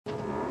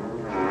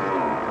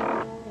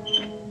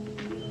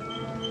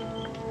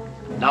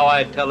Now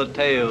I tell a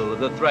tale of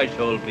the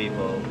Threshold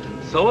People,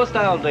 so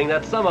astounding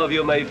that some of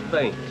you may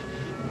faint.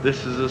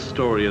 This is a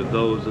story of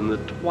those in the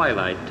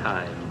twilight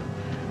time,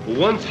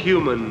 once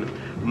human,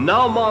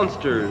 now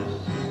monsters,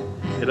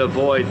 in a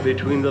void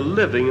between the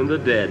living and the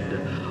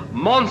dead.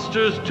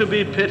 Monsters to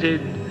be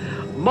pitied,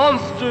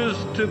 monsters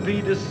to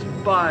be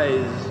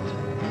despised.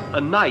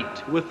 A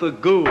night with the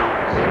ghouls.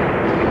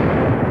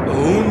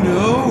 Oh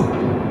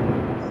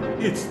no!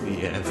 It's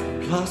the F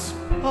Plus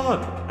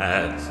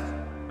podcast.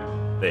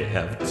 They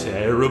have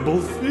terrible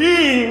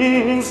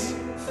things,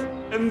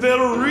 and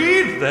they'll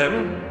read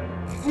them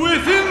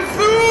with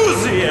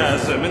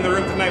enthusiasm. In the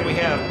room tonight we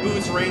have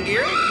Boots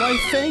Reindeer. Why,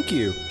 thank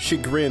you. She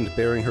grinned,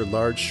 baring her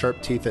large,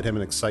 sharp teeth at him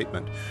in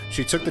excitement.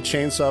 She took the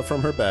chainsaw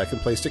from her back and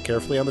placed it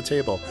carefully on the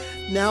table.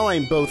 Now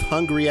I'm both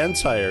hungry and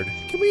tired.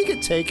 Can we get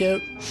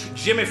takeout?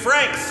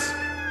 Jimmyfranks.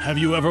 Have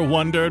you ever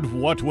wondered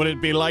what would it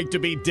be like to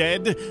be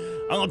dead?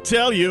 I'll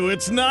tell you,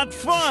 it's not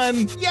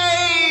fun.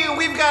 Yay!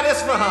 We've got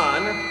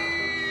Isfahan.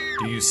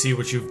 Do you see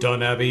what you've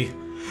done, Abby?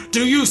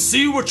 Do you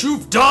see what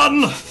you've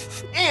done?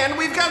 And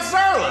we've got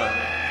Zarla.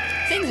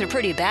 Things are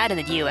pretty bad in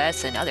the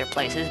U.S. and other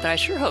places, but I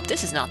sure hope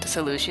this is not the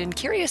solution.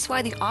 Curious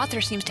why the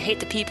author seems to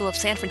hate the people of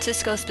San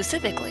Francisco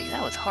specifically.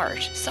 That was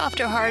harsh.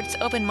 Softer hearts,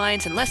 open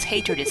minds, and less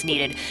hatred is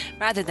needed,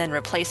 rather than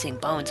replacing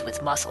bones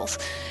with muscles.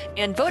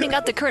 And voting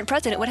out the current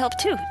president would help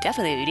too.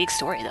 Definitely a unique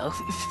story, though.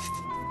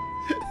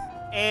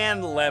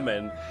 And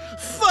Lemon.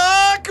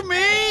 Fuck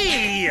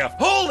me!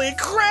 Holy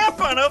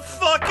crap on a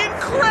fucking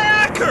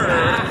cracker!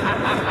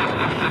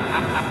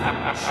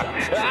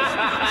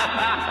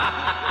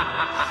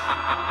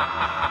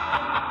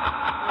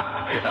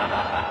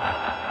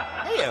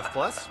 Hey, F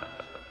Plus.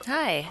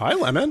 Hi. Hi,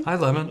 Lemon. Hi,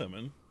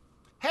 Lemon.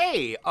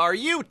 Hey, are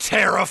you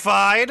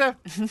terrified?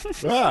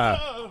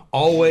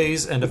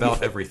 Always and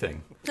about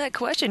everything. That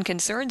question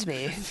concerns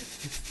me.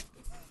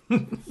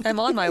 I'm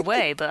on my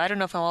way, but I don't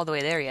know if I'm all the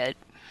way there yet.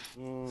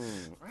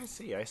 I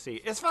see.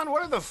 Isfahan,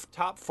 what are the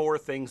top 4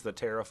 things that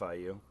terrify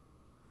you?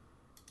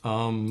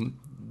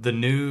 The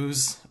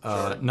news,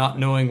 not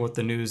knowing what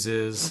the news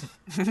is,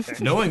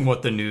 knowing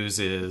what the news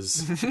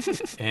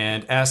is,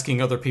 and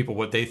asking other people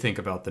what they think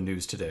about the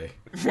news today.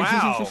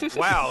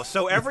 Wow.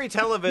 So every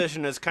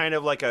television is kind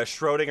of like a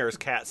Schrodinger's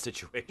cat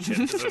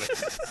situation,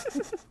 isn't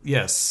it?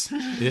 Yes,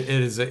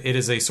 it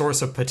is a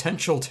source of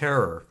potential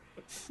terror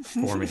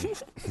for me.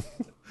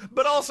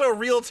 But also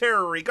real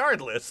terror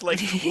regardless. Like,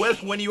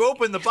 when you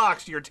open the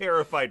box, you're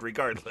terrified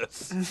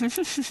regardless.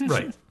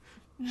 Right.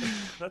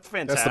 That's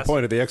fantastic. That's the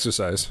point of the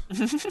exercise.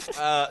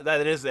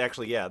 That is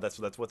actually, yeah, that's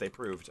what they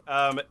proved.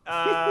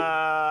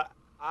 I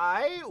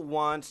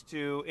want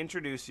to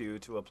introduce you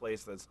to a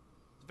place that's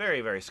very,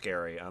 very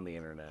scary on the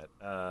internet.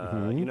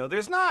 You know,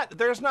 there's not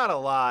a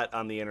lot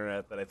on the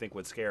internet that I think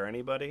would scare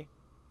anybody.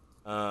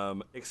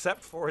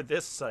 Except for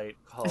this site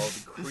called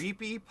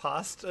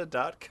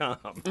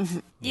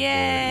creepypasta.com.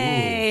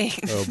 Yay!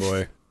 Oh,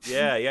 boy.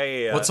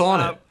 Yeah. What's on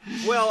it?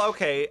 Well,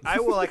 okay, I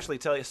will actually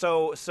tell you.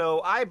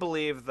 So I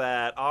believe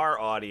that our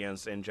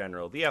audience in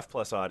general, the F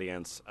Plus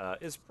audience,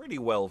 is pretty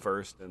well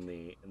versed in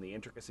the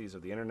intricacies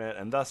of the internet,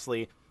 and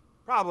thusly,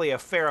 probably a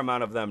fair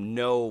amount of them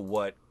know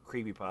what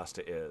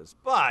creepypasta is.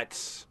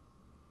 But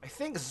I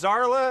think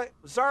Zarla,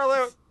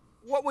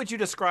 what would you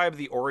describe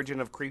the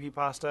origin of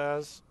creepypasta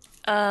as?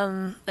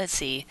 Let's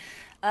see.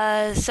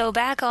 So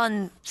back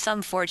on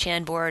some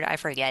 4chan board, I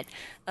forget,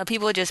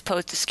 people would just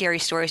post scary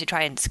stories to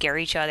try and scare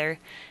each other.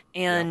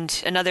 And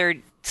another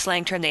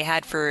slang term they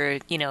had for,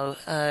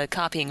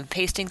 copying and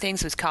pasting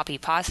things was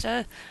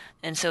copypasta.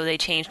 And so they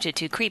changed it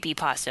to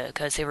creepypasta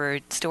because they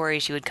were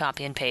stories you would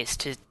copy and paste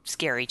to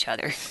scare each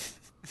other.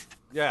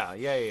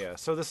 Yeah.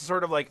 So this is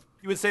sort of like,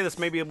 you would say this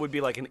maybe it would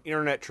be like an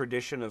internet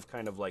tradition of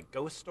kind of like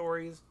ghost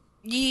stories?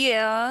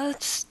 Yeah,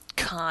 it's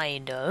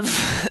kind of.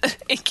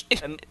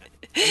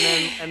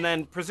 and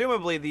then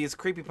presumably these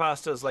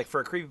creepypastas, like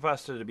for a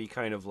creepypasta to be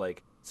kind of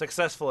like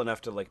successful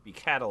enough to like be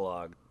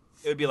cataloged,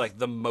 it would be like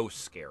the most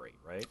scary,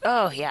 right?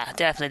 Oh yeah,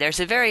 definitely. There's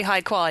a very high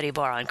quality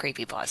bar on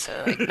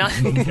creepypasta.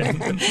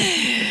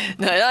 Like,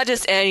 not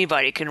just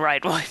anybody can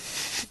write one.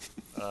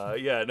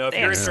 If you're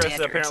interested,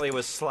 apparently it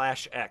was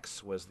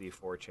 /X was the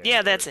 4chan.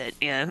 Yeah, that's it.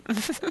 Yeah.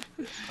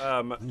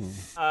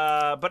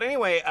 But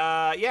anyway,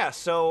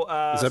 So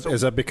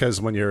Is that because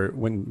when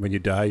you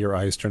die, your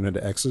eyes turn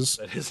into X's?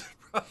 that is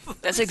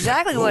That's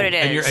exactly what it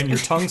is. And your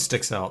tongue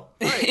sticks out.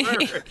 right.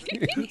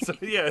 So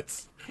yeah,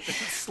 it's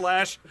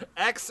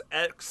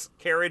 /XX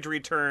carriage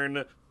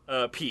return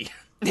P.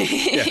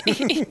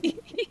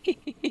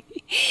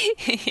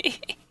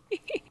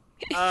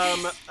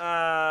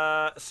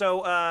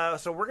 So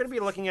we're going to be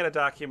looking at a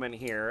document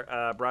here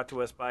brought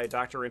to us by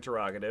Doctor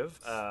Interrogative,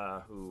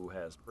 who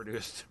has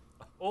produced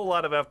a whole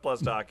lot of F Plus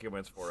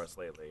documents for us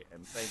lately,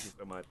 and thank you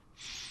so much.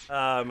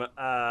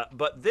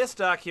 But this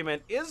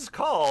document is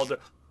called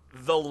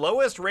The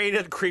Lowest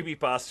Rated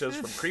Creepypastas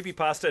from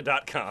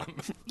creepypasta.com.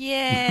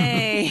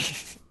 Yay!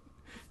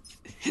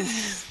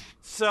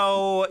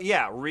 So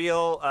yeah,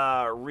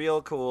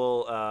 real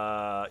cool.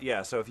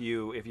 Yeah, so if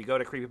you go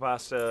to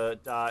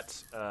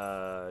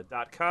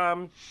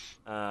creepypasta.com,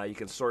 you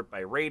can sort by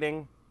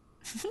rating.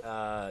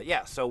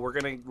 Yeah, so we're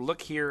gonna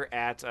look here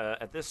at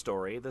this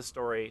story. This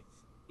story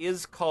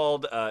is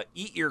called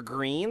 "Eat Your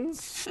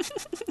Greens,"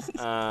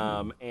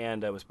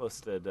 and it was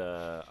posted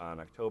on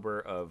October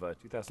of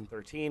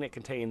 2013. It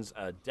contains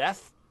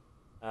death,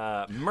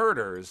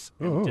 murders,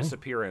 and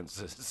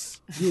disappearances.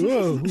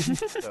 So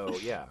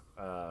yeah,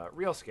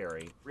 real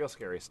scary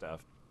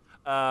stuff.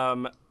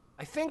 I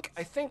think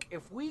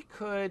if we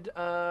could,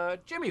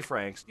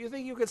 Jimmyfranks, do you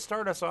think you could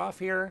start us off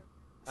here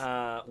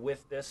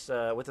with this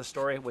with a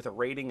story with a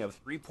rating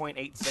of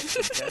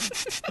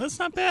 3.86? That's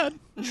not bad.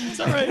 It's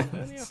all right.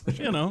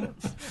 You know.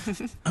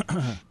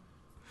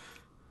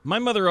 My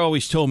mother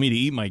always told me to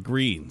eat my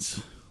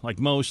greens. Like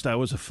most, I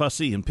was a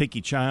fussy and picky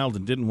child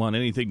and didn't want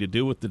anything to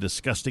do with the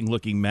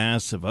disgusting-looking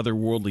mass of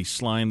otherworldly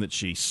slime that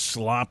she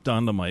slopped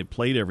onto my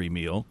plate every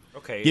meal.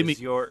 Okay, Give me...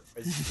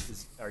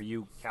 are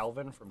you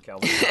Calvin from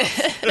Calvin?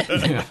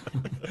 Yeah.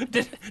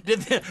 Did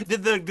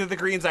the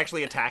greens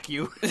actually attack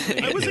you?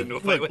 I was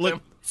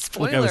look,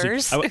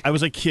 Spoilers. Look, I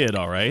was a kid,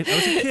 all right? I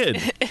was a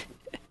kid.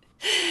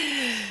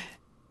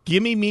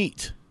 Give me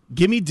meat.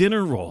 Give me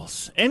dinner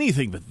rolls.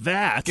 Anything but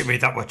that. Give me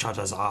that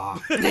wachatas.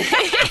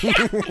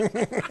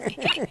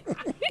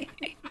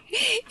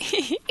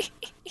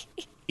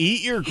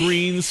 Eat your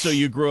greens so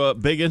you grow up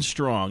big and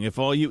strong. If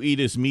all you eat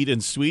is meat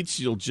and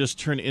sweets, you'll just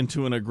turn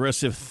into an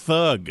aggressive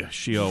thug,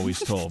 she always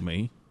told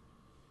me.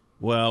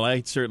 Well,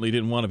 I certainly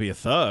didn't want to be a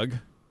thug.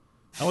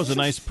 I was a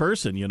nice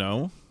person, you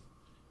know.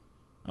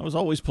 I was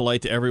always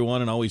polite to everyone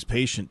and always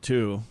patient,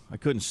 too. I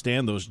couldn't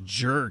stand those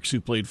jerks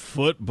who played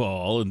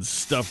football and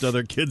stuffed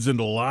other kids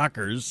into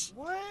lockers.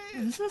 What?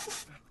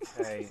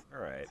 Okay, all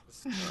right.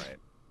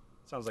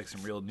 Sounds like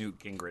some real Newt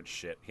Gingrich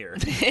shit here.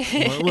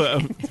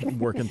 Well, I'm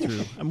working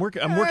through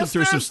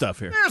some stuff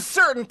here. There's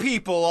certain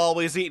people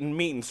always eating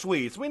meat and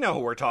sweets. We know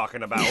who we're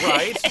talking about,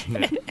 right?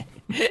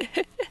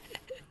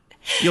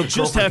 You'll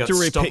just have to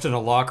stuffed in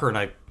a locker, and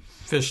I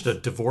fished a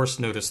divorce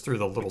notice through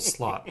the little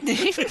slot.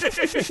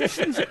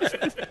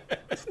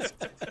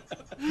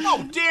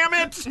 Oh, damn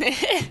it!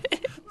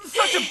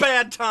 Such a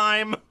bad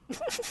time.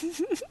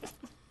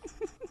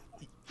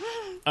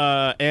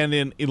 And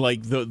in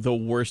like the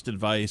worst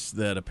advice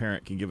that a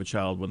parent can give a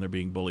child when they're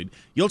being bullied,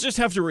 you'll just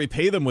have to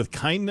repay them with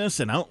kindness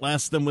and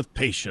outlast them with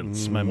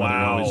patience. My mother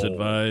always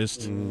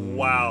advised.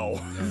 Wow.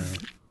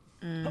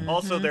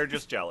 Also, they're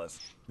just jealous.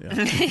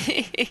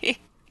 Yeah.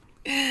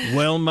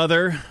 Well,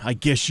 Mother, I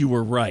guess you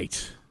were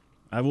right.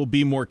 I will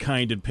be more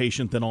kind and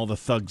patient than all the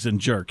thugs and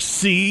jerks.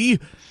 See?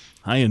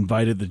 I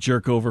invited the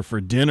jerk over for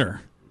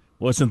dinner.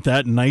 Wasn't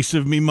that nice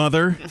of me,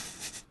 Mother?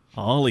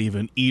 I'll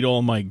even eat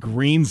all my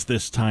greens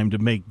this time to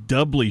make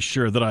doubly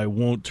sure that I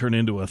won't turn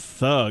into a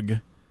thug.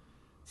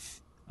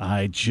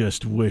 I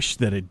just wish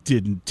that it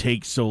didn't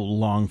take so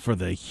long for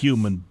the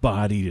human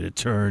body to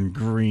turn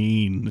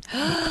green.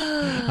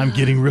 I'm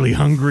getting really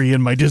hungry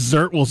and my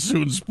dessert will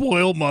soon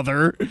spoil,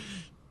 Mother.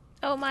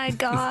 Oh my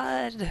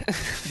God. The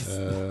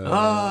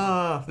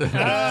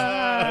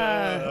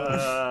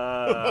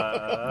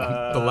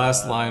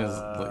last line is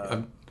like,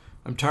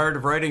 I'm tired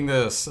of writing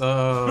this.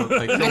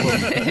 I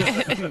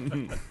killed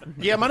him.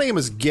 Yeah, my name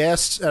is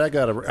Guest, and I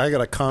got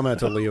a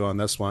comment to leave on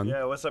this one.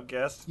 Yeah, what's up,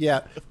 Guest?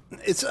 Yeah,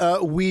 it's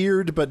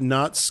weird but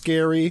not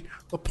scary.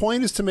 The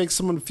point is to make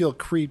someone feel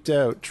creeped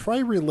out. Try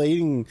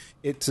relating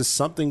it to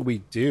something we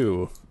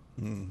do.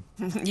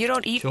 You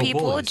don't eat Kill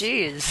people? bullies.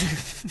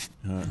 Jeez.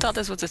 I thought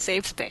this was a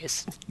safe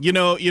space. You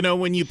know,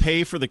 when you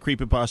pay for the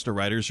Creepypasta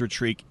Writers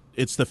Retreat,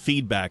 it's the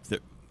feedback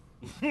that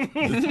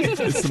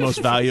it's the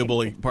most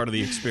valuable part of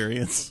the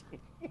experience.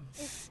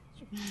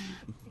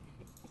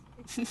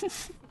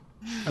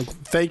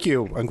 Thank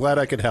you. I'm glad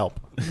I could help.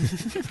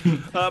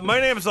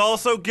 My name's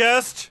also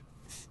Guest.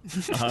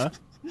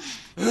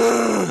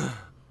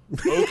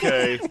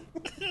 Okay.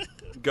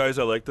 Guys,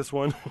 I like this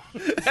one.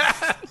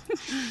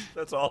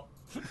 That's all.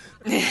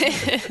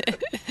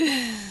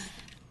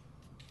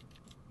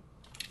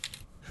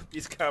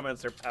 These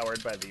comments are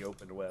powered by the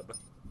open web.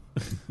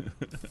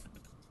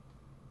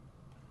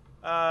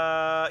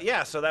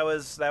 Yeah, so that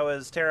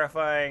was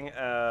terrifying.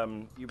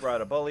 You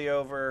brought a bully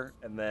over,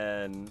 and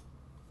then...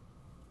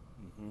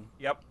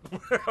 Yep.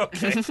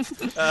 Okay.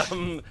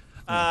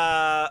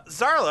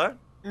 Zarla.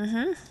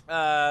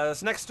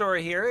 This next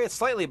story here, it's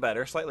slightly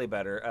better.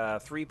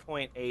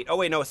 3.8. Oh,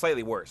 wait, no, it's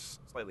slightly worse.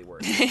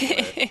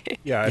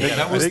 Yeah,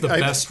 that was the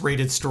best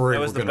rated story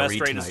we're going to read. That was the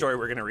best rated tonight. story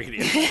we're going to read.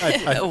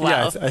 Wow.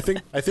 Yeah,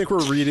 I think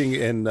we're reading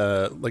in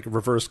like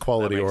reverse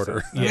quality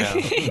order. Yeah.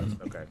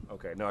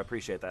 Okay. No, I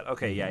appreciate that.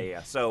 Okay,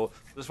 yeah. So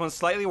this one's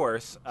slightly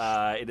worse.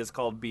 It is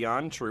called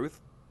Beyond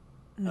Truth.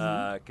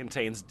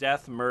 Contains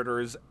death,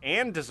 murders,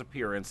 and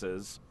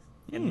disappearances,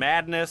 and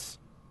madness,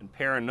 and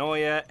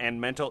paranoia,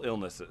 and mental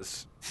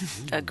illnesses.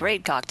 A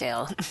great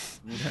cocktail.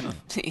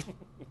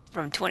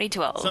 From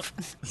 2012.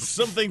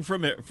 Something for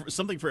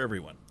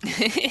everyone.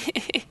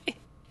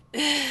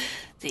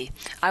 See,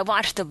 I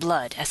watched the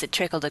blood as it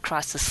trickled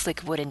across the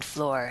slick wooden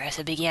floor, as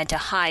it began to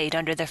hide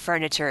under the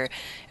furniture,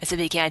 as it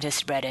began to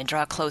spread and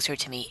draw closer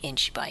to me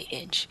inch by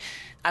inch.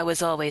 I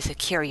was always a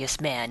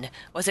curious man.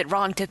 Was it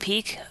wrong to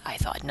peek? I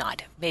thought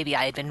not. Maybe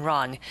I had been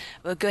wrong.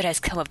 What good has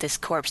come of this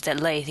corpse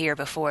that lay here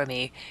before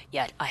me?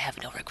 Yet I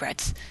have no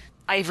regrets.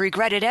 I've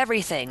regretted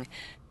everything.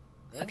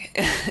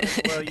 Okay.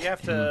 Well, you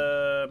have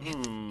to...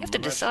 You have to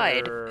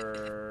decide.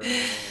 Sure.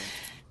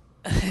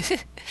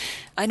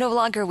 I no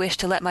longer wish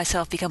to let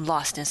myself become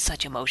lost in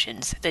such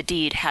emotions. The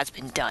deed has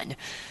been done.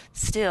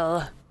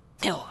 Still,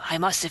 no, I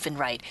must have been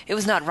right. It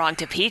was not wrong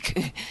to peek.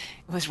 It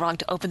was wrong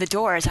to open the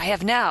door as I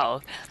have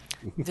now.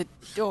 The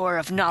door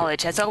of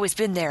knowledge has always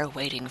been there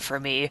waiting for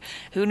me.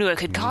 Who knew it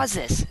could cause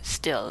this?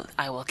 Still,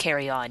 I will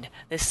carry on.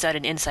 This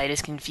sudden insight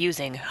is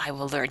confusing. I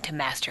will learn to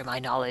master my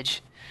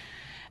knowledge.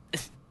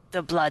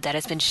 The blood that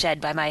has been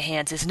shed by my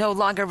hands is no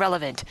longer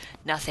relevant.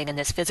 Nothing in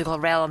this physical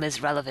realm is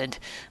relevant.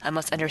 I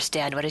must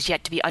understand what is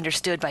yet to be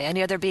understood by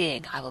any other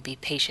being. I will be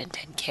patient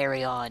and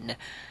carry on.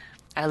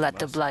 I let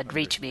the blood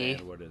reach me.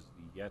 What is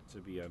yet to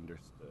be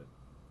understood.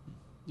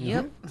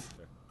 Yep.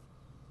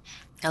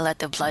 I let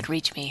the blood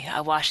reach me. I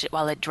washed it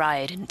while it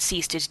dried and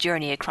ceased its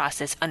journey across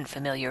this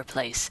unfamiliar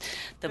place.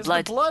 The Is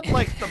blood... the blood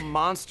like the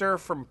monster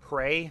from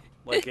Prey?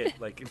 Like it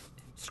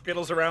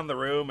skittles around the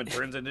room and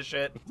turns into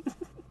shit?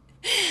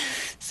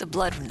 It's the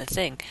blood from the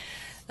thing.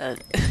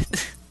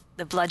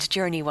 The blood's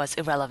journey was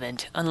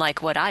irrelevant,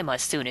 unlike what I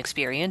must soon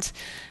experience.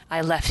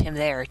 I left him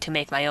there to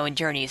make my own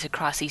journeys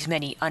across these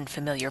many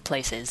unfamiliar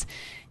places.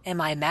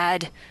 Am I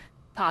mad?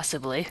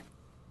 Possibly.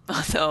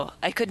 Although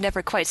I could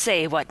never quite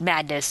say what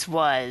madness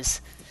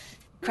was.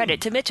 Credit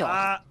to Mitchell.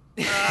 As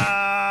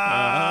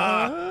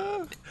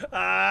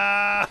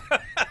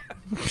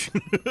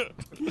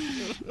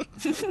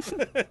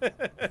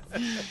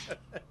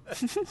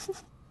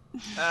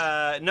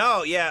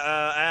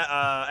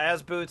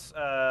Boots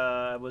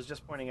was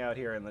just pointing out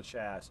here in the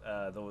chat,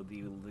 the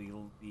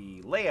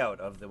layout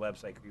of the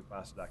website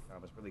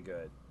creepypasta.com is really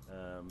good.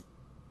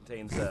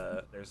 Contains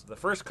there's the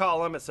first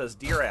column, it says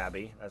Dear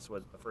Abby. That's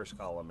what the first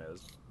column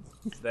is.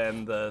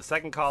 Then the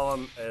second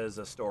column is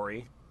a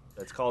story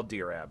that's called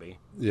Dear Abby.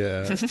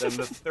 Yeah. Then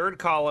the third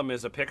column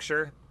is a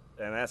picture,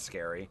 and that's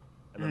scary.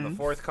 And then the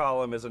fourth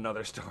column is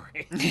another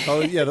story. Oh,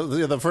 yeah.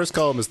 The first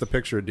column is the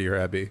picture of Dear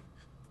Abby,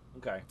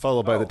 Okay.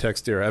 followed by the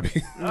text Dear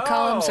Abby. The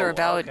columns are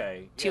about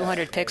okay.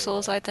 200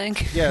 pixels, I think.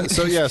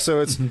 So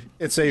it's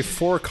a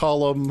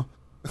 4-column,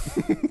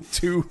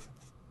 two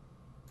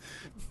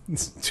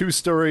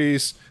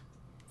stories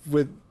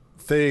with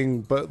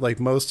thing, but like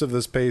most of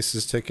the space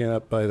is taken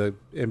up by the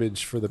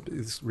image for the.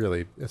 It's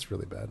really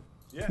bad.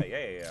 Yeah.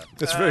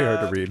 It's very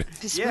hard to read.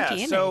 Yeah.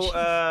 Image.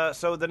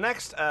 So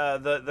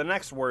the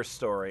next worst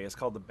story is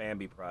called the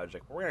Bambi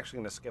Project. We're actually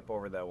going to skip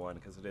over that one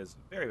because it is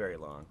very, very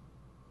long.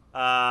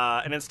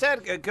 And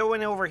instead,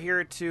 going over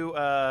here to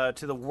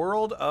the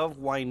world of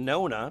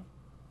Winona.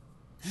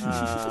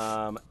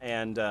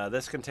 And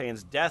this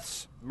contains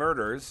deaths,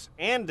 murders,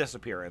 and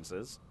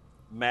disappearances,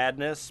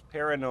 madness,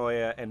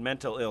 paranoia, and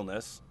mental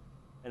illness.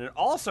 And it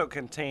also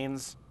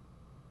contains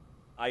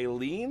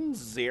Eileen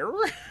Zier.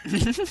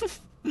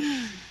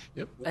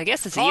 Yep. I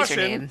guess it's a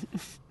username.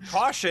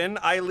 Caution,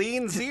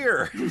 Eileen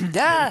Zier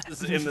Ah,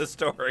 is in the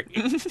story.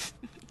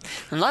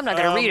 well, I'm not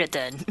going to read it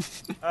then.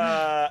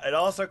 It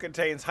also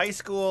contains high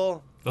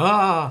school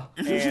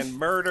and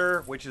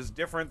murder, which is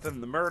different than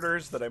the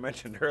murders that I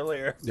mentioned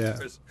earlier. Yeah.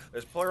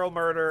 There's plural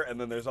murder,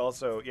 and then there's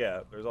also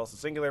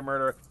singular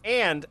murder,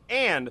 and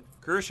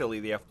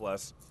crucially the F+,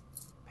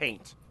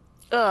 paint.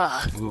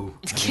 Ugh. Ooh,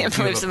 I can't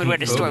believe someone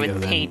went to a store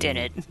with paint in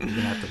it. You're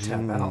gonna have to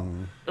tap out.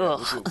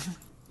 Ugh.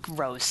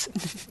 Gross.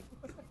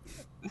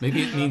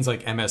 Maybe it means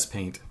like MS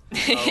Paint.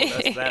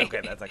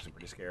 Okay, that's actually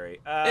pretty scary.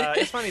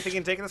 It's funny, think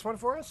you can take this one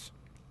for us?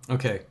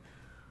 Okay.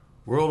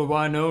 World of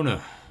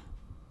Winona.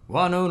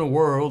 Winona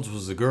Worlds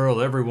was the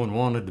girl everyone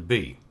wanted to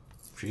be.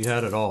 She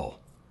had it all.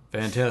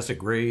 Fantastic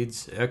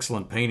grades,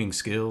 excellent painting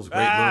skills,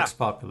 great looks,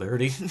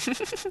 popularity,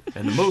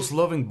 and the most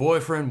loving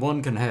boyfriend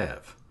one can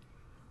have.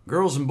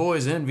 Girls and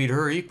boys envied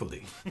her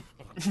equally.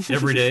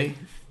 Every day,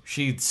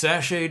 she'd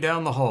sashay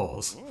down the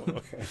halls,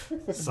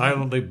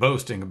 silently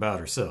boasting about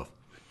herself.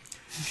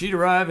 She'd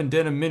arrive in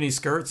denim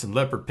miniskirts and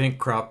leopard pink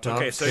crop tops.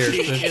 Okay, so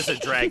she is a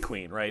drag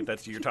queen, right?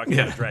 You're talking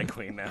about a drag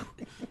queen now.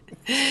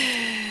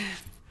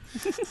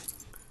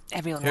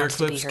 Everyone Hair wants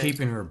to be clips her.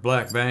 keeping her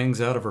black bangs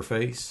out of her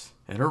face,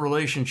 and her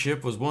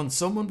relationship was one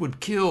someone would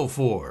kill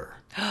for.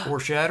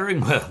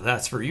 Foreshadowing? Well,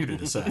 that's for you to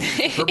decide.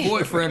 Her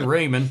boyfriend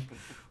Raymond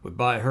would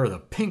buy her the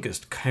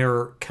pinkest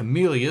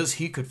camellias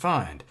he could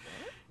find.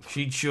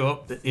 She'd show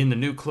up in the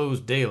new clothes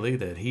daily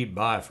that he'd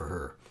buy for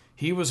her.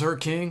 He was her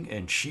king,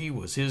 and she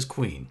was his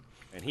queen.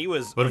 And he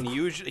was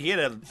unusual. He had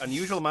an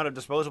unusual amount of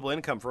disposable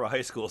income for a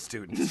high school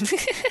student.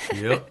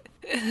 Yep.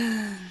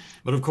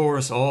 But of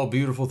course, all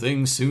beautiful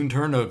things soon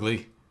turn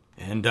ugly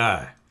and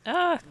die.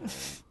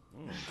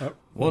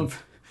 One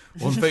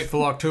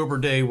fateful October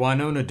day,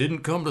 Winona didn't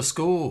come to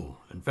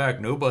school. In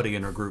fact, nobody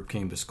in her group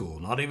came to school,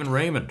 not even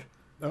Raymond.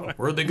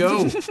 Where'd they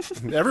go?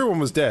 Everyone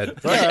was dead.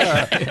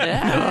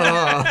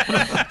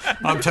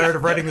 I'm tired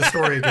of writing the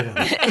story again.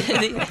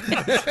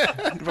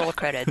 Roll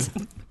credits.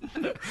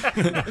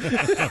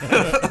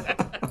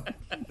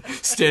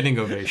 Standing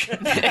ovation.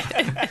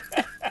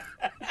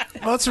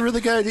 Well, that's a really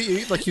good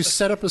idea. You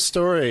set up a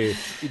story.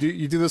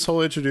 You do this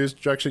whole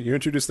introduction. You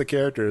introduce the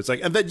character. It's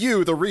like, and then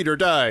you, the reader,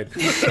 died.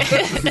 It's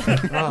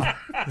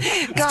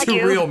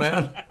too real,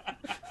 man.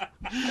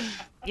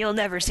 You'll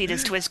never see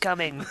this twist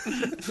coming.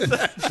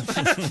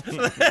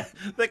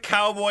 The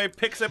cowboy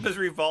picks up his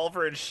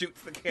revolver and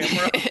shoots the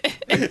camera.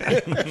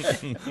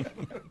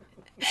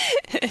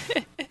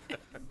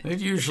 They'd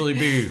usually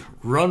be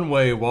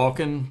runway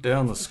walking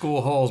down the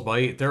school halls by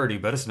 8:30,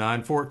 but it's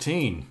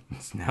 9:14.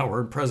 Now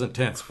we're in present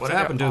tense. What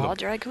happened to all them?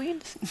 drag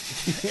queens?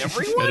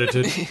 Everyone?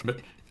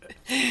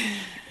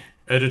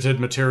 Edited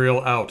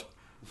material out.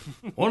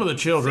 One of the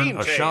children, Scene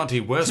change.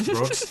 Ashanti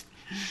Westbrooks,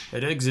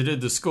 had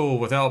exited the school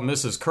without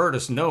Mrs.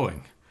 Curtis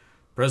knowing.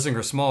 Pressing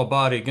her small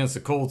body against the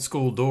cold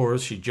school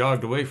doors, she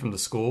jogged away from the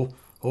school,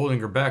 holding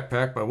her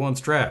backpack by one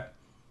strap.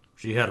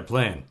 She had a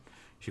plan.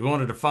 She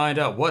wanted to find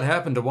out what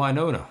happened to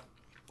Winona.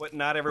 What,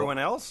 not everyone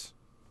else?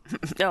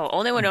 No,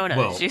 only Winona.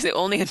 Well- She's the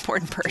only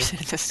important person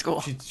in the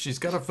school. She's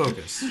got to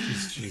focus.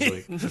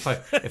 She's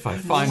like, if I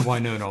find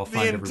Winona, I'll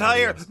find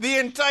everybody else. The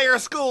entire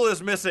school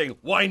is missing.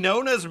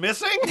 Winona's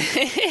missing?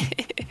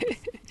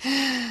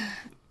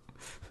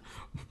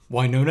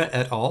 Winona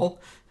et al.?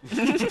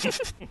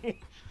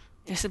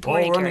 They're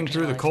supporting While running character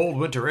through the knowledge. cold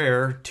winter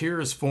air,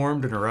 tears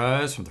formed in her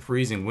eyes from the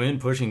freezing wind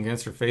pushing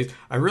against her face.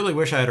 I really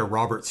wish I had a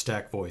Robert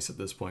Stack voice at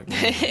this point.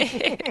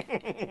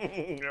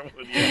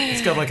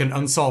 It's got like an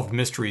Unsolved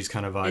Mysteries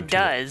kind of vibe It to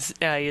does,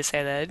 now you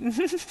say that.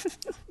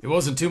 It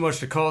wasn't too much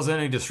to cause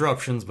any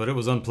disruptions, but it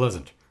was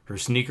unpleasant. Her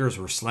sneakers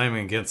were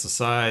slamming against the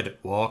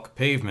sidewalk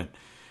pavement.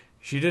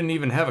 She didn't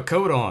even have a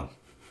coat on.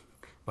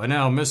 By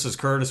now, Mrs.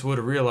 Curtis would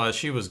have realized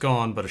she was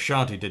gone, but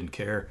Ashanti didn't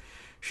care.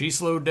 She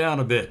slowed down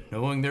a bit,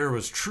 knowing there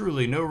was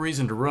truly no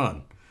reason to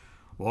run.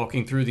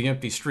 Walking through the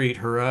empty street,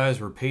 her eyes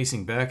were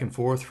pacing back and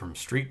forth from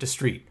street to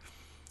street.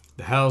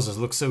 The houses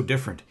looked so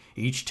different,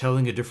 each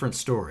telling a different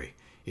story.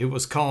 It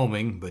was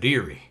calming, but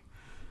eerie.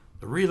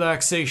 The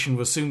relaxation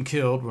was soon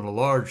killed when a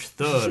large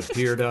thud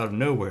appeared out of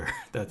nowhere.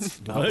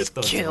 That's not what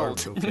thuds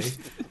Killed. are, okay?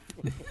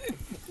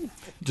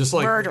 Just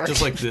like Murder.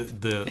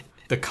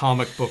 the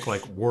comic book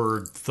like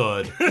word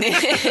thud.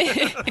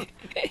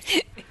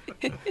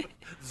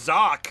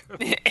 Zoc.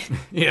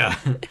 Yeah.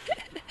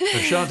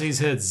 Ashanti's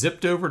head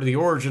zipped over to the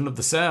origin of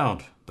the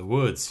sound, the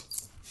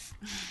woods.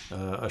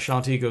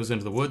 Ashanti goes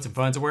into the woods and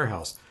finds a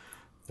warehouse.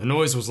 The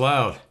noise was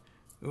loud.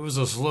 It was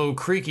a slow,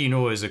 creaky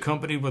noise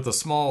accompanied with a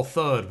small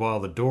thud while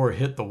the door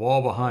hit the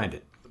wall behind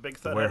it. The big The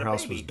thud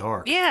warehouse had a was baby.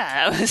 dark.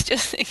 Yeah, I was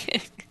just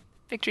thinking,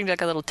 picturing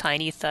like a little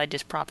tiny thud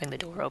just propping the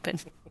door open.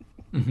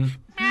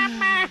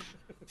 The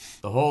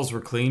halls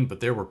were clean, but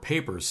there were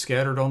papers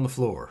scattered on the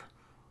floor.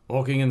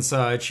 Walking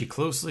inside, she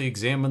closely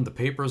examined the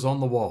papers on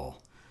the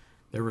wall.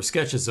 There were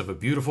sketches of a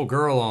beautiful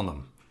girl on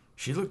them.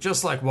 She looked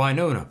just like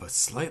Winona, but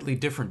slightly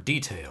different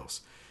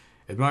details.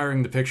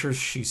 Admiring the pictures,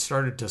 she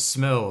started to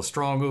smell a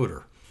strong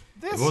odor.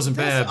 It wasn't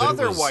bad, but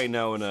other it was...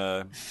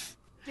 Winona,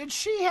 did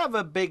she have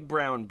a big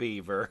brown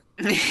beaver?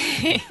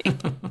 I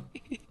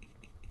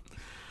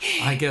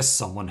guess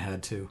someone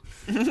had to.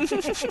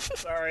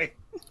 Sorry.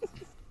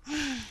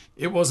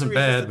 It wasn't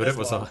bad, but it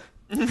was a...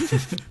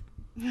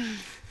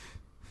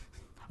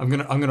 I'm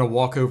gonna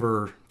walk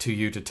over to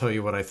you to tell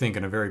you what I think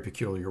in a very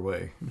peculiar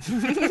way.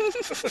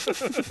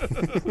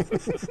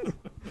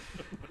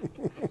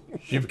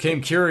 She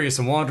became curious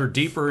and wandered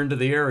deeper into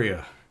the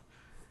area.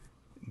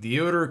 The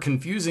odor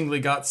confusingly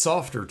got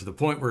softer to the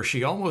point where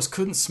she almost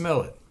couldn't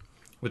smell it.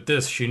 With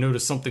this, she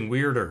noticed something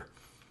weirder.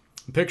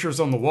 The pictures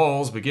on the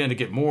walls began to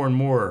get more and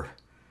more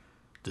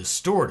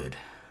distorted.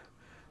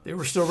 They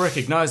were still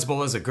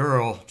recognizable as a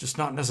girl, just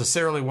not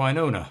necessarily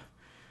Winona.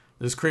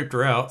 This creeped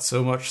her out,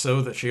 so much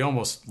so that she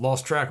almost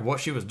lost track of what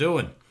she was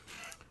doing.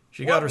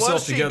 She got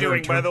herself together. What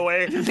was she doing, by the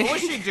way? What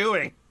was she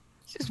doing?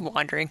 Just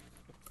wandering.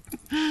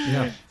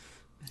 Yeah.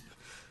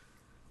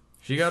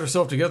 She got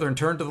herself together and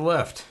turned to the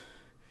left.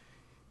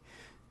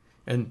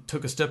 And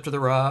took a step to the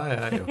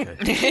right.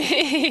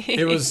 Okay.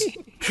 It was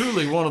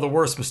truly one of the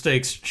worst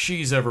mistakes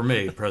she's ever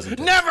made, present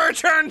day. Never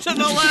turn to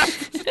the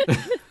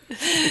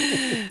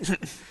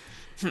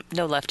left!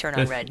 No left turn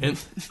on red. In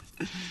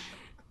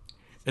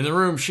the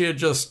room she had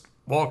just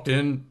walked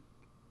in,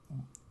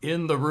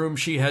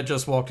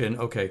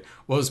 okay,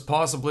 was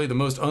possibly the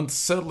most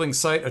unsettling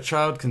sight a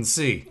child can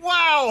see.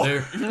 Wow!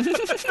 There,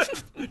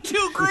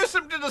 Too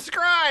gruesome to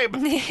describe!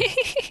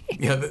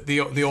 yeah,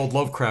 the old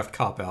Lovecraft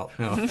cop-out.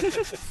 No.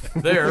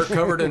 There,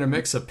 covered in a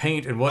mix of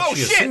paint and what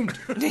she assumed...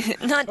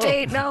 Not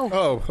date, no.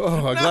 Oh,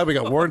 I'm glad we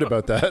got warned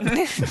about that.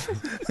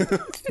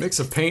 Mix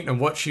of paint and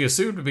what she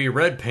assumed to be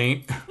red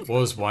paint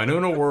was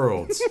Winona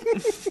Worlds.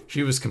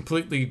 She was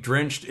completely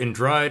drenched in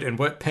dried and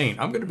wet paint.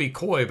 I'm going to be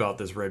coy about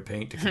this red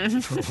paint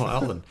for a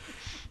while. And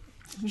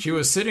she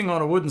was sitting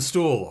on a wooden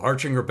stool,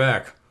 arching her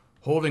back,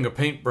 holding a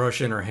paintbrush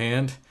in her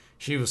hand.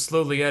 She was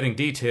slowly adding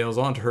details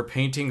onto her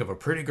painting of a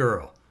pretty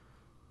girl.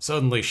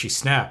 Suddenly, she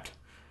snapped.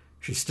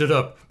 She stood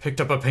up, picked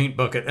up a paint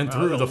bucket, and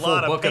threw the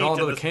full bucket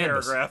onto the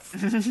canvas,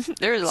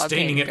 There's a lot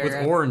staining of paint it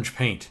with orange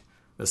paint.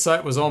 The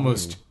sight was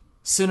almost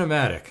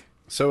cinematic.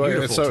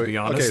 Beautiful, to be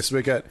honest.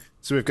 Okay,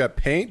 so we've got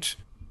paint.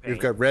 We've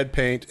got red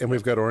paint, and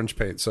we've got orange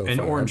paint. So And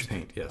far. orange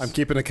paint, yes. I'm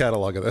keeping a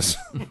catalog of this.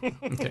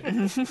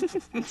 Okay.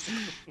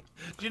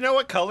 Do you know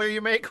what color you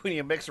make when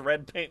you mix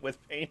red paint with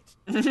paint?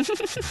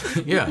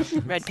 Yeah.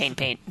 red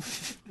paint.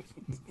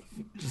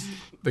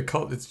 The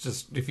color, it's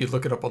just, if you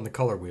look it up on the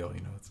color wheel,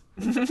 you know.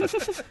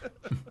 It's...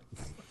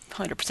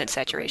 100%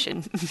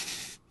 saturation.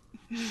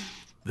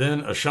 Then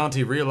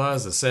Ashanti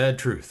realized the sad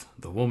truth.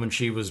 The woman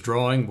she was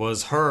drawing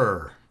was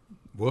her.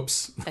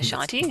 Whoops.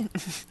 Ashanti?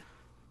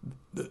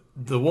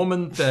 The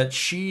woman that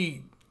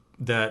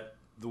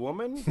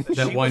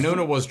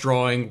Winona was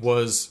drawing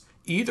was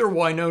either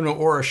Winona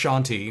or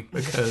Ashanti,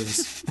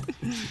 because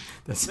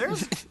It's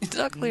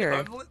not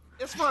clear.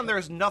 It's fun.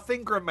 There's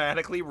nothing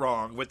grammatically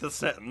wrong with the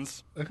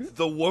sentence.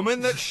 The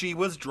woman that she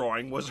was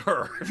drawing was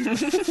her.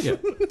 yeah.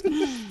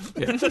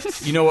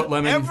 You know what,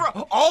 Lemon?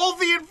 All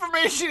the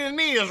information in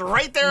me is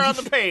right there on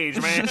the page,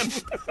 man.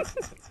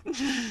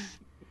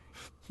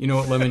 You know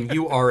what, Lemon?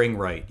 You are-ing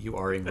right. You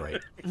are-ing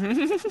right.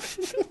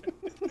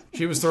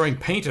 She was throwing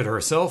paint at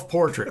her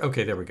self-portrait.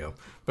 Okay, there we go.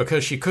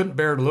 Because she couldn't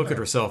bear to look at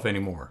herself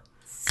anymore.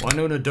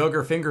 Winona dug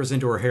her fingers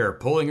into her hair,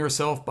 pulling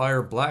herself by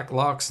her black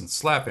locks and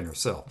slapping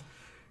herself.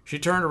 She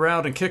turned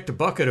around and kicked a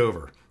bucket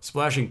over,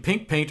 splashing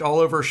pink paint all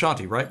over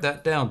Ashanti. Write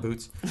that down,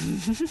 Boots.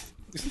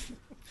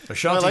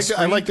 Ashanti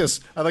I like this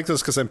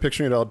because I'm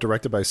picturing it all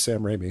directed by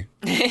Sam Raimi.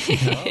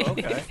 Oh,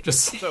 okay.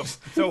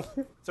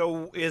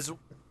 So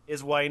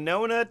is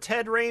Winona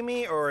Ted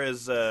Raimi or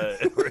is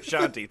or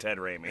Ashanti Ted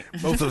Raimi?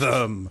 Both of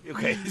them.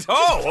 Okay.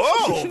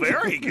 Oh,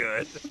 very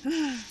good.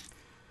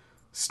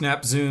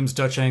 Snap zooms,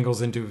 Dutch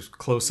angles into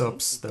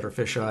close-ups that are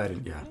fish-eyed,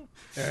 and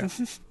yeah.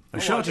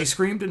 Ashanti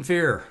screamed in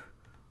fear.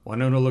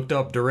 Winona looked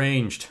up,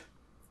 deranged.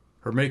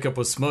 Her makeup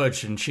was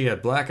smudged, and she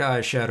had black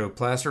eyeshadow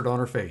plastered on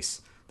her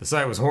face. The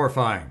sight was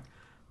horrifying,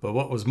 but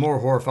what was more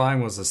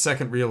horrifying was the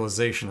second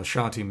realization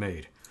Ashanti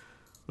made.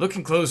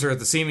 Looking closer at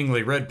the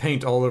seemingly red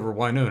paint all over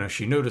Winona,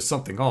 she noticed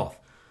something off.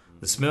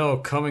 The smell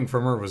coming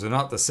from her was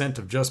not the scent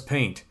of just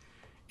paint.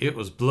 It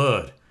was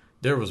blood.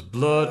 There was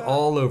blood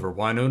all over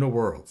Winona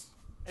Worlds.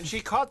 And she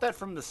caught that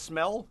from the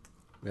smell?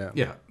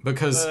 Yeah,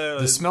 because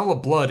the smell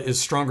of blood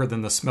is stronger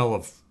than the smell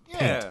of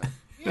paint.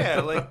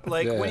 Yeah,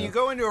 like when you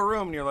go into a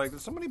room and you're like,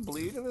 did somebody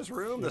bleed in this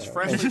room? This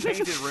freshly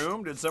painted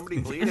room? Did somebody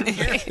bleed in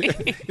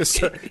here?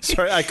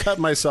 Sorry, I cut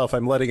myself.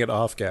 I'm letting it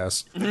off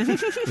gas.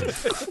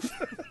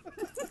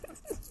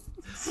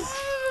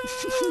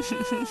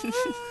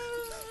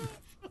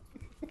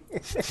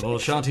 Well,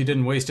 Ashanti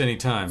didn't waste any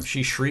time.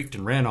 She shrieked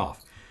and ran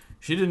off.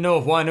 She didn't know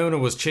if Winona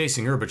was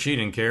chasing her, but she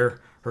didn't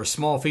care. Her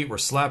small feet were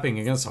slapping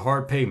against the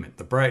hard pavement,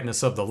 the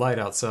brightness of the light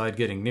outside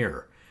getting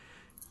nearer.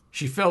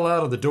 She fell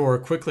out of the door,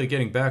 quickly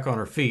getting back on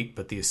her feet,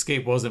 but the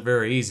escape wasn't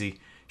very easy.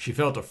 She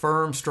felt a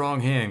firm,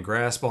 strong hand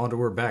grasp onto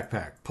her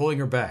backpack, pulling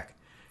her back.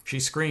 She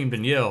screamed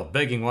and yelled,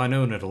 begging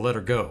Winona to let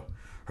her go.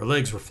 Her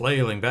legs were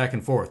flailing back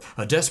and forth,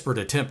 a desperate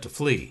attempt to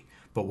flee,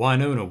 but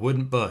Winona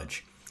wouldn't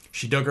budge.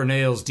 She dug her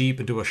nails deep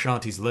into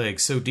Ashanti's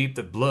legs, so deep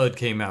that blood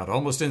came out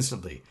almost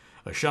instantly.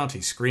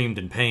 Ashanti screamed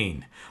in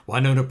pain.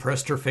 Winona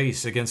pressed her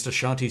face against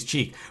Ashanti's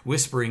cheek,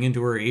 whispering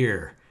into her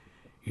ear,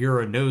 "You're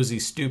a nosy,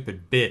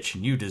 stupid bitch,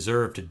 and you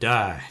deserve to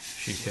die,"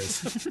 she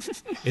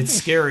hissed. It's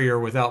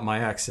scarier without my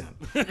accent.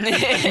 I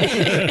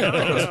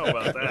don't know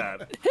about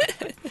that.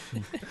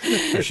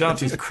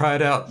 Ashanti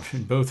cried out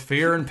in both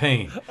fear and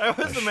pain. I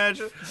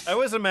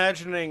was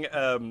imagining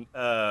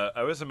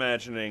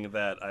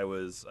that I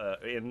was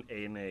in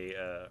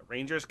a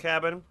ranger's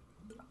cabin,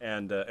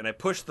 and I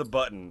pushed the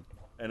button.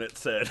 And it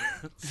said,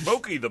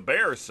 "Smokey the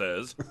Bear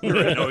says, you're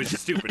a noisy,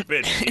 stupid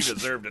bitch. You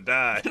deserve to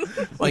die."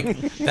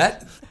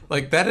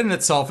 Like that in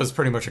itself is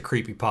pretty much a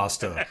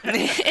creepypasta.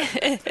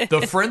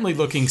 The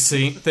friendly-looking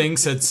thing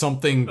said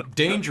something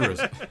dangerous.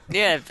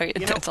 Yeah,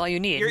 that's all you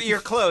need. You're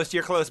close,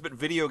 but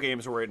video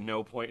games were at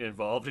no point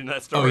involved in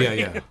that story. Oh,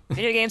 yeah.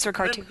 Video games were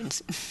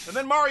cartoons. And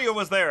then Mario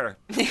was there.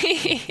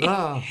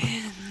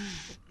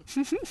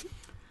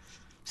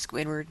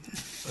 Squidward.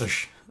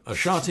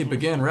 Ashanti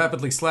began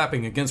rapidly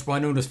slapping against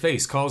Winona's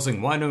face,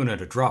 causing Winona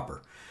to drop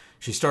her.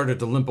 She started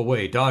to limp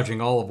away, dodging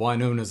all of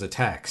Winona's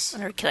attacks.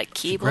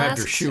 She grabbed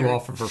her shoe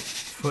off of her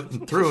foot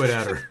and threw it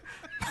at her.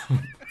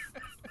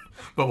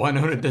 But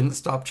Winona didn't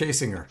stop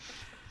chasing her.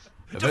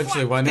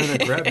 Eventually, Winona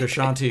grabbed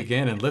Ashanti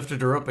again and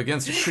lifted her up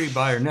against a tree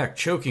by her neck,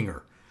 choking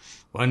her.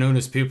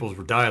 Winona's pupils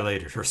were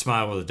dilated, her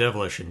smile was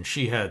devilish, and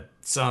she had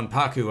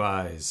Sanpaku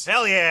eyes.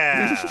 Hell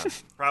yeah!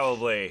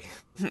 Probably.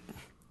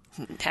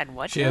 Had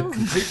what? She had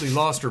completely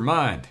lost her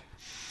mind.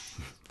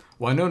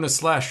 Winona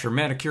slashed her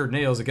manicured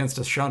nails against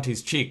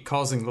Ashanti's cheek,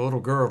 causing the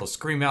little girl to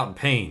scream out in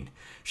pain.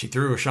 She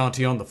threw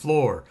Ashanti on the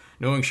floor,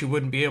 knowing she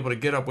wouldn't be able to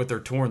get up with her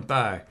torn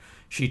thigh.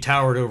 She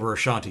towered over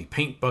Ashanti,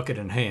 paint bucket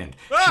in hand.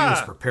 She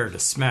was prepared to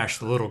smash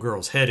the little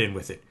girl's head in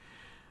with it.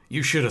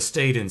 You should have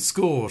stayed in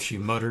school, she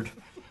muttered.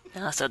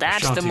 Oh, so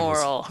that's Ashanti the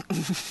moral.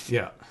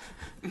 Yeah.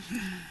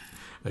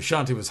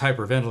 Ashanti was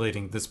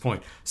hyperventilating at this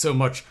point, so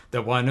much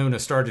that Winona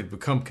started to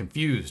become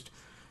confused.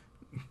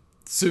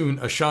 Soon,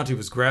 Ashanti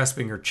was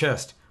grasping her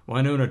chest.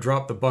 Winona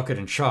dropped the bucket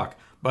in shock.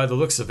 By the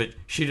looks of it,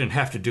 she didn't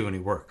have to do any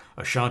work.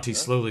 Ashanti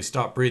slowly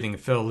stopped breathing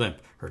and fell limp.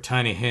 Her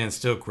tiny hand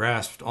still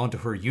grasped onto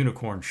her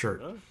unicorn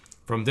shirt.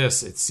 From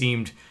this, it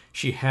seemed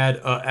she had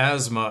an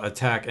asthma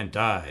attack and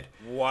died.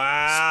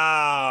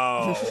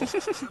 Wow.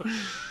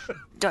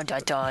 Dun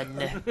dun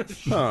dun.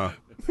 Huh.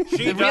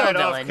 She The died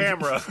real off villain.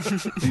 camera.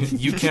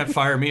 You can't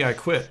fire me, I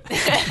quit.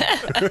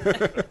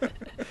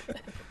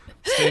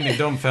 Standing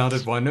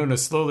dumbfounded, Winona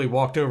slowly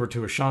walked over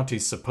to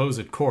Ashanti's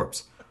supposed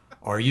corpse.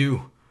 Are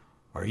you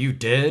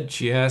dead?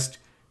 She asked.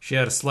 She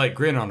had a slight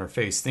grin on her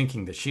face,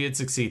 thinking that she had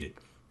succeeded.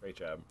 Great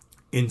job.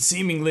 In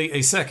seemingly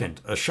a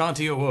second,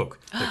 Ashanti awoke.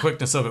 The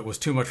quickness of it was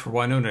too much for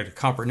Winona to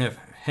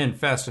comprehend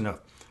fast enough.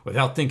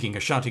 Without thinking,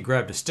 Ashanti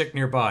grabbed a stick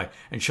nearby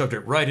and shoved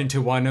it right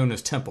into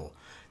Winona's temple.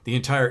 The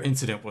entire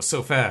incident was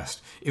so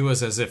fast, it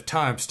was as if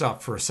time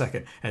stopped for a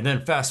second and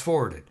then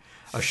fast-forwarded.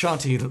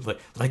 Ashanti,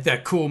 like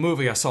that cool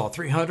movie I saw,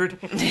 300?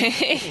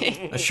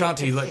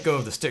 Ashanti let go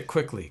of the stick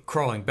quickly,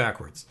 crawling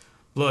backwards.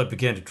 Blood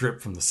began to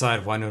drip from the side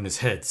of Winona's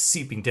head,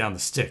 seeping down the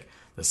stick.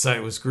 The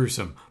sight was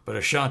gruesome, but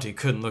Ashanti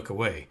couldn't look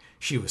away.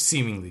 She was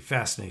seemingly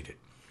fascinated.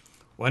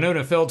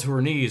 Winona fell to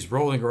her knees,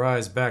 rolling her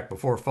eyes back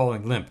before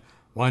falling limp.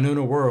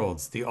 Winona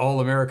Worlds, the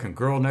all-American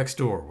girl next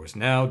door, was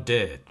now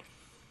dead.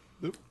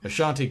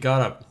 Ashanti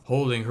got up,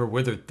 holding her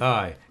withered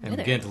thigh, and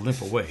began to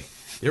limp away.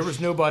 There was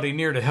nobody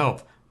near to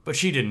help, but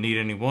she didn't need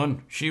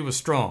anyone. She was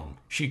strong.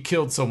 She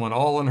killed someone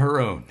all on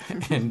her own,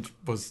 and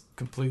was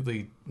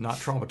completely not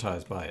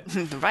traumatized by it.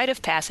 The rite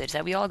of passage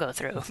that we all go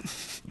through.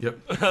 Yep.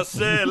 I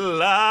said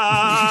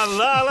la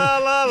la la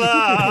la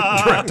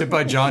la. Directed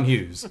by John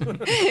Hughes.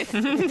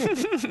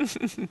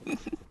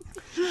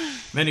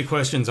 Many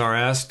questions are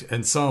asked,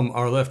 and some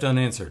are left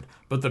unanswered.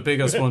 But the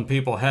biggest one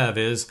people have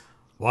is,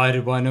 why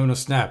did Winona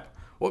snap?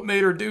 What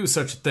made her do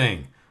such a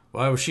thing?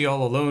 Why was she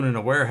all alone in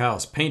a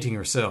warehouse painting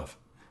herself?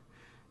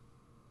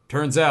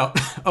 Turns out,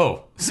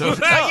 There's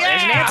an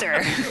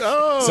answer.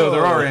 so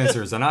there are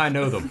answers, and I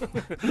know them.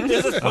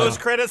 Is this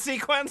post-credit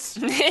sequence?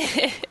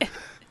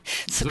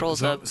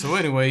 Scrolls up. So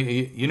anyway,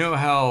 you know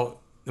how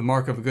the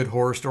mark of a good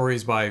horror story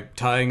is by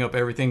tying up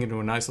everything into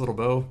a nice little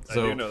bow?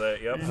 So I do know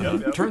that.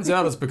 Yep. turns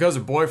out it's because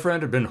her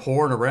boyfriend had been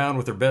whoring around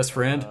with her best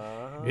friend.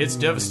 It's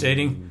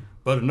devastating,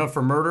 but enough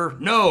for murder?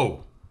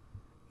 No!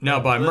 Now,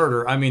 by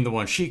murder, I mean the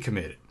one she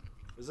committed.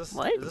 Is this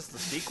What? Is this the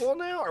sequel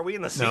now? Are we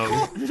in the sequel?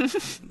 No.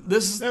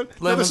 This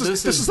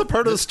This is the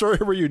part of the story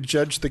where you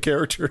judge the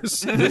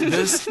characters.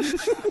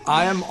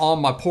 I am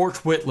on my porch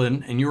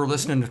whittling, and you're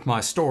listening to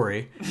my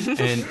story,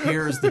 and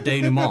here's the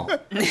denouement.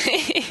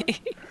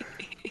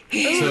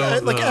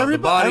 So Like the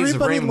bodies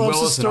of everybody Raymond loves a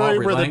Willis and story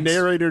Aubrey where the Lanks.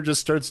 narrator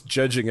just starts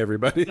judging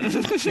everybody.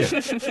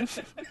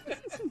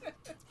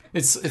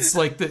 It's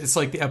like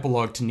the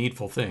epilogue to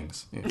Needful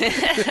Things.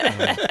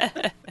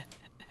 Yeah.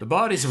 The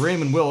bodies of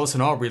Raymond Willis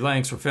and Aubrey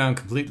Lanks were found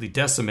completely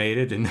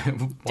decimated in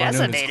Winona's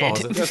Decimated?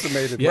 closet.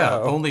 Decimated. Yeah,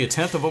 Wow. only a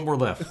tenth of them were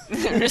left.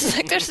 It's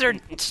like there's their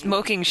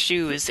smoking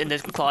shoes in the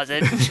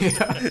closet.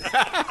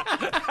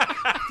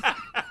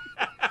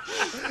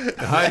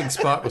 The hiding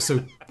spot was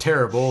so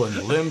terrible, and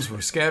the limbs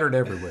were scattered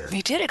everywhere.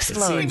 They did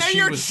explode. seems- Now She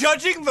you're was-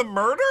 judging the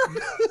murder?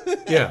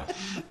 Yeah.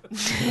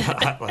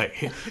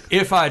 Like,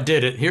 if I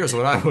did it, here's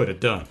what I would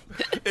have done.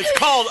 It's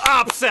called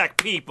OPSEC,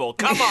 people.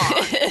 Come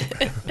on.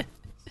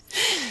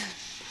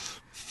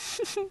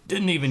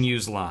 Didn't even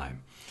use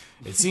lime.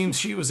 It seems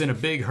she was in a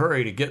big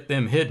hurry to get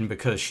them hidden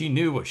because she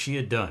knew what she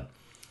had done.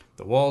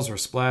 The walls were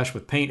splashed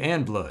with paint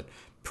and blood.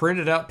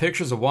 Printed out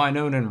pictures of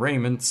Winona and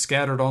Raymond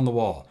scattered on the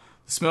wall.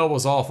 The smell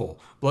was awful.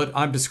 Blood.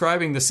 I'm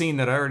describing the scene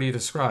that I already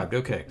described.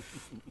 Okay.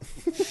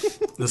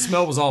 The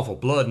smell was awful.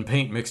 Blood and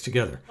paint mixed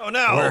together. Oh,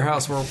 no. The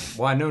warehouse where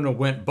Winona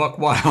went buck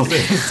wild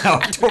in his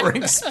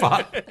outdooring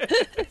spot.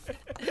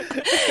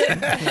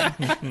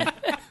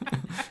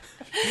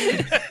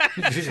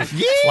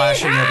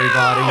 Flashing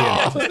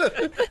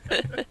everybody.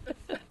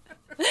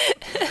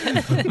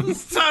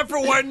 It's time for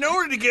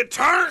Winona to get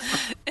turned.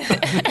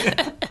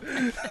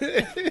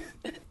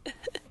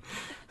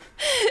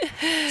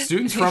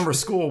 Students from her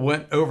school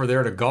went over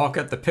there to gawk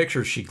at the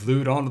pictures she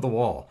glued onto the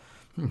wall.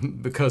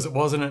 Because it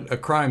wasn't a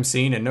crime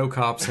scene and no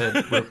cops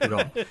had ripped it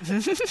off.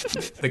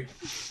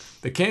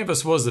 The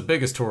campus was the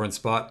biggest touring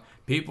spot.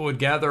 People would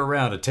gather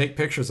around to take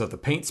pictures of the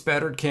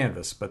paint-spattered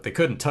canvas, but they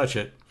couldn't touch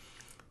it.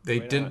 They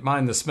didn't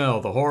mind the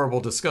smell, the horrible,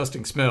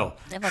 disgusting smell.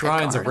 Have like a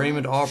Shrines of garden?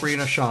 Raymond, Aubrey,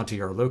 and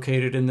Ashanti are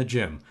located in the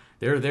gym.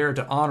 They're there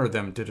to honor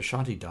them. Did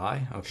Ashanti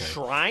die? Okay.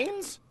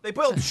 Shrines? They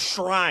built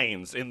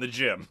shrines in the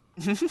gym.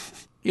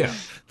 Yeah.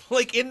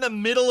 Like in the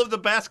middle of the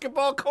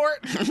basketball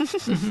court?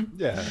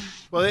 Yeah.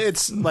 Well,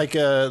 it's like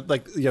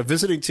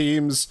visiting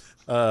teams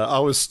I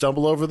always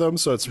stumble over them,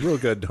 so it's real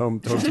good home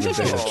team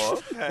advantage.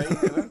 Oh,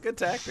 okay. Good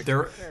tactic.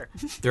 There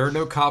are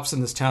no cops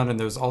in this town, and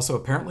there's also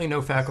apparently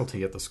no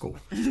faculty at the school.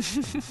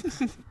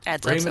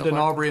 Raymond and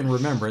Aubrey in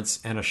remembrance,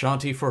 and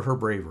Ashanti for her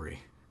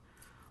bravery.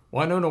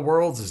 Winona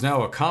Worlds is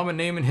now a common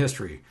name in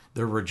history.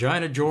 The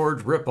Regina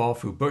George ripoff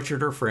who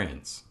butchered her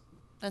friends.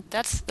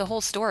 That's the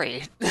whole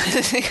story.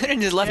 They could have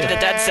just left it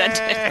at that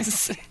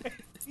sentence.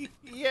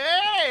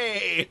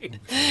 Yay!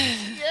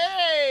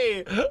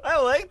 Yay!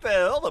 I like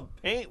that. All the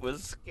paint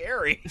was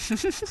scary.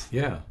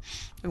 Yeah.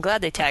 I'm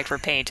glad they tagged for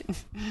paint.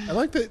 I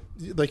like that,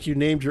 like, you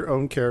named your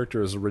own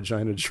character as a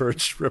Regina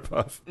George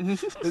ripoff,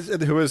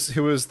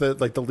 who was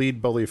the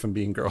lead bully from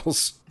Mean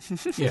Girls.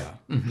 Yeah.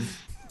 Mm-hmm.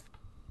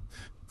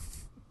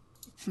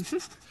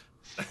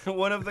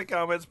 One of the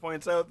comments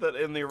points out that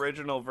in the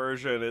original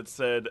version it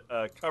said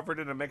covered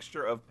in a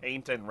mixture of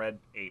paint and red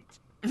paint.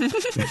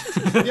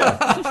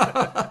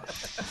 Yeah.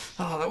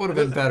 Oh, that would have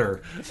been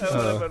better. That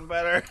would have been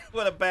better.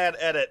 What a bad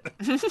edit.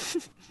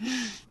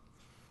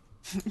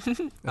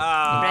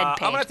 I'm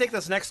going to take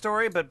this next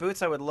story, but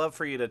Boots, I would love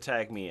for you to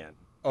tag me in.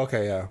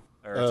 Okay, yeah.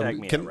 Or tag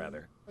me in,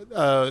 rather.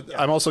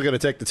 I'm also going to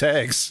take the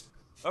tags.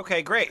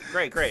 Okay, great.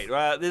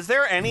 Is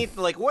there any,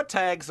 what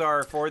tags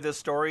are for this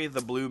story,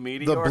 the Blue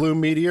Meteor? The Blue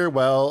Meteor,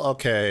 well,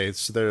 okay,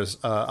 so there's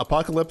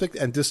apocalyptic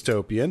and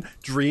dystopian,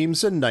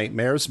 dreams and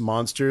nightmares,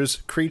 monsters,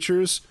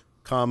 creatures,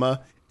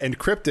 comma, and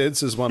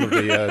cryptids is one of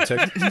the,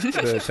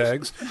 the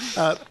tags.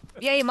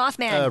 Yay,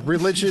 Mothman.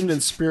 Religion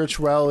and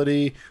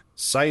spirituality,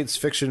 science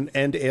fiction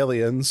and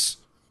aliens,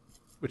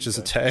 which is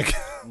a tag.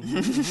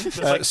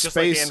 Just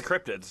space, like and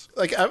cryptids.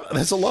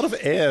 There's a lot of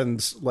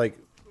ands, like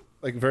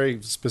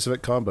very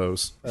specific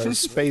combos.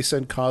 Space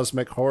and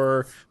cosmic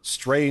horror,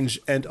 strange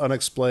and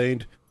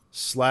unexplained,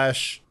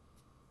 slash.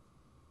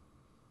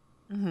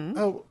 Mm-hmm.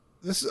 Oh,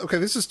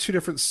 this is two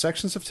different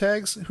sections of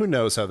tags. Who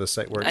knows how this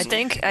site works? I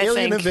think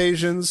Alien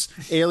invasions,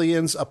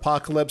 aliens,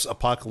 apocalypse,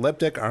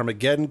 apocalyptic,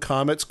 Armageddon,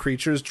 comets,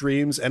 creatures,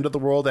 dreams, end of the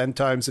world, end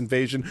times,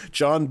 invasion,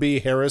 John B.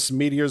 Harris,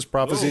 meteors,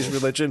 prophecies,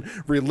 religion,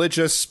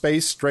 religious,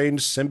 space,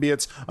 strange,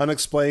 symbiotes,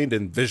 unexplained,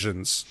 and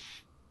visions.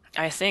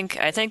 I think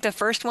the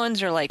first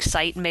ones are like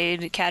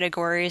site-made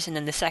categories, and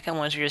then the second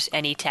ones are just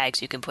any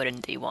tags you can put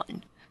into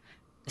one.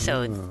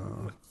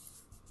 So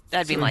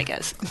that'd be my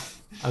guess.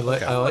 I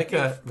like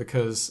that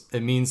because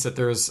it means that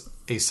there's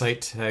a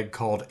site tag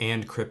called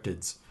 "and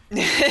cryptids."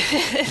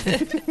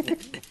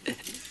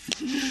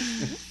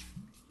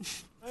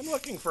 I'm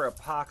looking for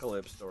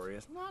apocalypse story.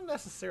 It's not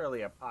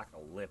necessarily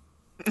apocalypse.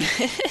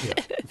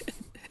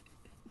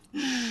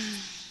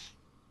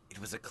 It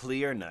was a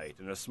clear night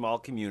in a small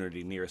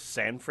community near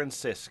San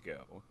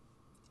Francisco,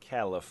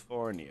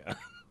 California,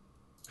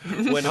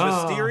 when a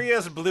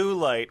mysterious blue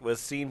light was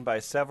seen by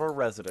several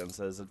residents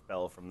as it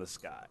fell from the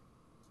sky.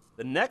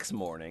 The next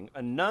morning,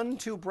 a none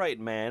too bright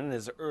man in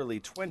his early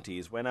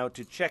 20s went out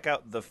to check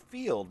out the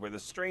field where the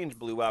strange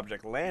blue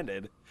object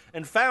landed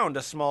and found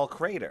a small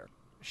crater.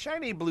 A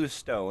shiny blue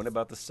stone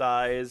about the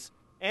size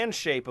and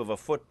shape of a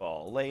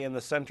football lay in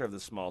the center of the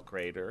small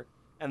crater,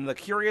 and the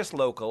curious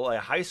local, a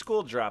high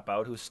school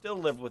dropout who still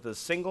lived with his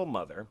single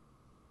mother,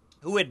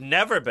 who had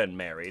never been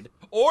married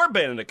or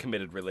been in a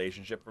committed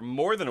relationship for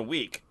more than a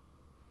week.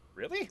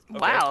 Really? Okay.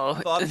 Wow.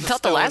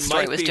 Thought the last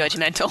story was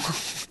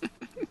judgmental.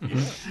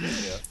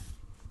 Yeah.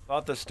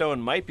 Thought the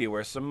stone might be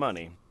worth some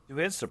money. To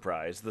his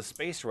surprise, the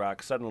space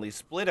rock suddenly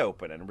split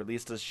open and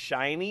released a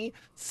shiny,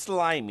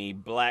 slimy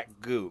black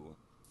goo.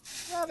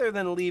 Rather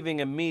than leaving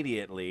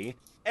immediately,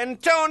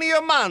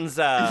 Antonio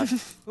Manza,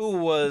 who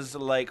was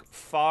like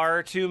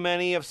far too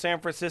many of San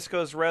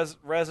Francisco's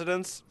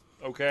residents,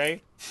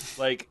 okay?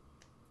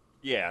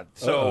 Yeah,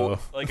 so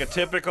like a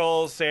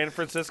typical San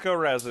Francisco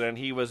resident,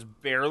 he was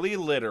barely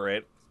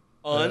literate,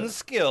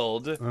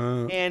 unskilled,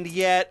 and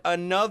yet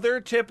another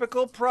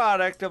typical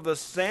product of the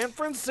San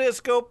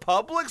Francisco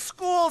public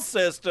school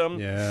system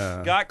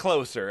got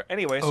closer.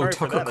 Anyway, sorry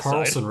for that Tucker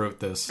Carlson wrote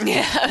this.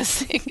 Yeah.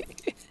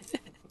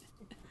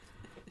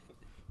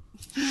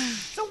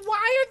 So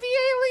why are the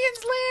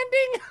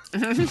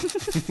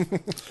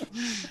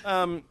aliens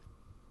landing?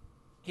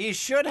 He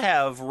should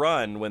have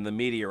run when the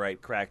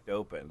meteorite cracked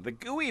open. The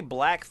gooey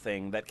black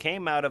thing that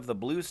came out of the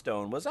blue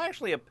stone was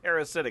actually a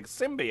parasitic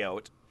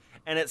symbiote,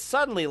 and it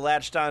suddenly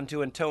latched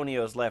onto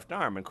Antonio's left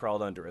arm and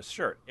crawled under his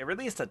shirt. It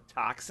released a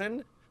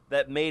toxin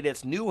that made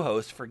its new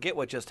host forget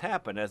what just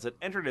happened as it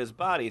entered his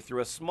body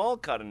through a small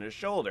cut in his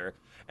shoulder.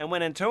 And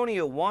when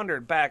Antonio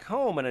wandered back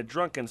home in a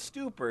drunken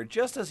stupor,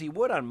 just as he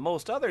would on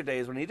most other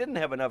days when he didn't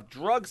have enough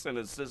drugs in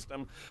his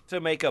system to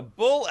make a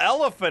bull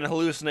elephant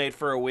hallucinate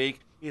for a week,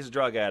 he's a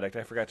drug addict.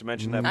 I forgot to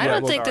mention that. I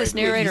don't think this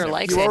narrator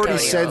likes You already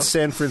Antonio. said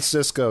San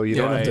Francisco. You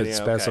don't have to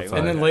specify. Okay.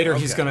 And then later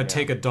he's going to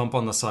take a dump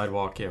on the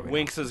sidewalk. Yeah,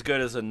 Wink's as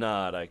good as a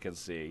nod, I can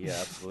see. Yeah,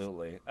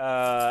 absolutely.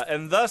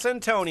 And thus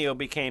Antonio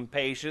became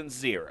patient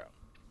zero.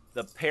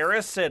 The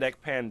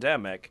parasitic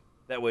pandemic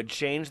that would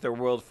change the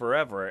world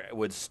forever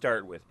would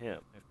start with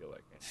him. I feel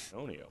like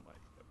Antonio might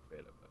be a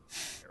bit of a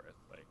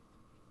parasite.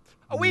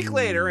 A week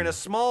later, in a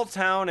small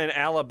town in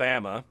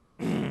Alabama,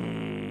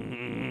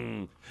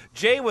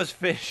 Jay was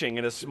fishing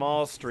in a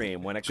small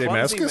stream when a Jay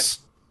clumsy Maskus?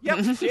 Yep,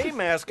 Jay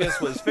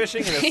Maskus was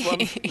fishing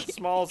in a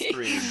small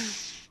stream.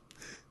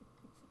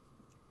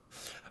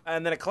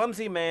 And then a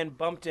clumsy man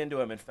bumped into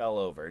him and fell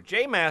over.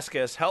 Jay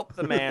Maskus helped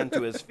the man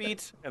to his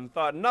feet and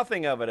thought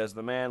nothing of it as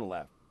the man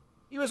left.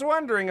 He was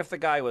wondering if the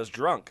guy was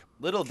drunk.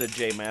 Little did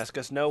Jay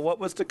Maskus know what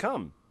was to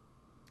come.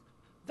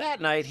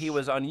 That night, he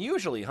was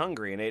unusually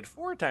hungry and ate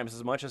 4 times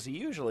as much as he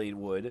usually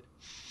would,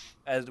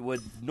 as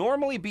would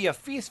normally be a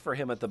feast for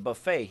him at the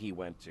buffet he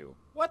went to.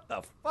 What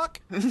the fuck?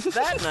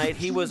 That night,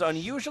 he was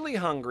unusually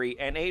hungry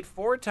and ate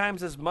 4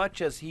 times as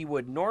much as he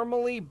would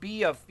normally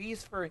be a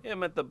feast for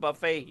him at the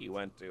buffet he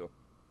went to.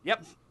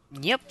 Yep.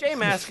 Jay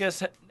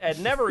Maskus had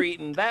never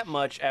eaten that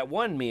much at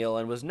one meal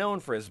and was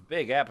known for his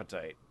big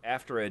appetite.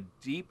 After a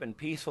deep and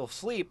peaceful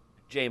sleep,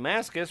 Jay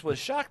Maskus was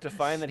shocked to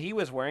find that he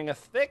was wearing a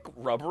thick,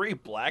 rubbery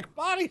black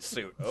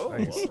bodysuit. Oh, all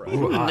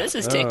right. This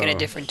is taking a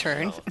different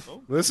turn.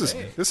 This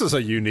is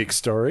a unique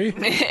story.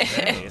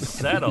 Hey,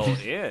 settle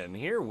in.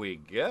 Here we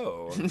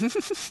go.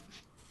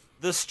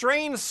 The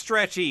strange,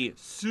 stretchy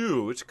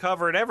suit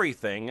covered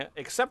everything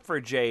except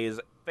for Jay's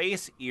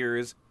face,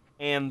 ears,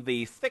 and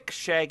the thick,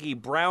 shaggy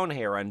brown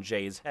hair on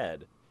Jay's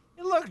head.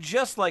 It looked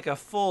just like a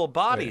full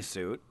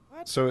bodysuit.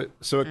 So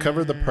it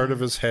covered the part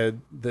of his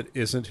head that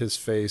isn't his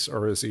face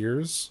or his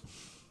ears?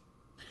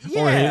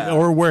 Yeah.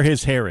 Or where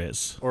his hair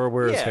is. Or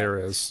where his Yeah. hair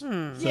is.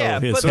 Yeah,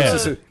 his but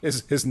head.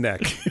 His neck.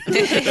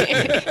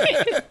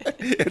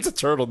 It's a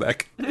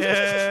turtleneck.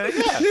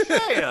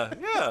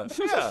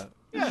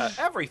 Yeah,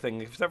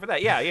 everything except for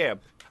that. Yeah.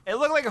 It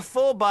looked like a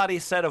full-body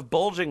set of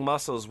bulging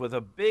muscles with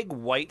a big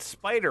white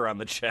spider on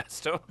the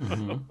chest. What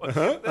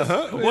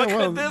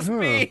could this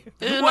be?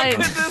 What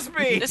could this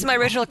be? This is my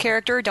original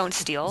character. Don't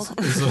steal.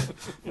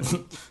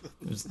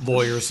 There's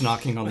lawyers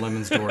knocking on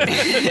Lemon's door. Get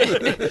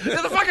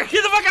the fuck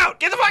out!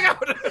 Get the fuck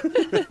out!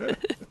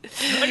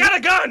 I got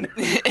a gun!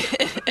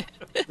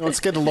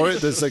 Let's get a lawyer.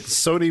 There's like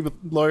Sony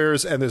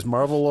lawyers and there's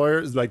Marvel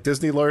lawyers, like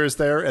Disney lawyers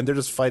there, and they're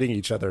just fighting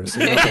each other.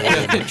 So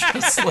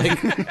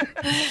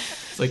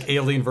It's like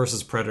Alien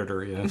versus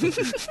Predator, yeah.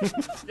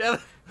 Yeah,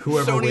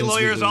 Whoever Sony wins, we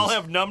lawyers all lose.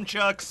 have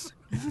nunchucks.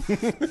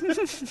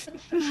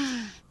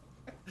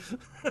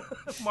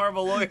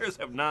 Marvel lawyers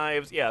have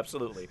knives. Yeah,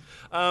 absolutely.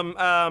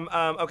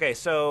 Okay,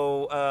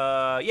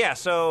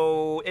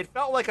 so it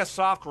felt like a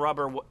soft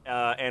rubber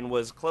and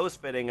was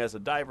close-fitting as a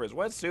diver's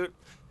wetsuit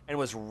and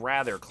was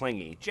rather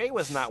clingy. Jay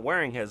was not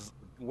wearing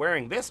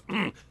this.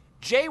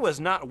 Jay was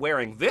not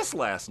wearing this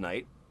last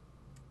night.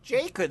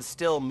 Jay could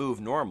still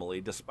move normally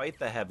despite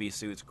the heavy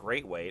suit's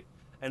great weight,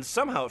 and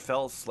somehow it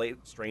felt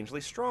strangely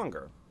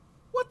stronger.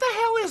 What the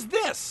hell is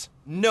this?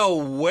 No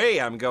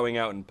way I'm going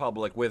out in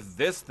public with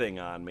this thing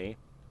on me.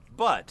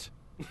 But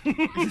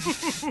Either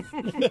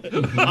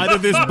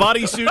this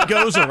bodysuit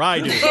goes or I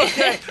do.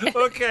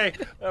 okay.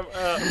 I'm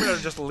gonna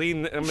just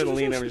lean. I'm gonna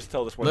lean and just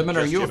tell this one. Lemon,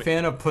 are just you a Jimmy.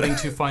 fan of putting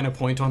too fine a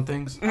point on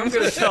things? I'm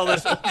gonna tell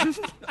this.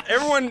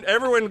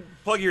 Everyone,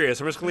 plug your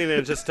ears. I'm just gonna lean in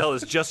and just tell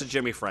this just to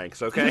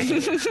Jimmyfranks, okay?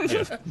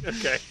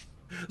 Okay.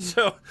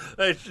 So,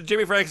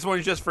 Jimmyfranks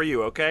one just for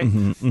you,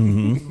 okay?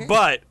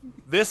 But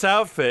this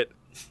outfit.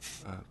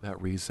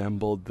 That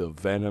resembled the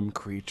Venom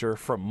creature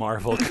from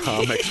Marvel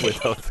Comics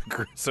without the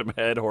gruesome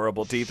head,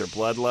 horrible teeth, or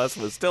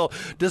bloodlust was still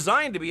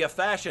designed to be a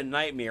fashion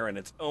nightmare in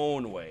its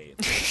own way.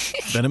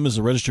 Venom is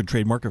a registered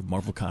trademark of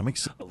Marvel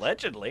Comics.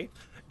 Allegedly.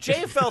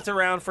 Jay felt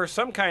around for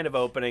some kind of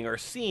opening or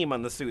seam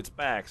on the suit's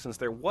back since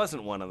there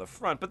wasn't one on the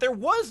front, but there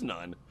was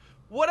none.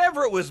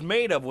 Whatever it was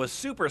made of was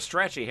super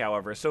stretchy,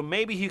 however, so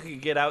maybe he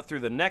could get out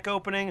through the neck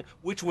opening,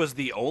 which was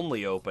the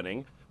only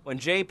opening. When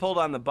Jay pulled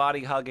on the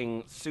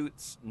body-hugging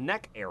suit's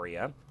neck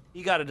area,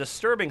 he got a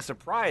disturbing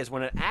surprise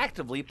when it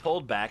actively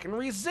pulled back and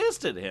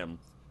resisted him.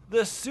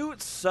 The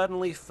suit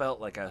suddenly felt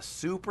like a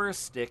super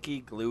sticky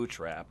glue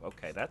trap.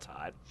 Okay, that's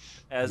hot.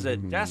 As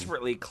it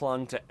desperately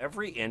clung to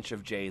every inch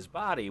of Jay's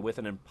body with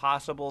an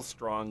impossible,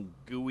 strong,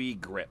 gooey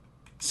grip.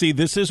 See,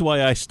 this is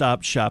why I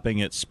stopped shopping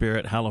at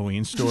Spirit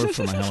Halloween store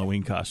for my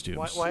Halloween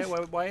costumes.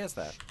 Why is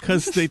that?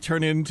 Because they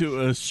turn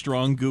into a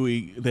strong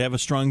gooey. They have a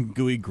strong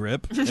gooey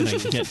grip, and I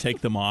can't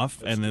take them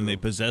off. And then they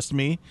possess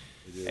me,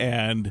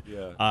 and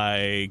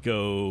I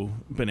go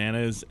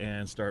bananas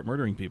and start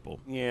murdering people.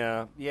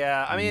 Yeah.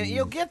 I mean,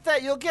 you'll get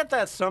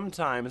that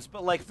sometimes,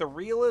 but like the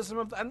realism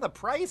of and the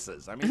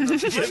prices. I mean,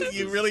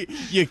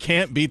 You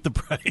can't beat the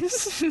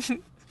price.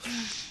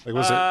 Like,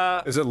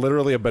 is it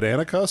literally a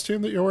banana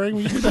costume that you're wearing?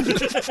 When you do that?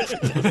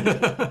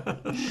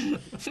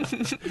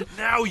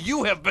 now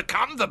you have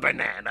become the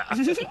banana.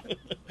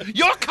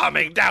 You're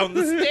coming down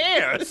the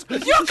stairs.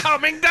 You're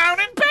coming down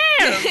in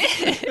pants.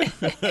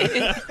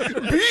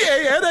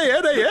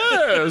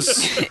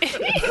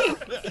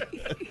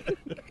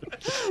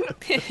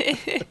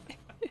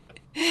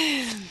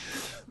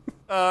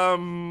 BANANAS.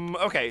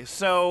 Okay,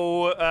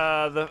 so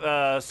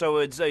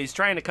he's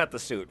trying to cut the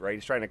suit, right?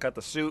 He's trying to cut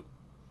the suit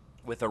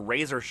with a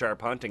razor-sharp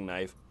hunting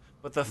knife,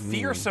 but the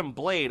fearsome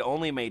blade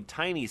only made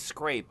tiny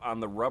scrape on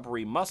the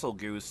rubbery muscle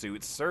goo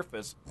suit's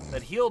surface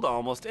that healed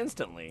almost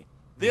instantly.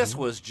 This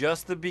was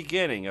just the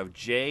beginning of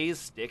Jay's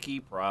sticky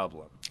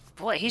problem.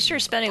 Boy, he's sure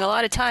spending a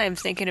lot of time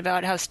thinking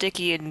about how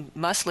sticky and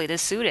muscly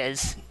this suit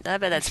is. I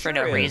bet that's for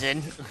no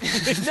reason.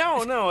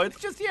 No, it's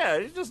just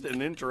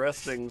an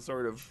interesting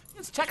sort of,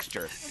 it's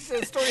texture.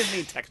 Stories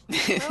need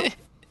texture, you know?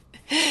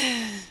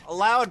 A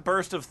loud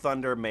burst of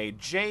thunder made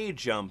Jay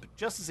jump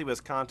just as he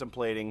was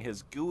contemplating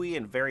his gooey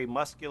and very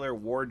muscular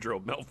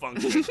wardrobe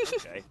malfunction.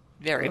 Okay.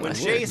 Very When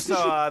much. Jay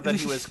saw that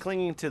he was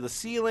clinging to the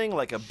ceiling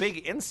like a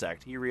big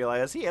insect, he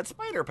realized he had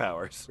spider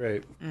powers.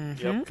 Great.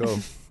 Yep. Cool.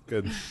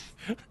 Good.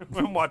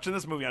 I'm watching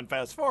this movie on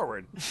fast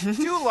forward.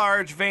 Two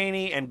large,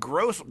 veiny, and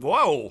gross...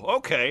 Whoa,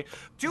 okay.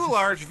 Two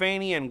large,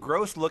 veiny, and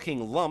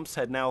gross-looking lumps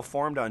had now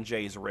formed on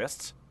Jay's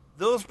wrists.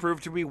 Those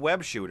proved to be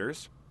web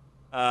shooters.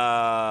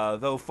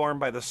 Though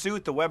formed by the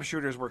suit, the web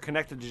shooters were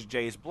connected to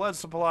Jay's blood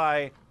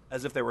supply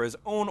as if they were his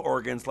own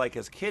organs like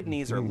his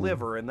kidneys or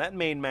liver, and that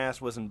main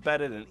mass was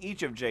embedded in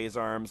each of Jay's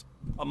arms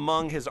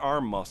among his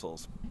arm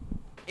muscles.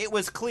 It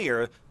was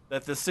clear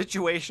that the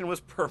situation was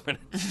permanent.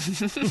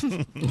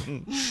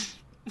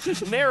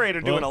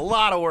 Narrator doing a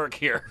lot of work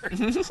here.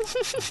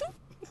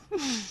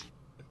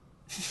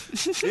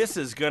 This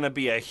is going to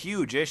be a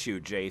huge issue,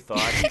 Jay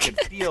thought.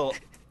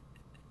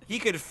 He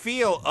could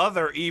feel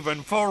other,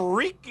 even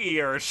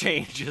freakier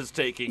changes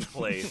taking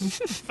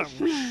place.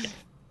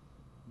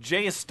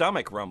 Jay's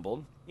stomach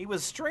rumbled. He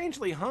was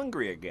strangely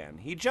hungry again.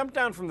 He jumped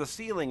down from the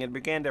ceiling and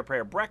began to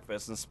prepare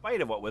breakfast in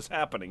spite of what was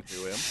happening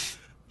to him.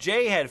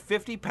 Jay had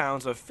 50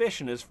 pounds of fish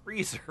in his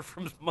freezer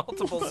from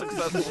multiple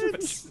successful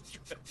fish.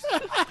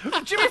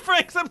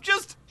 Jimmyfranks, I'm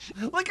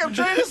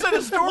trying to set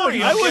a story.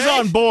 Look, I was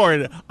on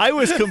board. I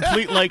was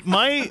complete, like,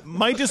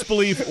 my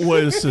disbelief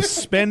was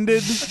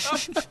suspended.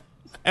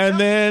 And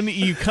then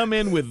you come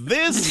in with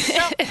this.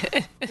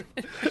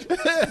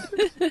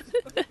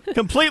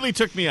 Completely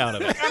took me out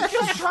of it.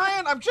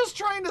 I'm just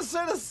trying to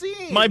set a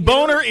scene. My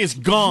boner is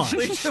gone.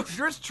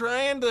 Just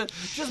trying to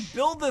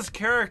build this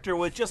character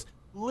with just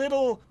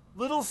little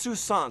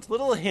sousance,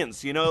 little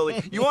hints, you know.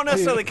 Like, you won't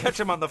necessarily catch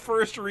him on the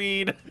first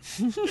read.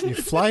 You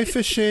fly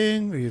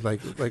fishing? Or you like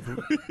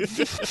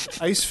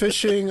ice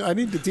fishing? I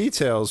need the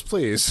details,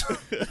 please.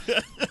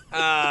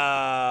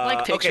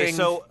 Like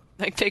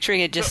picturing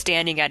it just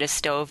standing at his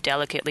stove,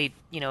 delicately,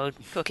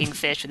 cooking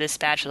fish with his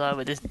spatula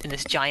in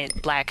this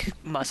giant black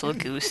muscle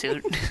goo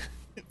suit.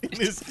 In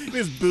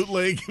his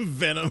bootleg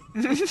Venom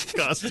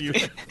costume.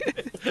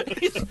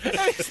 He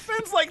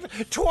spends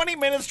like 20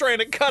 minutes trying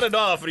to cut it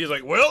off, and he's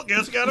like, well,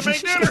 guess gotta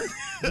make dinner.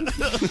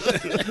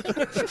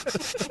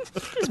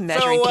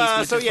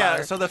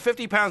 So the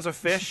 50 pounds of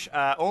fish,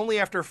 only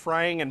after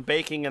frying and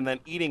baking and then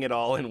eating it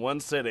all in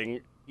one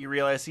sitting, he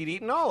realized he'd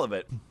eaten all of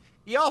it.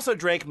 He also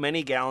drank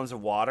many gallons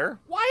of water.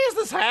 Why is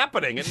this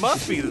happening? It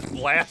must be this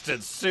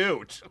blasted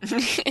suit.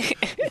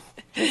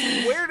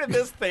 Where did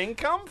this thing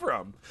come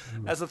from?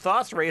 As the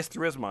thoughts raced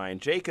through his mind,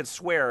 Jay could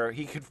swear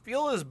he could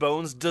feel his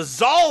bones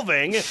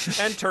dissolving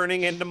and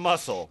turning into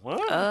muscle. What?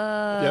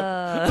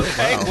 Yep.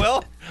 Okay,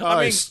 well,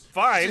 Nice.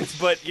 fine,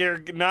 but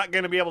you're not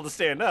going to be able to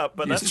stand up.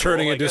 But He's that's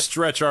turning cool, into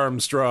Stretch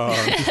Armstrong.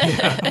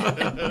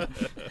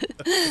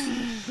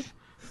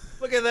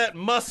 Look at that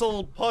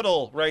muscle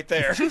puddle right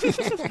there.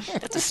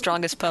 That's the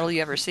strongest puddle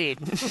you ever seen.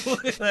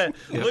 Look at that.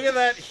 Look at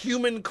that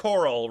human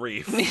coral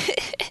reef.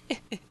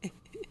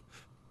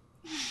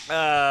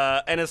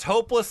 And his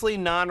hopelessly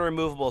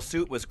non-removable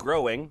suit was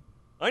growing.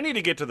 I need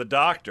to get to the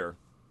doctor.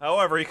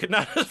 However, he could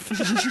not...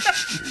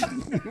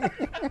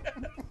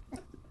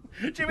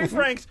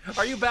 Jimmyfranks,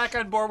 are you back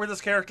on board with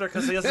this character?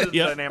 Because this is a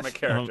dynamic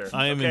character.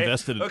 I am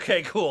invested in it.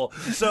 Okay, cool.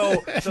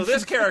 So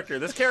this character,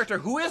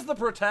 who is the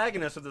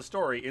protagonist of the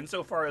story,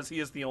 insofar as he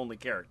is the only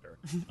character.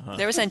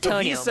 There was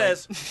Antonio.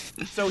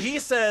 So he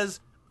says,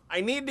 I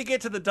need to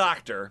get to the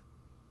doctor.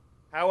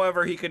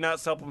 However, he could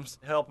not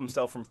help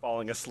himself from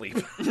falling asleep.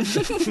 His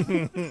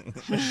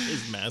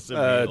massive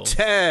needle.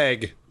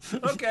 Tag.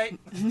 Okay.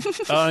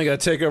 I gotta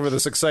take over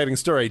this exciting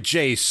story.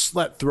 Jay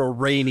slept through a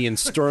rainy and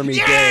stormy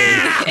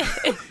day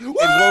and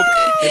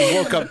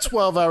woke up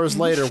 12 hours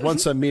later,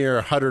 once a mere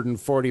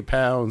 140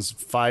 pounds,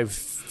 5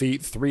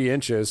 feet 3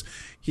 inches.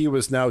 He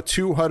was now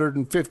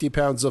 250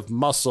 pounds of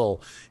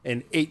muscle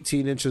and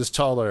 18 inches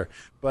taller,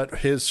 but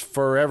his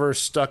forever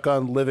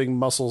stuck-on living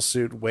muscle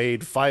suit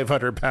weighed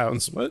 500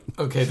 pounds. What?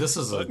 Okay, this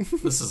is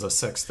a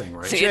sex thing,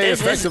 right? Jay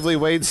effectively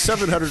weighed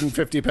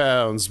 750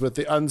 pounds with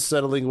the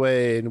unsettling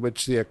way in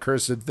which the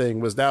accursed thing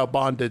was now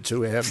bonded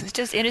to him. It's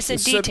just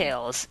innocent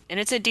details.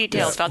 Innocent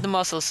details about the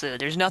muscle suit.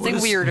 There's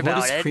nothing weird about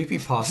What is it.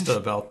 creepypasta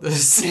about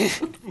this?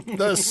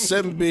 The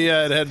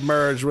symbiote had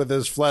merged with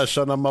his flesh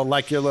on a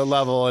molecular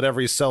level, and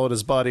every cell in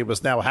his body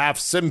was now half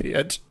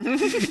symbiote.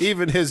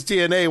 Even his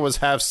DNA was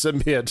half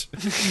symbiote.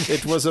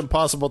 It was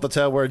impossible to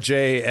tell where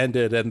Jay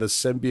ended and the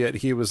symbiote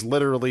he was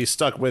literally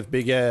stuck with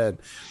began.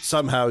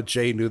 Somehow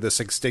Jay knew this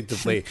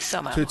instinctively.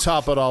 Somehow. To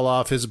top it all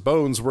off, his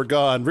bones were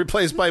gone,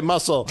 replaced by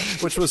muscle,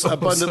 which was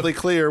abundantly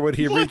clear when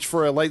he reached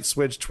for a light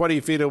switch 20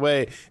 feet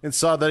away and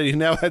saw that he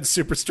now had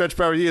super stretch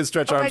power. He is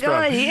Stretch Armstrong. Oh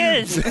my God, he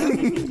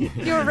is.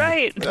 You're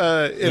right.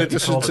 In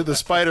addition to the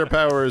spider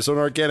powers on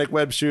organic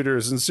web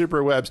shooters and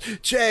super webs,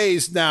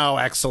 Jay's now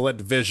excellent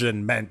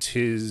vision meant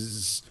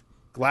his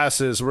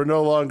glasses were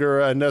no longer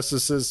a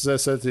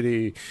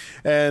necessity,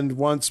 and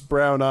once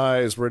brown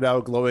eyes were now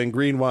glowing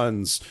green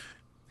ones.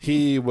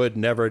 He would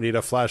never need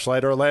a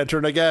flashlight or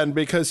lantern again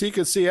because he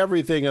could see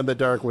everything in the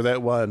dark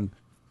without one.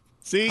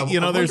 See,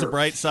 there's a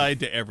bright side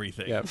to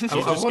everything. Yeah.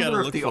 I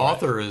wonder if the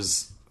author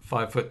is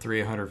 5'3",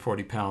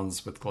 140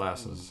 pounds with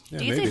glasses.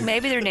 Do you think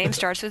maybe their name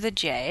starts with a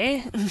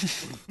J?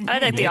 I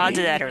think the odds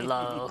of that are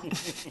low.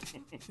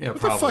 Yeah,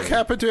 What the fuck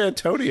happened to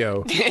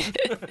Antonio?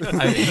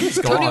 He's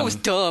Antonio gone. was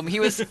dumb. He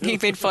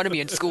made fun of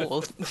me in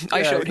school.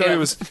 I showed no,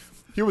 him.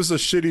 he was a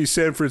shitty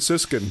San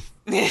Franciscan.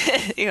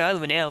 Yeah, I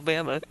live in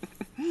Alabama.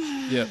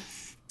 Yeah.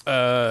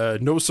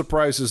 No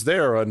surprises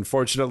there,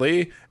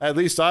 unfortunately. At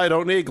least I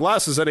don't need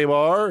glasses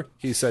anymore,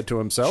 he said to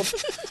himself.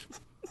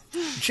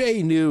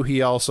 Jay knew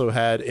he also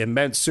had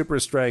immense super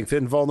strength,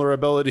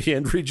 invulnerability,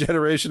 and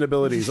regeneration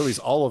abilities, at least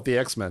all of the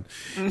X-Men.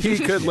 He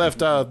could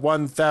lift a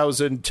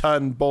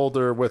 1,000-ton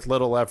boulder with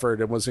little effort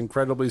and was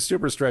incredibly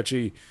super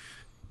stretchy,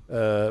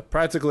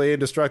 practically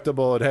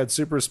indestructible, and had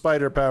super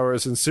spider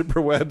powers and super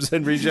webs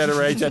and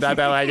regeneration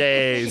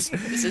abilities.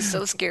 This is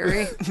so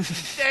scary.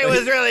 Jay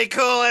was really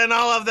cool, and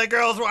all of the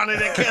girls wanted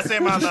to kiss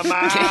him on the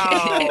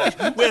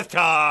mouth with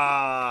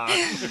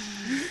tongue.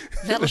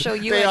 That'll show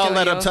you. They all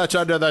Antonio. let him touch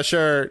under the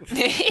shirt.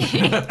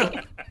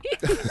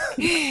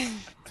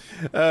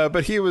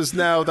 But he was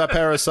now the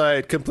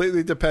parasite,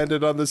 completely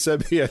dependent on the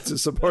symbiote to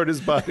support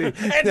his body.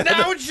 And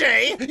now,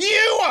 Jay,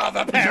 you are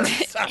the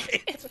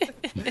parasite.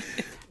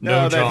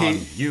 No, that John,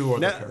 he- you are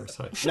the now-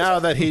 parasite. Now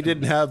that he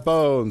didn't have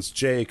bones,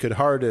 Jay could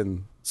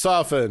harden,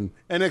 soften,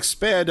 and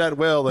expand at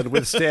will and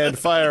withstand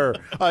fire,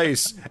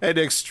 ice, and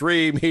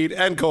extreme heat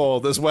and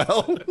cold as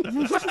well.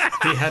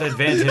 He had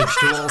advantage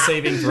to all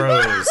saving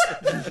throws.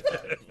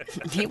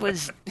 He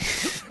was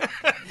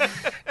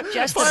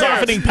just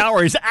Softening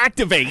powers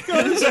activate.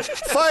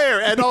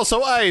 Fire, and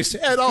also ice,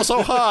 and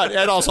also hot,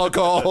 and also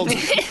cold.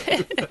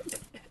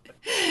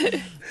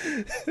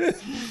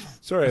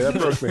 Sorry, that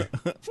broke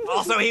me.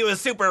 Also, he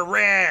was super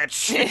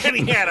rich, and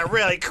he had a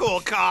really cool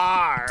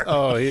car.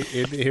 Oh,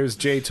 here's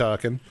Jay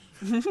talking.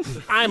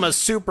 I'm a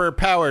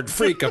super-powered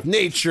freak of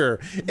nature,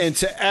 and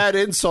to add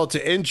insult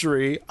to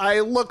injury, I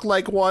look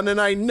like one and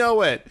I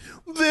know it.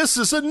 This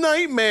is a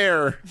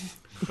nightmare.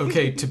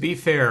 Okay, to be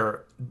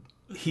fair,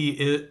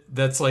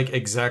 that's like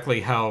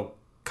exactly how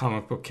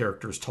comic book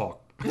characters talk.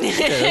 Okay,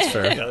 that's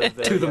fair.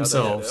 To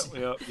themselves.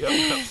 Yep,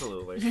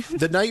 absolutely.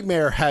 The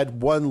nightmare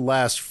had one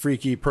last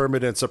freaky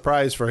permanent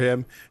surprise for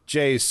him.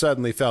 Jay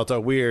suddenly felt a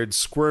weird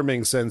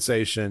squirming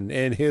sensation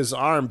in his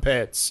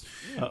armpits.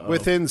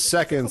 Within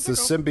seconds, the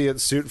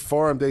symbiote suit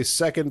formed a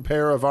second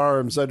pair of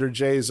arms under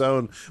Jay's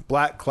own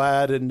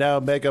black-clad and now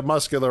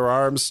mega-muscular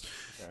arms.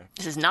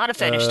 This is not a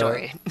fetish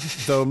story.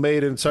 Though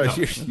made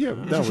entirely,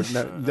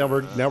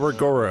 now we're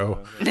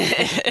Goro.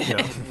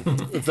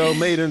 Though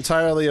made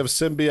entirely of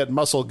symbiote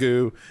muscle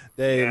goo,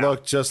 they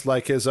looked just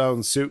like his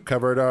own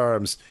suit-covered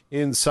arms.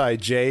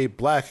 Inside Jay,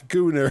 black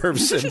goo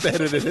nerves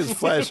embedded in his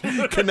flesh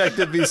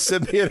connected these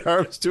symbiote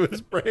arms to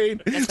his brain,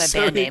 That's my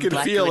so band he name, could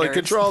Black feel Goo and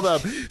Nerves. control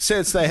them.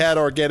 Since they had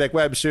organic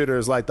web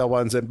shooters like the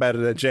ones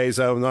embedded in Jay's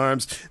own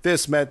arms,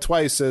 this meant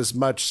twice as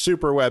much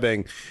super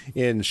webbing.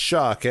 In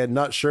shock and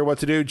not sure what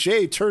to do,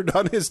 Jay turned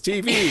on his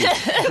TV,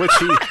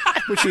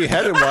 which he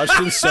hadn't watched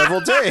in several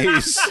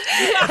days.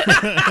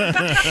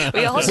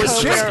 We all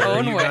go our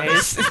own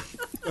ways.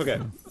 Okay.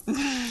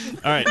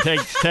 All right,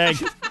 tag.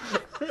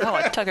 Oh,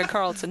 like Tucker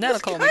Carlson. That'll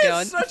calm me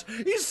down.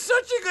 He's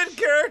such a good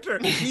character.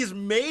 He's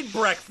made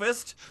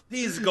breakfast.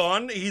 He's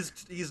gone.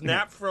 He's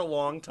napped for a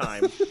long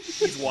time.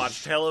 He's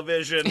watched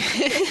television.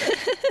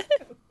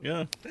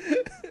 Yeah.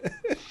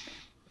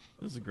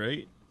 This is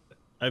great.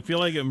 I feel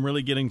like I'm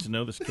really getting to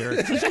know this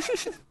character.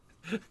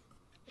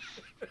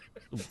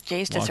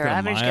 Jay's just Walking our a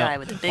average mile- guy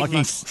with the big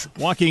muscles.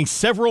 walking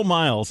several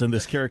miles in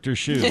this character's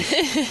shoes.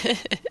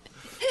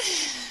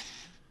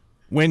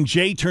 When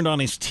Jay turned on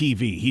his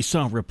TV, he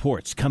saw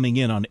reports coming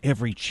in on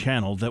every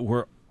channel that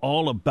were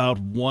all about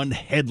one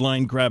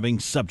headline-grabbing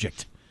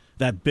subject.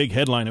 That big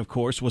headline, of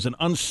course, was an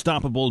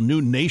unstoppable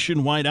new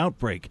nationwide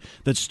outbreak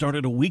that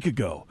started a week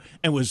ago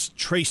and was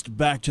traced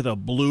back to the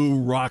blue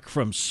rock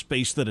from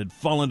space that had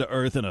fallen to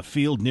Earth in a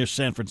field near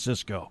San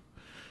Francisco.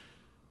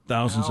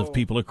 Thousands of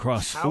people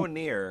across... How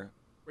near?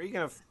 Were you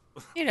gonna?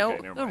 You know,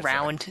 Okay, never mind,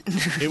 around.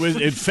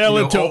 It fell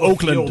into all the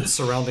Oakland. fields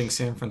surrounding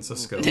San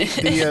Francisco.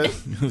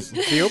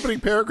 The opening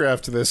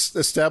paragraph to this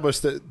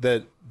established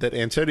that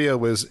Antonio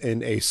was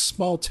in a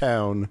small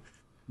town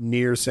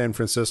near San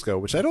Francisco,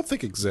 which I don't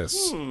think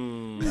exists.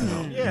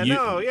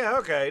 Yeah,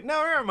 okay.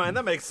 No, never mind.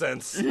 That makes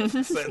sense.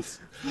 Sense.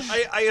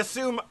 I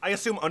assume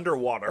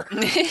underwater.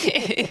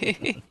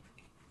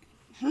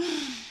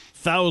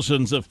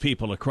 Thousands of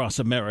people across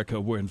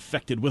America were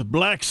infected with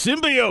black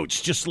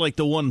symbiotes, just like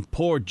the one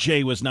poor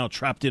Jay was now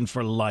trapped in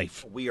for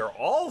life. We are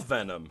all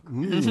Venom.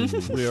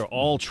 We are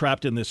all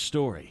trapped in this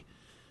story.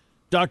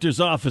 Doctors'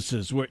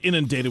 offices were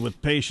inundated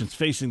with patients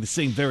facing the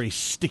same very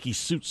sticky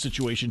suit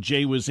situation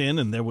Jay was in,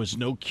 and there was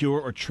no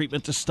cure or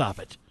treatment to stop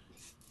it.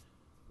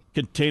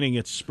 Containing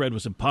its spread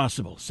was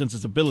impossible, since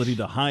its ability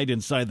to hide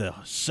inside the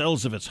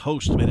cells of its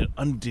host made it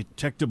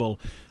undetectable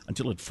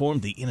until it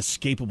formed the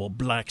inescapable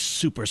black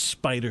super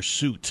spider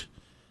suit.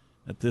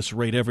 At this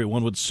rate,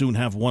 everyone would soon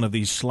have one of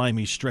these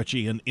slimy,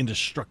 stretchy, and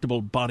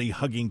indestructible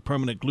body-hugging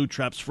permanent glue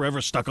traps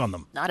forever stuck on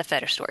them. Not a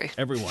fetish story.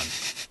 Everyone.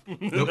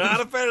 Not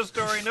a fetish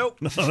story, nope.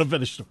 Not a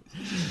fetish story.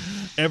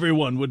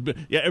 Everyone would be...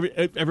 Yeah,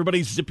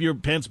 everybody zip your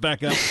pants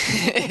back up.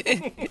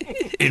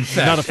 In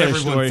fact, Not a fetish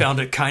everyone story. found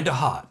it kind of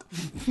hot.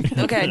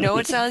 Okay, I know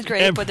it sounds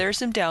great, but there's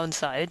some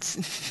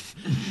downsides.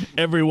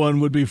 Everyone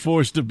would be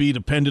forced to be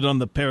dependent on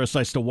the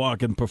parasites to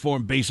walk and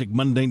perform basic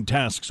mundane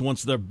tasks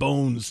once their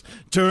bones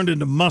turned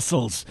into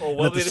muscles. Well,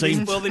 will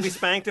they be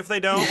spanked if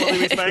they don't? Will they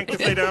be spanked if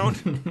they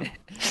don't? And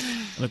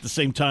at the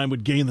same time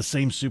would gain the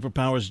same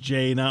superpowers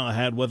Jay now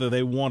had, whether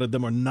they wanted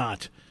them or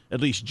not. At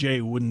least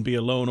Jay wouldn't be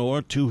alone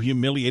or too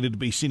humiliated to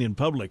be seen in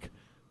public.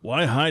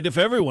 Why hide if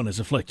everyone is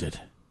afflicted?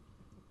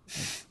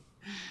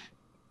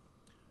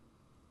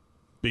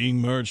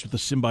 Being merged with a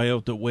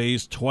symbiote that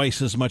weighs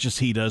twice as much as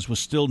he does was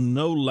still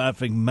no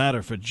laughing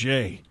matter for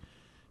Jay.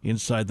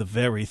 Inside the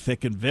very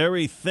thick and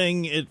very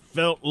thing it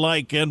felt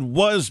like and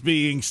was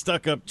being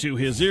stuck up to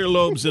his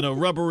earlobes in a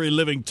rubbery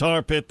living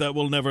tar pit that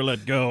will never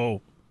let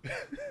go.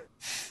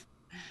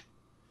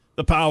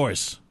 The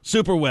powers,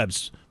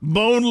 superwebs,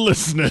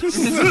 bonelessness.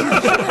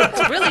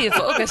 It's really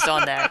focused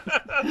on that.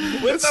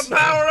 With the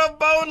power of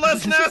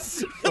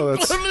bonelessness! Oh,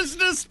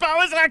 Bonelessness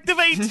powers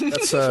activate.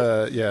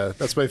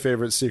 that's my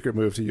favorite secret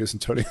move to use in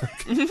Tony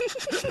Hawk.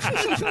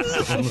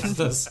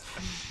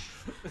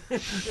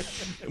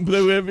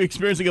 We're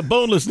experiencing a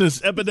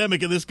bonelessness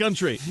epidemic in this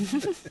country.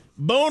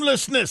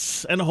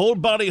 Bonelessness and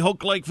whole-body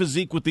Hulk-like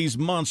physique with these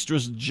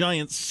monstrous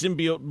giant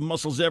symbiote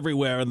muscles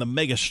everywhere and the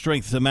mega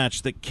strength to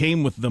match that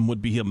came with them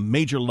would be a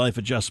major life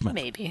adjustment.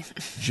 Maybe.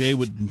 Jay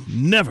would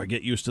never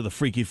get used to the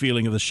freaky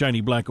feeling of the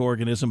shiny black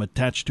organism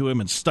attached to him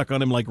and stuck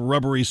on him like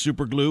rubbery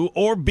superglue,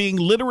 or being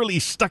literally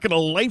stuck in a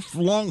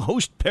lifelong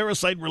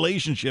host-parasite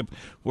relationship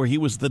where he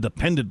was the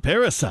dependent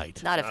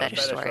parasite. Not a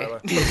fetish story.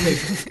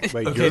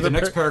 Wait, Okay, the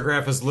next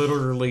paragraph is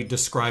literally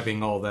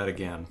describing all that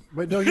again.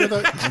 Wait, no, you're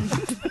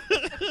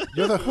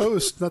the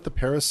host, not the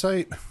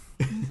parasite.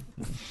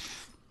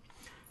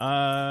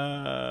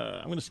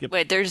 I'm going to skip.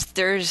 Wait, there's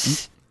one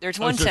is there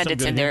sentence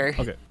something in there.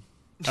 Okay.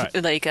 All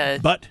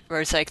right. But where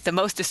it's like the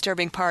most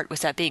disturbing part was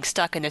that being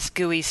stuck in this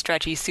gooey,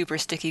 stretchy, super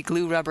sticky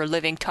glue rubber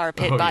living tar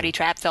pit body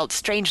trap felt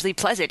strangely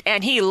pleasant,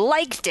 and he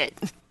liked it.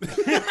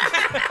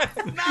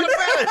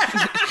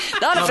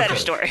 Not a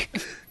fetish story.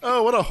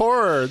 Oh, what a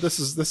horror! This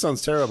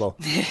sounds terrible.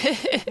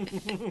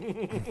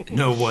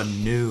 No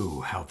one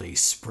knew how they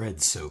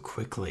spread so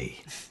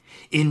quickly.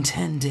 In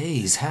 10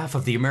 days, half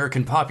of the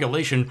American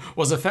population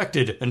was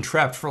affected and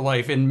trapped for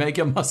life in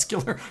mega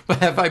muscular...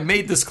 Have I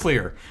made this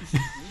clear?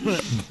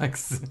 Black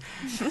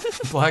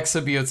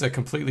symbiotes that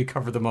completely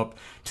covered them up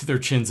to their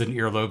chins and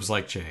earlobes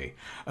like Jay.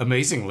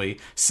 Amazingly,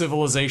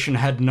 civilization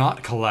had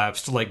not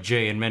collapsed like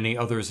Jay and many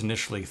others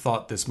initially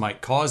thought this might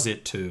cause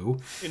it to.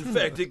 In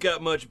fact, it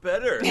got much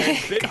better, and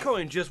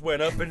Bitcoin just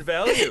went up in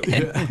value.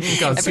 It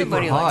got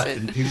Everybody super likes hot, it.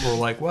 and people were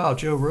like, wow,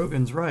 Joe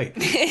Rogan's right.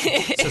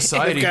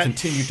 Society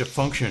continued to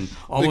function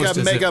We almost got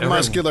as mega if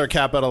muscular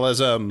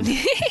capitalism.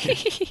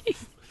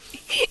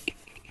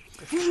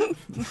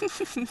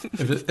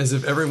 as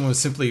if everyone was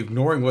simply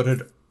ignoring what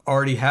had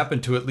already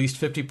happened to at least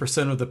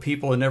 50% of the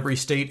people in every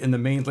state in the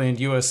mainland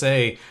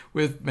USA,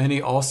 with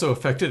many also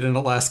affected in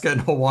Alaska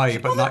and Hawaii,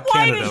 but not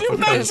Canada. Why did you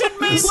mention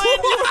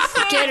mainland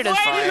USA? Canada's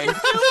fine. Do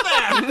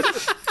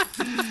that?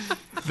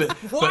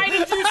 Why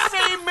did you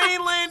say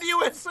mainland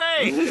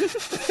USA?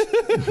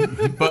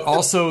 But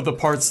also the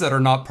parts that are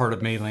not part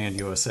of mainland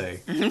USA.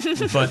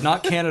 But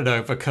not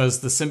Canada, because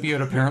the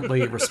symbiote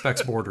apparently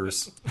respects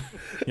borders.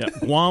 Yeah,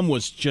 Guam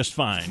was just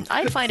fine.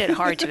 I find it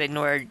hard to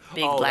ignore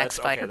big black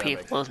spider that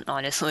makes people,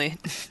 honestly.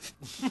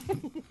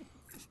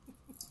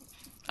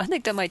 I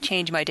think that might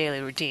change my daily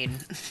routine.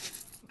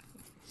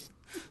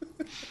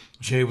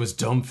 Jay was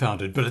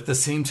dumbfounded, but at the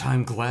same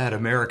time glad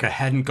America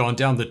hadn't gone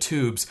down the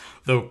tubes,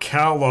 though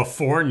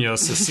California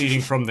seceding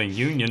from the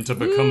Union to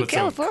become its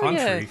own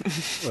California.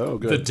 country. Oh,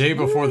 good. The day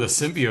before the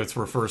symbiotes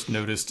were first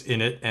noticed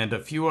in it, and a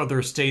few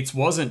other states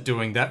wasn't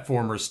doing that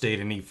former state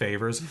any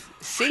favors.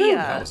 See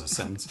That ya. was a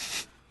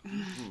sentence.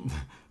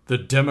 The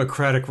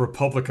Democratic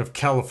Republic of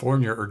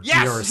California, or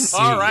Yes! DRC.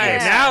 All right,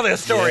 Yeah. now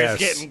this story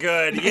Yes. is getting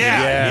good.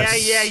 Yeah,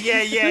 Yes.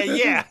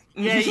 yeah.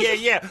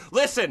 Yeah.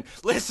 Listen.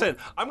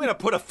 I'm going to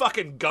put a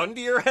fucking gun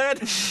to your head.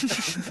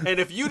 And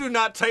if you do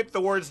not type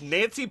the words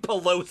Nancy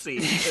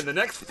Pelosi in the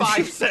next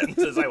 5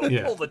 sentences, I will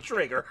pull the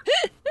trigger.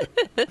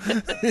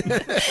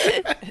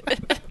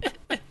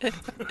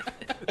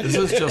 This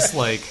is just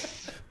like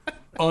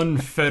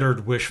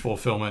unfettered wish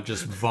fulfillment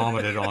just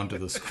vomited onto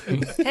the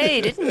screen.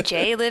 Hey, didn't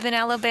Jay live in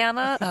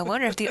Alabama? I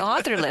wonder if the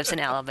author lives in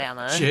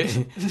Alabama.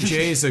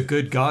 Jay's a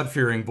good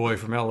God-fearing boy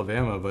from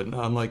Alabama, but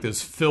unlike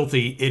those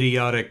filthy,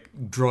 idiotic,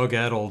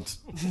 drug-addled,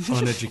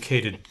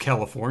 uneducated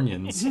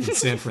Californians in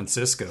San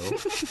Francisco.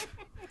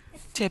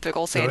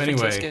 Typical San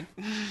Franciscan.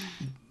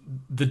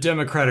 The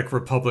Democratic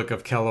Republic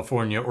of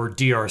California, or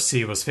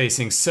DRC, was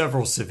facing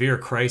several severe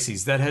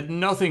crises that had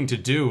nothing to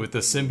do with the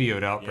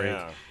symbiote outbreak.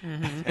 Yeah.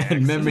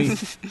 And many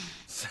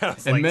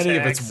Sounds and like many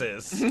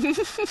taxes.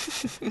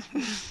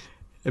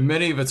 And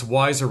many of its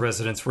wiser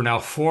residents were now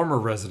former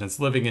residents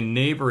living in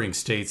neighboring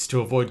states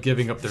to avoid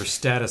giving up their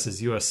status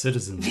as U.S.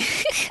 citizens.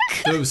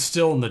 Those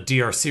still in the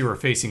DRC were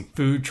facing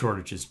food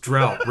shortages,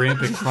 drought,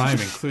 rampant crime,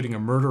 including a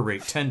murder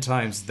rate 10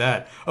 times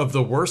that of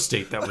the worst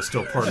state that was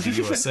still part of the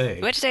USA.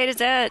 Which state is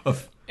that? Are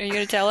you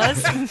going to tell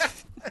us?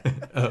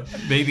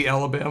 Maybe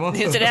Alabama?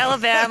 Is it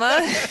Alabama?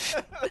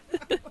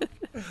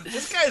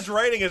 This guy's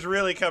writing is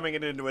really coming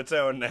into its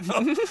own now.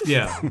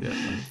 Yeah.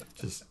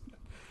 Just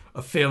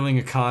a failing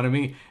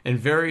economy and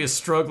various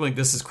struggling,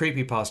 this is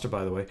creepypasta,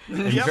 by the way,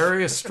 and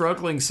various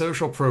struggling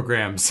social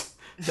programs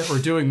that were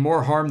doing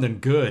more harm than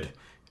good,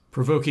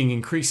 provoking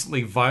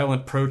increasingly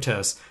violent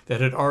protests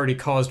that had already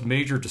caused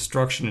major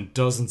destruction and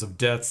dozens of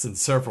deaths in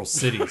several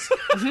cities.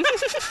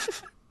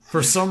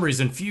 For some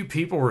reason, few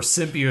people were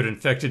symbiote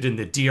infected in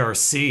the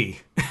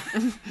DRC.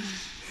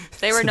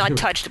 They were not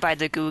touched by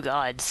the goo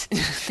gods.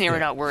 They were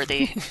not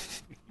worthy.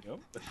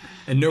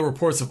 And no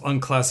reports of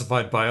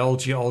unclassified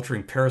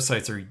biology-altering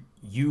parasites or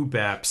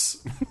UBAPs.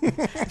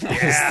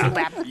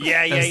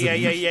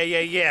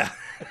 Yeah.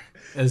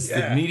 As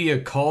the media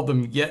called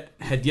them,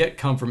 had yet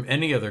come from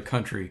any other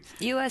country.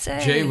 USA.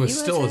 Jay was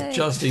still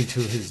adjusting to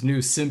his new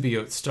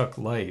symbiote-stuck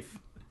life.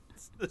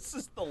 This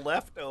is the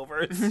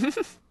leftovers.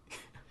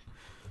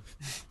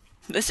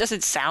 This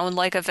doesn't sound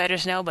like a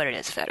fetish now, but it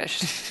is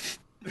fetish.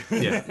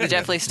 Yeah. You're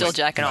definitely still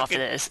jacking off to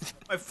this.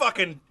 My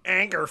fucking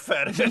anger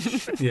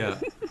fetish. Yeah.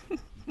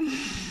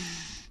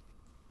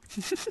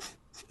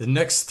 The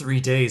next 3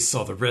 days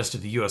saw the rest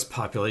of the U.S.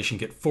 population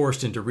get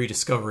forced into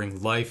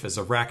rediscovering life as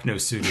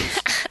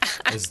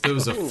arachnosuitors, as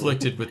those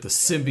afflicted with the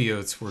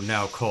symbiotes were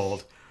now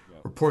called.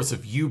 Reports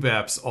of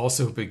UBAPs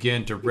also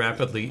began to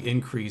rapidly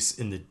increase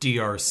in the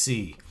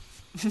DRC.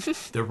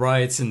 The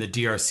riots in the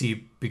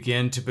DRC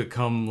began to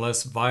become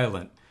less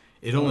violent.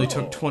 It only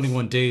took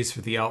 21 days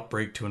for the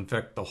outbreak to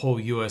infect the whole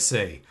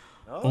USA.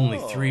 Only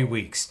 3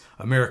 weeks.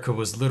 America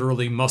was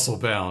literally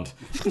muscle-bound.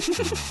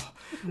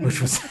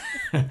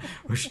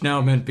 Which now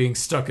meant being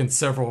stuck in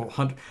several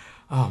hundred...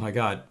 Oh, my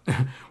God.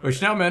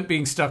 Which now meant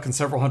being stuck in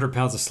several hundred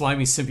pounds of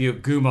slimy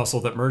symbiote goo muscle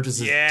that merges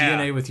its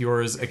DNA with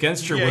yours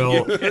against your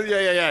will.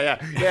 Yeah.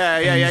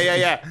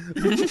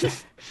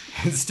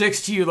 And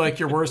sticks to you like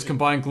your worst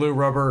combined glue,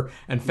 rubber,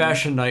 and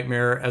fashion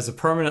nightmare as a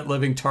permanent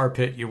living tar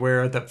pit you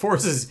wear that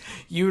forces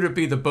you to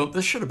be the bone...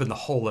 This should have been the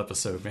whole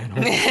episode, man.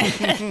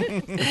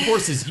 It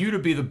forces you to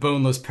be the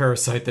boneless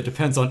parasite that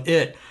depends on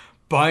it,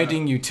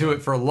 binding you to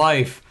it for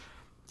life.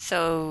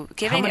 So,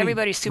 giving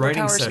everybody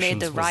superpowers made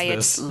the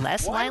riots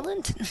less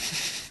violent?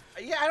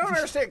 Yeah, I don't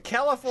understand.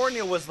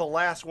 California was the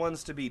last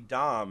ones to be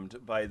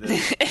domed by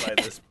this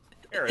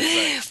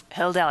parasite.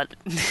 Held out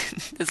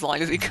as long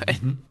as we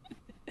could.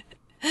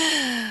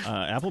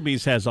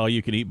 Applebee's has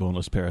all-you-can-eat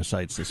boneless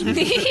parasites this week.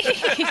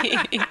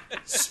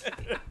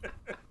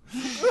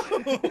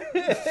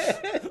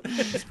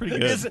 It's pretty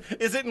good.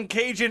 Is it in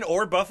Cajun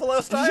or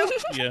Buffalo style?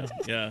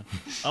 Yeah.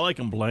 I like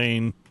them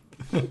plain.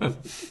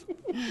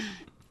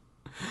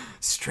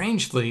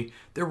 Strangely,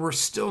 there were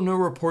still no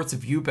reports of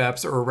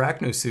UBAPs or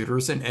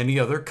arachnosuitors in any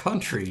other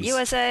countries.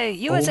 USA!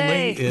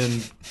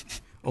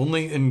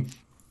 Only in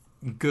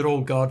good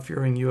old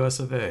God-fearing US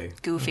of A.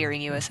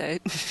 Goo-fearing USA.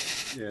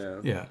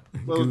 Yeah.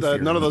 Well,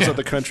 none of those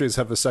other countries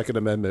have a Second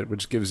Amendment,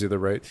 which gives you the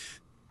right.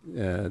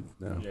 No.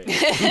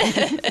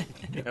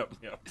 Yep.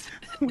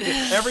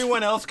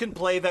 Everyone else can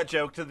play that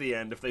joke to the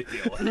end if they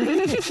feel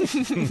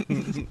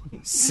it.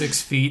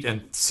 6 feet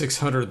and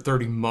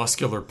 630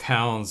 muscular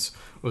pounds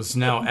was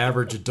now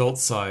average adult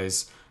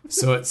size.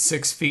 So at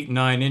 6 feet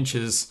 9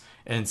 inches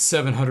and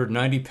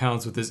 790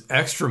 pounds with his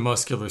extra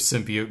muscular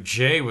symbiote,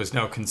 Jay was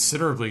now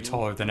considerably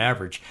taller than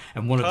average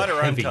and one of the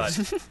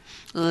heaviest.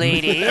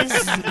 Ladies.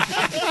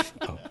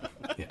 Oh,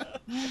 yeah.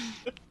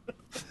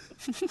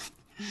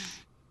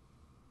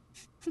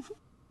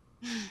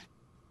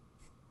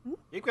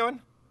 Keep going.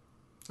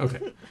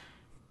 Okay.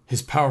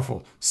 His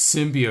powerful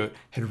symbiote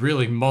had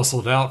really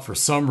muscled out for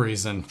some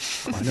reason.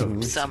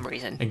 Some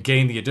reason. And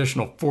gained the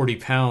additional 40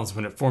 pounds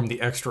when it formed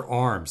the extra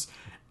arms.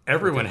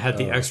 Everyone had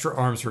the extra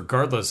arms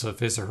regardless of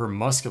his or her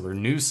muscular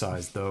new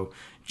size, though.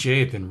 Jay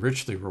had been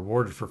richly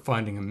rewarded for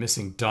finding a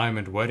missing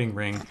diamond wedding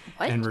ring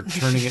and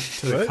returning it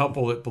to the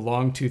couple it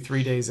belonged to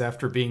 3 days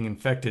after being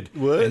infected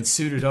and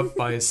suited up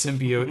by a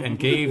symbiote, and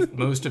gave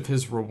most of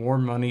his reward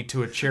money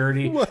to a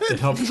charity that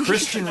helped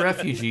Christian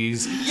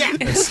refugees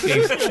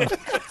escape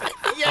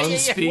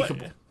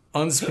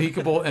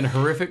unspeakable and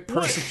horrific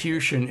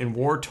persecution in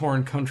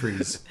war-torn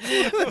countries.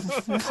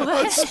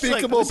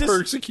 Unspeakable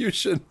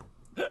persecution.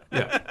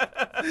 Yeah.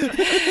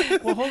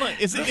 Well, hold on.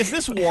 Is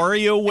this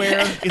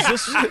WarioWare? Is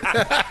this?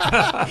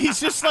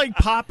 He's just like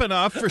popping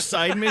off for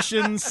side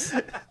missions.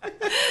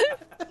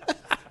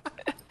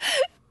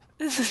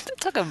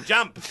 Took a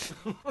Jump!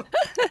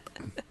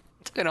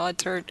 took an odd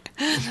turn.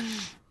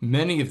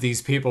 Many of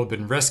these people have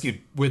been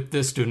rescued with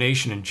this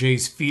donation, and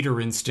Jay's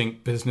feeder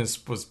insect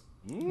business was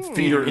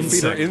feeder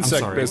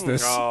insect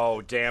business.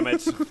 Oh, damn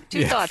it.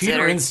 Two thoughts that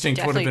feeder are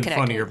instinct would have been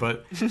definitely funnier,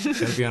 but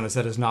gotta be honest,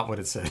 that is not what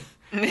it said.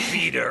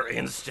 Feeder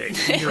instinct.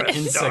 Feeder Press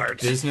insect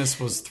start. business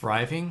was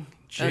thriving.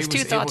 Jay Those was two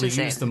able thoughts to are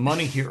same. use the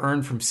money he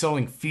earned from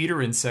selling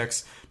feeder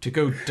insects to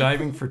go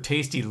diving for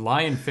tasty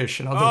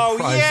lionfish and other Oh,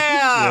 prizes.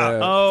 yeah!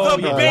 Oh,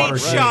 The yeah. bait Water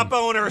shop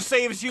owner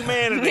saves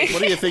humanity.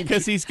 What do you think?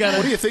 Because he's got.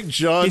 What do you think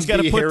John He's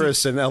gotta B. put the-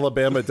 Harris in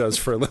Alabama does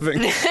for a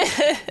living?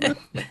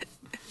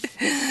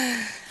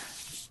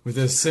 With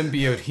a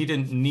symbiote, he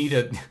didn't need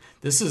a.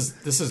 This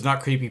is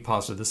not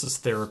creepypasta. This is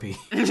therapy.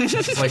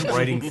 It's like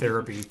writing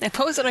therapy. I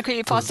posted on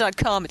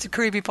creepypasta.com. It's a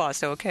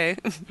creepypasta, okay?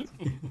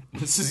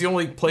 This is the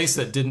only place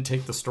that didn't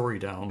take the story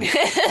down. It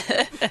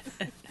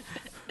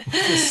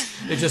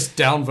just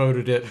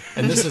downvoted it,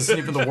 and this isn't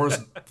even the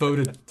worst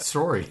voted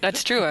story.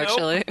 That's true,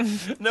 actually.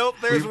 Nope,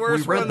 there's We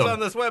worse read ones them. on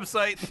this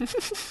website.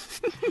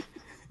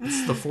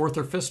 It's the fourth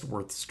or fifth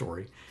worth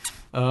story.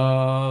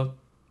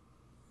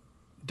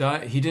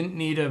 He didn't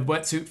need a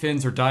wetsuit,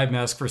 fins, or dive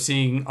mask for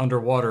seeing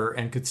underwater,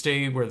 and could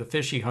stay where the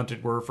fish he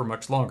hunted were for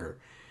much longer.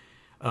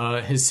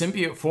 His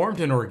symbiote formed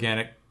an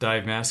organic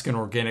dive mask and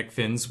organic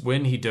fins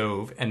when he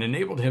dove, and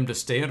enabled him to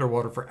stay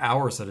underwater for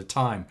hours at a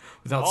time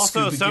without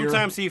Also, scuba gear.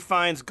 sometimes he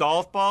finds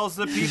golf balls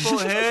that people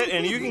hit,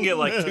 and you can get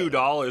like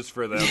 $2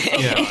 for them.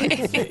 Yeah,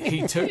 he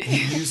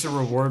used the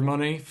reward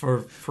money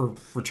for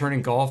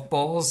returning golf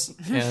balls,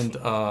 and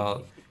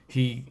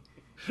he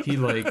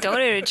like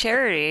Donated to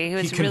charity. He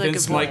was he a really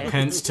good convinced boy. Mike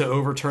Pence to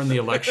overturn the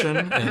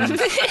election.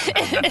 And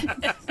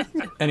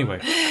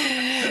anyway,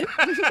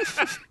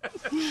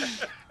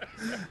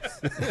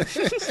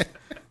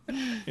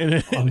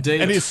 on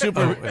day And his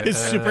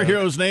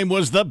superhero's name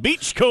was the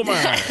Beachcomber.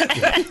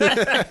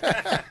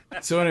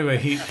 So anyway,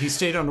 he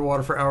stayed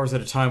underwater for hours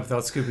at a time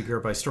without scuba gear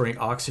by storing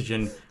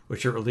oxygen,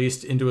 which it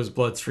released into his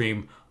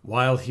bloodstream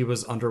while he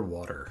was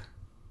underwater.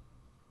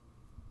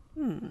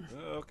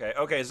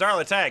 Okay,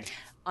 Zarla, tag.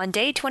 On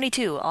day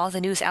 22, all the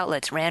news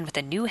outlets ran with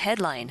a new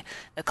headline.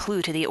 A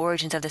clue to the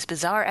origins of this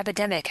bizarre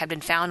epidemic had been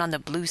found on the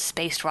blue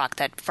space rock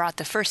that brought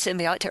the first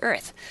symbiote to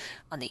Earth.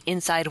 On the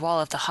inside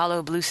wall of the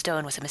hollow blue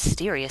stone was a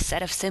mysterious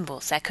set of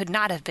symbols that could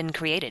not have been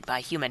created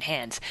by human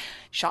hands.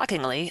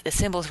 Shockingly, the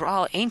symbols were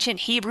all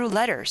ancient Hebrew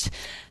letters.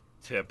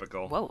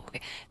 Typical. Whoa.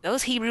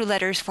 Those Hebrew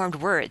letters formed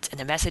words, and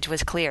the message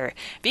was clear.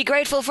 Be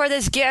grateful for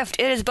this gift.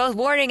 It is both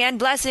warning and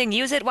blessing.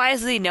 Use it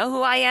wisely. Know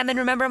who I am and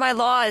remember my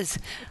laws.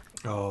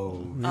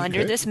 Oh,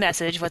 Under this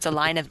message was a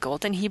line of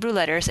golden Hebrew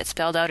letters that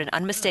spelled out an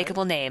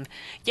unmistakable name.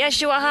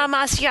 Yeshua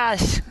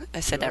HaMashiach. I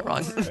said that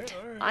wrong.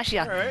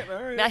 Mashiach.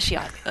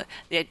 Mashiach.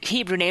 The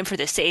Hebrew name for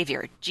the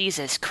Savior,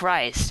 Jesus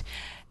Christ.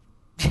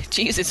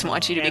 Jesus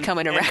wants you to become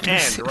an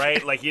arachnid. And,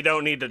 right? Like, you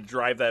don't need to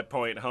drive that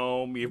point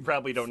home. You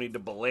probably don't need to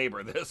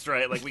belabor this,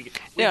 right? Like, we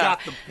Yeah.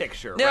 got the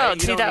picture, No, right? You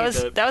see, don't that need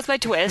was to- that was my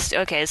twist.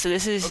 Okay, so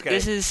this is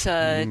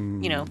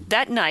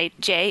that night,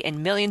 Jay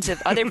and millions of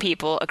other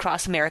people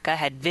across America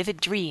had vivid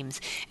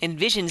dreams and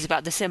visions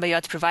about the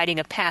symbiotes providing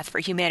a path for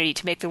humanity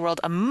to make the world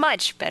a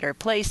much better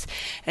place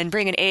and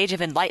bring an age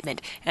of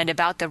enlightenment, and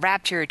about the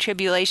rapture,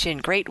 tribulation,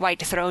 great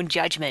white throne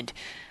judgment.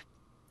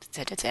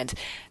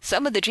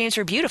 Some of the dreams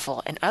were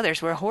beautiful, and others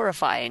were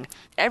horrifying.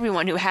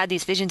 Everyone who had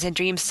these visions and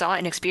dreams saw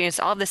and experienced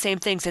all of the same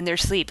things in their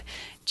sleep.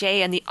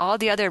 Jay and all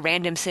the other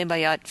random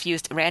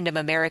symbiote-fused random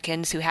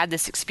Americans who had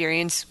this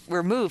experience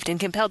were moved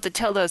and compelled to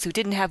tell those who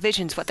didn't have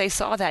visions what they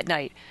saw that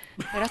night.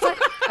 But I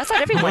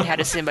thought everyone had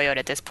a symbiote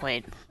at this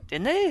point,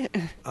 didn't they?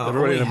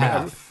 only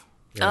half.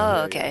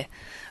 Oh, okay.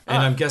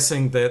 And I'm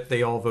guessing that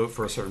they all vote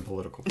for a certain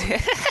political party.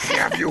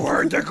 Have you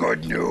heard the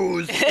good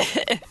news?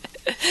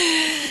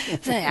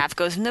 So half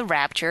goes in the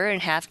rapture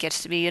and half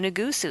gets to be in a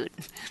goo suit.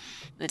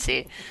 Let's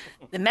see.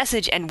 The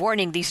message and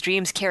warning these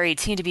dreams carried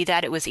seemed to be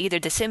that it was either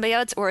the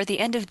symbiotes or the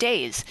end of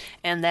days,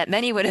 and that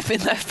many would have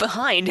been left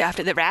behind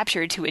after the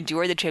rapture to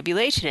endure the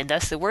tribulation, and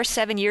thus the worst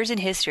 7 years in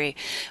history,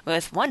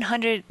 with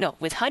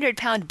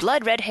 100-pound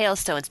blood-red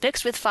hailstones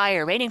mixed with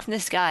fire raining from the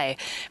sky,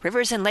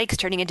 rivers and lakes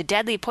turning into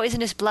deadly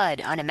poisonous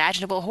blood,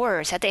 unimaginable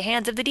horrors at the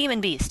hands of the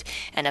demon beast,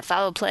 and a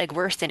foul plague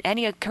worse than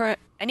any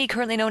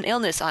currently known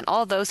illness on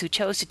all those who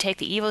chose to take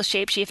the evil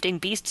shape-shifting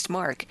beast's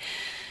mark.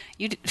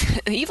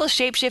 Evil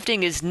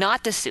shape-shifting is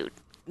not the suit.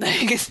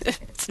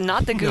 It's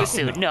not the goo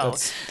suit. No,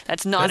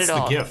 that's not that's at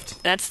all. The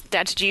gift.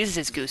 That's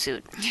Jesus' goo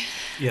suit.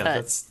 Yeah,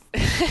 that's.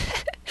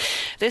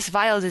 This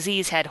vile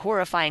disease had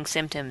horrifying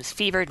symptoms: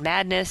 fevered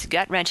madness,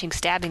 gut-wrenching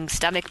stabbing,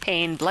 stomach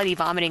pain, bloody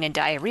vomiting and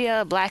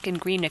diarrhea, black and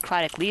green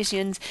necrotic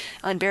lesions,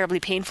 unbearably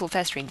painful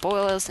festering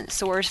boils, and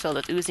sores filled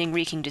with oozing,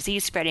 reeking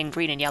disease-spreading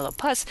green and yellow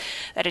pus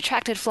that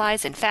attracted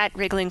flies and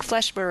fat-wriggling,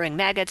 flesh-burrowing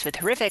maggots with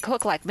horrific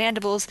hook-like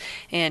mandibles,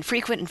 and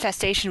frequent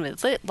infestation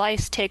with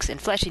lice, ticks,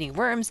 and flesh-eating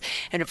worms,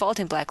 and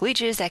revolting black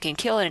leeches that can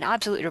kill in an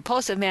absolutely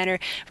repulsive manner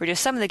were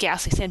just some of the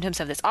ghastly symptoms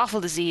of this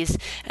awful disease,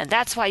 and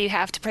that's why you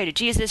have to pray to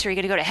Jesus or you're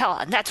going to go to hell,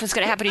 and that's what's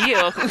going to happen to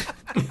you.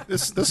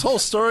 This whole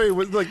story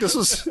was like this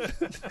is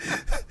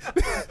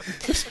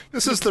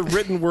this is the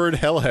written word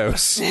Hell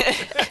House.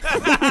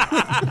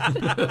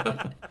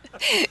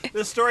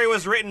 This story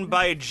was written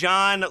by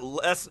John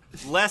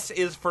Less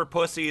is for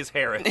Pussies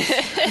Harris.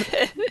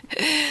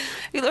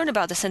 We learn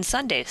about this in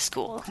Sunday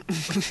school.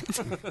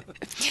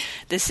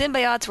 The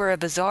symbiotes were a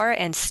bizarre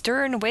and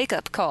stern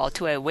wake-up call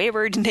to a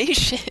wayward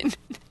nation.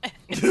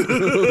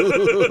 Headed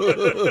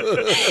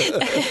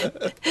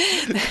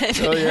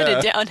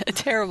down a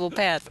terrible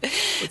path.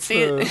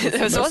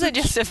 This wasn't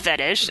just a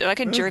fetish. I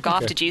can jerk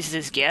off to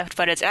Jesus' gift,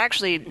 but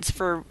it's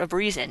for a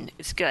reason.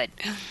 It's good.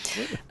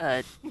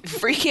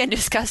 Freaky and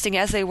disgusting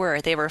as they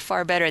were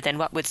far better than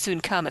what would soon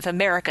come if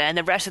America and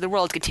the rest of the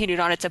world continued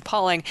on its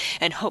appalling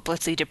and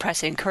hopelessly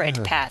depressing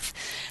current path.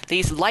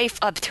 These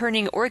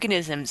life-upturning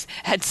organisms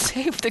had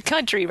saved the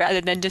country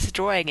rather than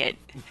destroying it.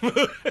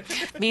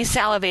 Me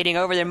salivating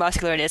over their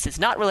muscularness is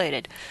not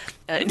related.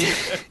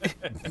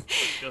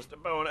 Just a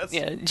bonus.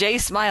 Yeah, Jay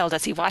smiled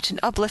as he watched an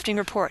uplifting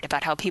report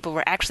about how people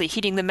were actually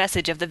heeding the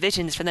message of the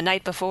visions from the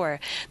night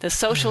before. The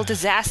social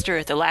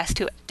disaster the last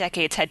 2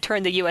 decades had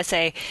turned the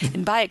USA,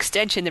 and by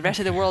extension the rest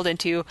of the world,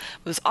 into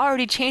was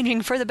already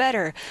changing for the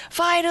better.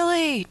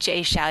 Finally,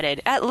 Jay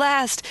shouted. At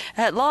last,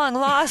 at long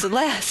last, at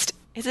last.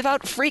 It's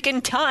about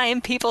freaking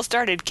time people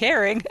started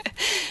caring.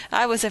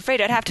 I was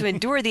afraid I'd have to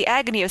endure the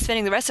agony of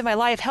spending the rest of my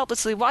life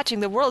helplessly watching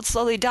the world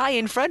slowly die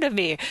in front of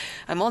me.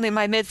 I'm only in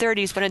my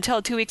mid-30s, but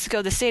until 2 weeks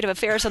ago, the state of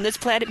affairs on this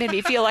planet made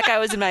me feel like I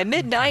was in my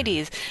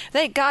mid-90s.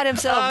 Thank God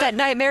himself, that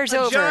nightmare's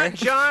over.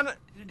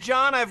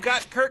 John, I've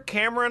got Kirk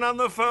Cameron on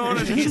the phone,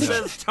 and he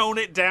says tone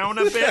it down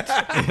a bit.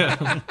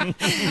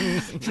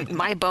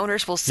 My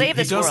boners will save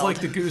this world. He does like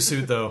the goo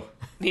suit, though.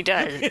 He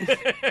does.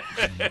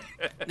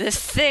 This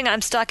thing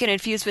I'm stuck in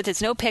infused with,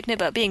 it's no picnic,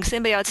 but being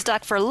symbiote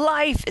stuck for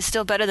life is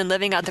still better than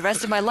living out the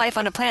rest of my life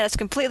on a planet that's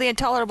completely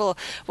intolerable.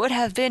 Would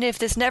have been if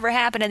this never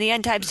happened and the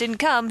end times didn't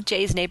come.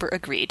 Jay's neighbor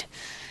agreed.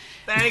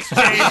 Thanks,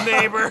 Jay's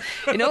neighbor.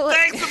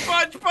 Thanks a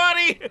bunch,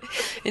 buddy.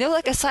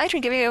 Like, aside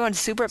from giving everyone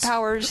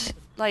superpowers,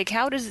 like,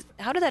 how did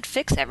that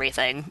fix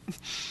everything?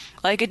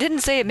 Like, it didn't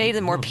say it made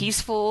them more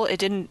peaceful. It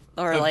didn't,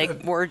 or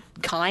like more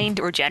kind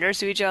or generous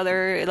to each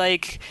other.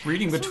 Like,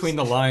 reading between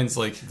the lines,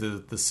 like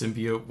the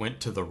symbiote went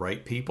to the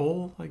right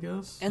people, I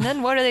guess. And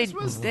then what do they?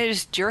 They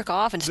just jerk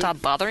off and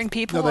stop bothering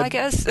people, I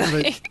guess.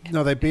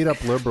 They beat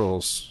up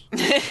liberals.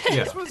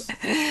 Yeah.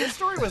 This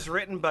story was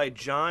written by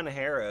John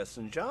Harris,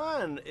 and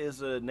John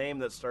is a name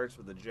that starts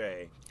with a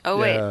J. Oh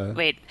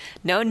wait!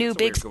 No new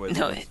big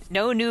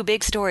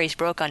stories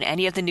broke on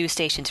any of the news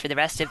stations for the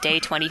rest of day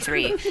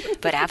 23.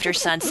 But after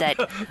sunset,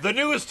 the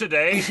news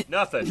today,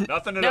 nothing at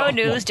all. No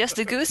news, just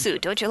the goose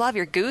suit. Don't you love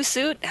your goose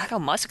suit? Look how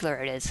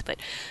muscular it is. But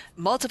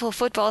multiple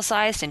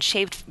football-sized and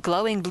shaped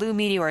glowing blue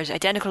meteors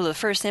identical to the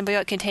first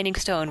symbiote-containing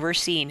stone were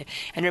seen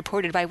and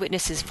reported by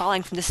witnesses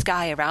falling from the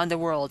sky around the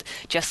world.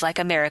 Just like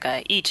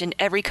America, each and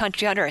every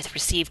country on Earth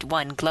received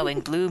one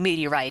glowing blue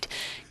meteorite.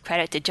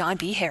 Credit to John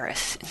B.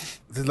 Harris.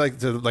 Did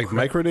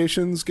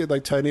micronations get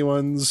like tiny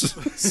ones?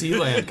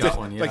 Sealand got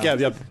one,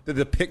 yeah. Did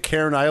the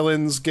Pitcairn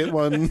Islands get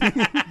one?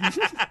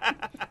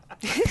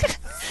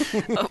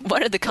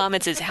 One of the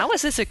comments is, how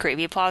is this a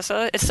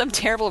creepypasta? It's some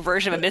terrible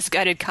version of a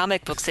misguided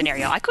comic book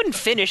scenario. I couldn't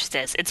finish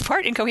this. It's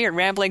part incoherent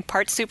rambling,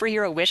 part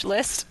superhero wish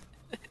list.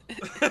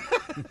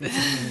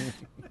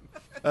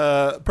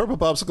 Purple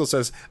Popsicle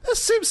says, this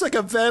seems like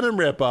a Venom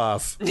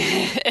ripoff.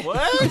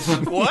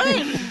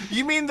 What?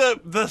 You mean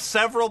the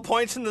several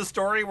points in the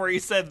story where he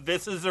said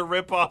this is a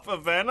ripoff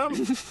of Venom?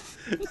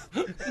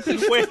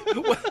 Wait,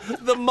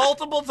 the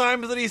multiple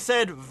times that he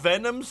said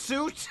Venom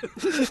suit?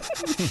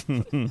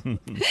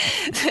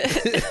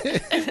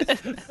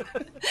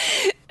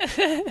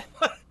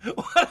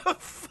 What a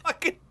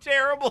fucking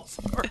terrible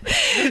story.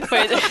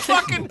 A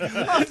fucking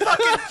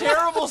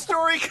terrible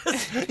story,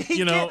 because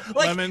he gets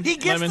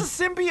the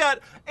symbiote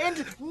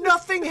and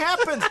nothing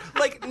happens.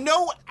 Like,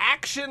 no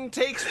action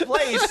takes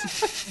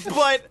place,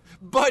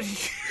 but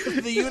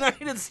the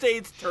United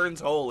States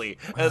turns holy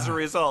as a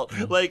result.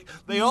 Like,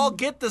 they all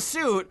get the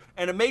suit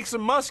and it makes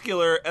them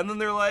muscular, and then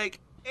they're like,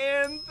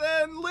 and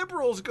then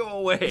liberals go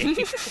away.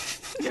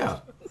 Yeah.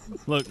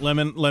 Look,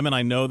 Lemon,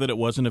 I know that it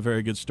wasn't a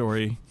very good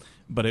story,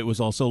 but it was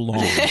also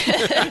long.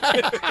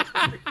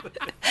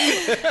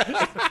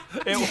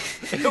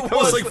 It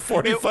was like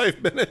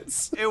 45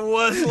 minutes. It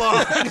was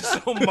long,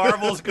 so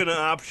Marvel's going to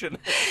option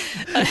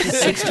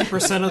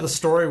 60% of the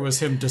story was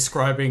him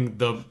describing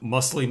the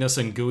muscliness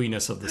and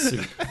gooiness of the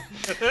suit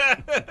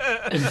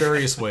in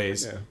various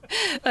ways. Yeah.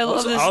 I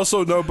love this.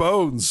 Also, no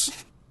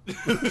bones.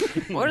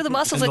 What are the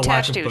muscles And the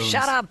lack attached of to? bones.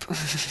 Shut up.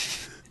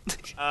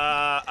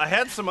 I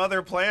had some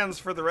other plans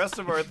for the rest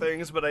of our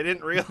things, but I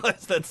didn't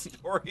realize that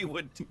story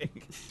would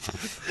take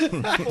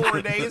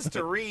 4 days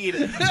to read.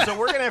 So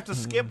we're gonna have to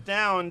skip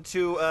down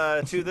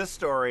to this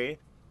story.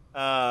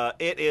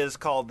 It is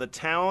called "The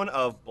Town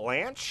of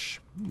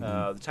Blanche."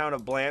 The Town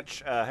of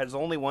Blanche has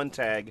only one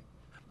tag.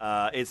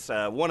 It's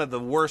one of the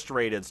worst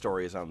rated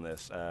stories on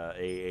this.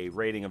 A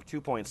rating of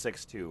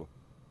 2.62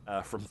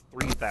 from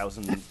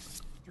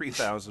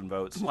 3,000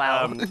 votes.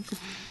 Wow.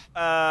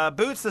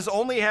 Boots, this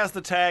only has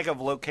the tag of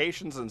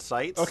locations and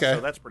sites. Okay.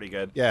 So that's pretty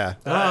good. Yeah.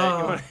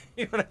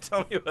 You want to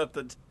tell me about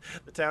the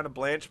town of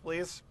Blanche,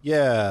 please?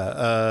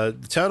 Yeah.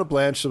 The Town of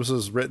Blanche, this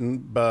was written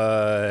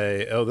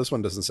by... Oh, this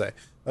one doesn't say.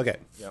 Okay.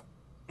 Yep.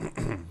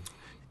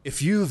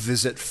 If you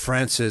visit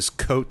France's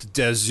Côte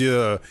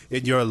d'Azur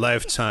in your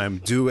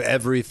lifetime, do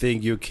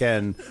everything you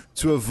can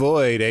to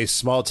avoid a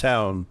small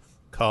town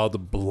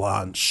called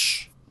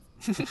Blanche.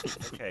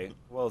 Okay.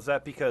 Well, is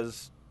that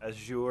because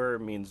azure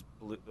means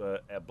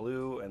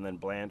blue and then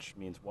Blanche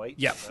means white?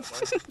 Yeah. Is that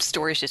why?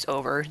 Story's just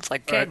over. It's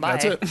like, okay, All right, bye.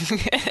 that's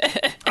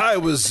it. I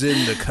was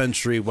in the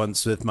country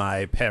once with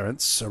my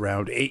parents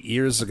around 8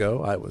 years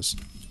ago. I was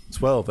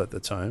 12 at the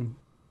time.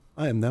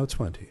 I am now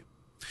 20.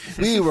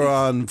 We were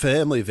on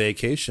family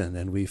vacation,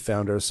 and we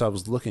found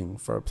ourselves looking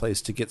for a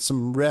place to get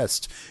some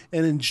rest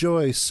and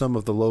enjoy some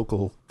of the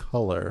local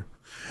color.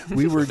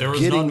 We were There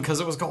was none because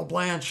it was called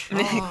Blanche.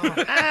 we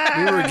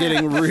were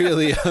getting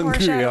really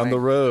hungry on the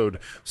road,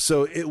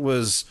 so it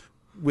was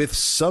with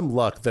some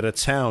luck that a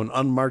town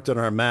unmarked on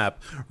our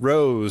map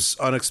rose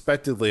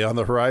unexpectedly on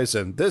the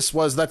horizon. This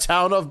was the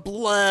town of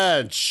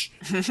Blanche.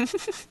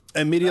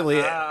 Immediately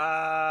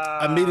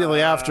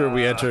after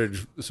we entered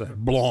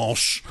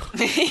Blanche,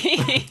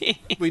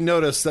 we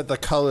noticed that the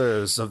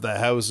colors of the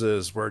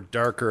houses were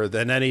darker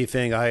than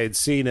anything I had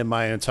seen in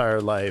my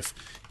entire life.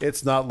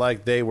 It's not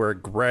like they were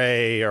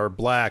gray or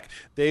black.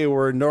 They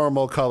were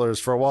normal colors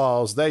for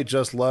walls. They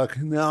just look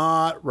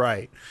not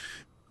right.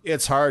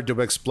 It's hard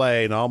to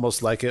explain,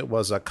 almost like it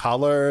was a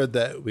color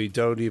that we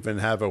don't even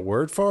have a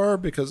word for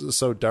because it's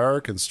so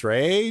dark and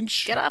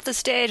strange. Get off the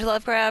stage,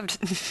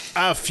 Lovecraft.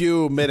 A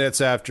few minutes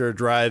after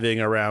driving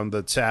around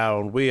the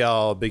town, we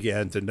all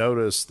began to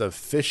notice the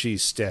fishy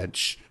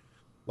stench.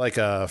 Like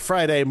a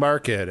Friday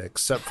market,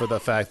 except for the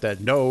fact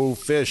that no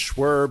fish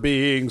were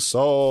being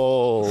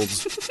sold.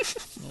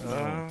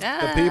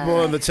 The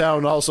people in the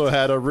town also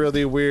had a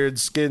really weird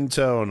skin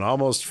tone,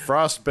 almost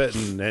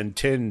frostbitten and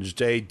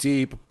tinged a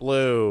deep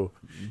blue.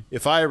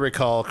 If I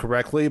recall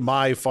correctly,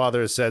 my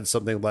father said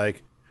something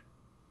like,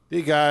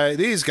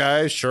 "These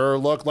guys sure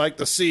look like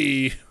the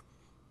sea."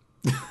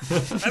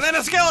 And then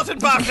a skeleton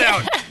popped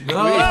out.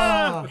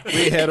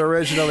 We had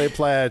originally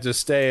planned to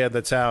stay in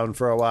the town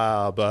for a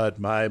while, but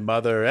my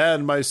mother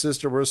and my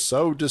sister were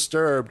so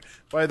disturbed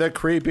by the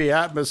creepy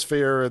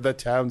atmosphere of the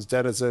town's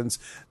denizens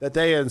that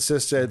they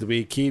insisted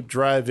we keep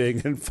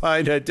driving and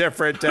find a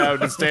different town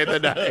to stay the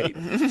night.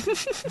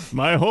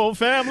 My whole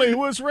family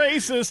was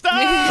racist.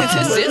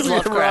 Ah! This is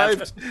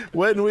Lovecraft.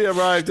 When we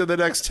arrived in the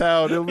next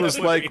town, it was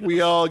like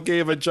we all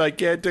gave a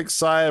gigantic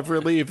sigh of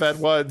relief at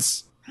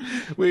once.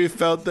 We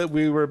felt that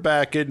we were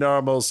back in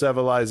normal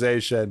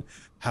civilization.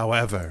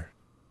 However,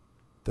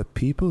 the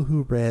people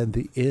who ran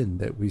the inn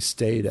that we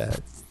stayed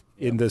at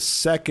in the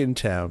second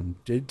town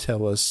did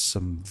tell us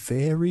some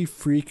very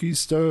freaky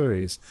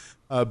stories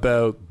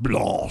about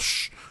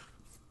Blanche.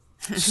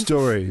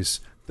 Stories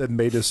that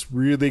made us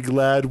really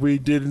glad we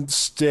didn't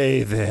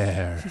stay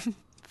there.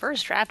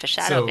 First draft of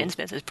Shadow of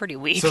Innsmouth is pretty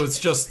weak. So it's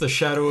just the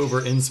shadow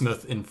over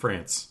Innsmouth in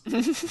France.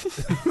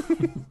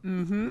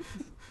 Mm-hmm.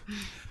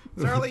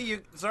 Zarly,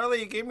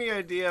 you gave me an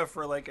idea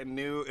for like a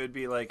new. It'd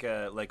be like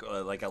a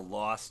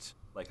lost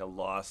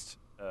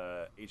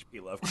H.P.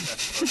 Lovecraft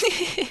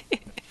story.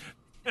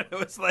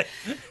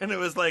 And it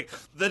was like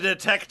the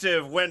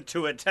detective went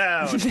to a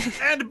town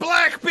and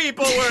black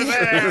people were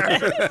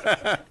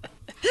there.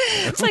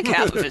 It's like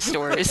half of his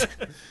stories.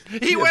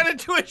 He went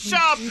into a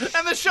shop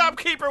and the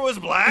shopkeeper was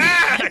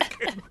black.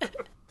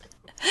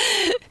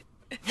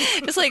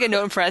 Just like a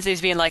note in parentheses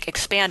being like,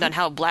 expand on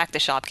how black the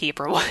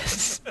shopkeeper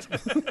was.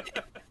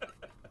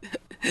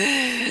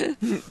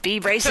 Be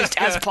racist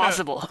as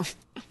possible.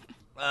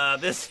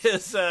 This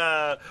is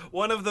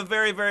one of the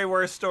very, very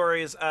worst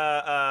stories.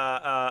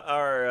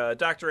 Our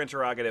Doctor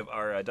Interrogative,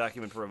 our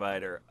document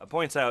provider,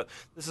 points out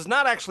this is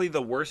not actually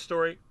the worst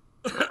story,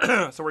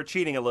 so we're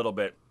cheating a little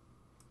bit.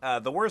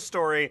 The worst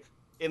story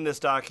in this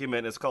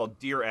document is called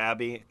Dear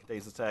Abby. It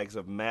contains the tags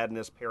of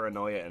madness,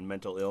 paranoia, and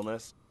mental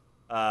illness.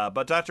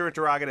 But Doctor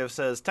Interrogative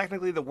says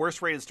technically the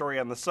worst rated story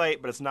on the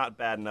site, but it's not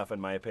bad enough, in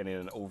my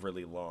opinion, and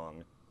overly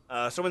long.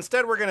 So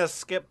instead, we're going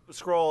to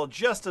scroll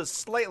just as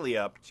slightly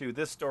up to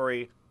this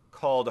story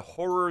called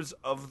Horrors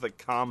of the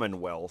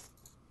Commonwealth.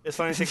 Is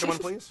Sonny, take one,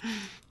 please?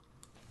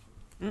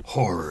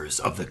 Horrors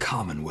of the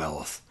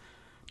Commonwealth.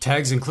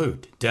 Tags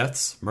include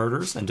deaths,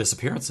 murders, and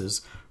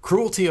disappearances,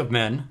 cruelty of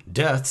men,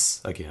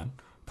 deaths, again,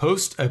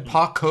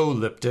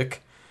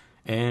 post-apocalyptic,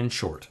 and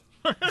short.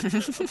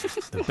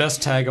 The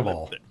best tag of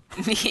all.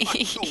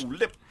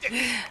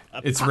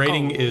 Its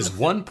rating is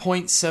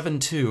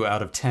 1.72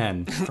 out of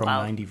 10 from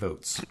 90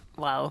 votes.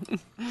 Wow.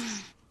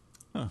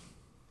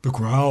 The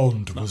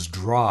ground was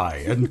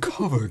dry and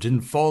covered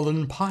in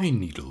fallen pine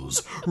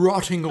needles,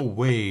 rotting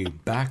away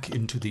back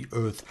into the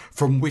earth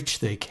from which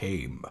they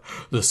came.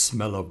 The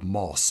smell of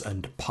moss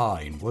and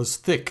pine was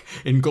thick,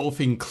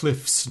 engulfing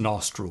Cliff's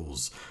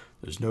nostrils.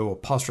 There's no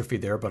apostrophe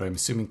there, but I'm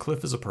assuming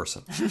Cliff is a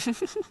person.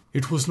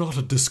 It was not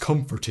a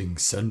discomforting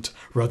scent,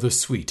 rather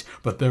sweet,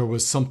 but there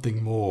was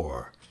something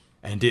more.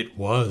 And it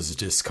was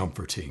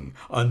discomforting,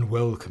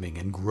 unwelcoming,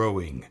 and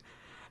growing.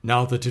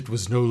 Now that it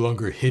was no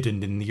longer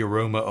hidden in the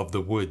aroma of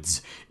the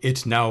woods,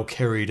 it now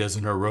carried as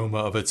an aroma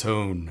of its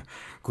own,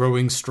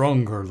 growing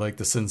stronger like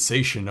the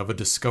sensation of a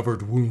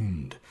discovered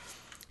wound.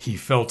 He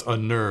felt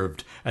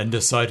unnerved and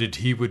decided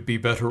he would be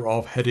better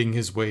off heading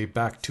his way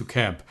back to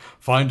camp,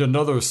 find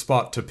another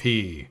spot to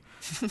pee.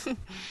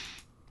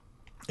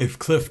 If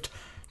Cliff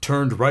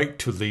turned right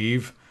to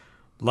leave,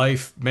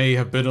 life may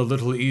have been a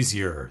little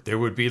easier. There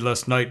would be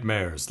less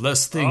nightmares,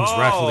 less things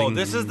rattling. Oh,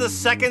 this is the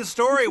second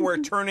story where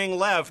turning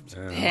left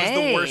was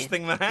the worst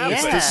thing that happened.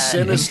 It's the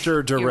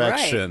sinister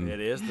direction.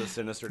 It is the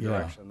sinister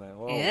direction.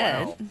 Oh,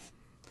 Yeah. wow.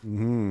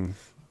 Mm-hmm.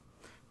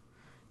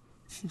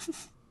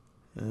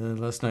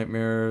 Less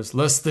nightmares,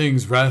 less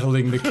things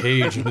rattling the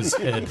cage in his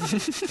head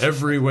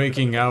every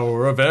waking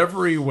hour of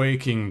every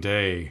waking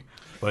day.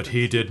 But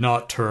he did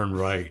not turn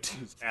right.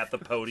 He's at the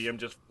podium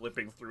just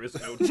flipping through his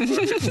notes.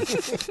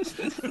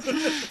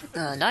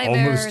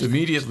 Nightmares. Almost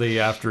immediately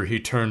after he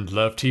turned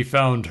left, he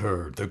found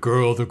her, the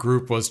girl the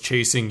group was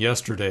chasing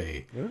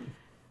yesterday. Yeah.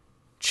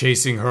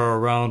 Chasing her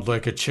around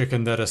like a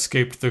chicken that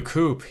escaped the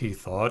coop, he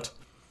thought.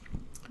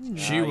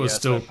 She was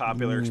still... a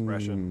popular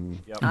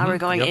expression. Yep. We're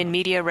going in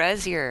media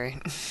res here.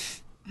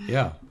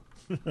 Yeah.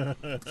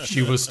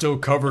 She was still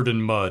covered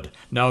in mud,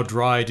 now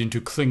dried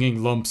into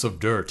clinging lumps of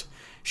dirt.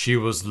 She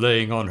was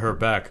laying on her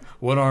back,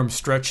 one arm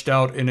stretched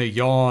out in a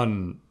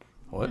yawn.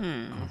 What?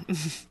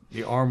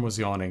 The arm was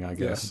yawning, I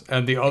guess. Yeah.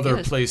 And the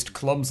other placed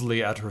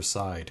clumsily at her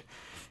side.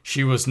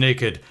 She was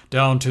naked,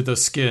 down to the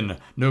skin,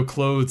 no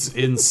clothes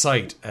in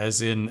sight,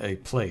 as in a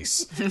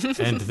place.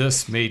 And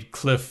this made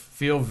Cliff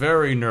feel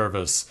very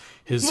nervous.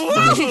 His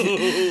first...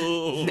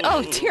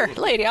 Oh, dear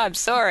lady, I'm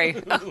sorry.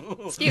 Oh,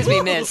 excuse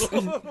me, miss.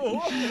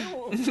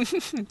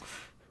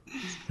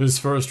 His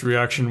first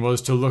reaction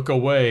was to look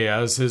away,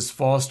 as his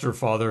foster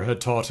father had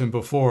taught him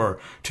before,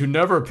 to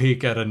never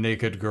peek at a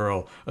naked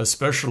girl,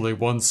 especially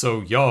one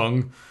so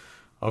young.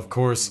 Of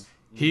course,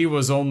 he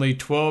was only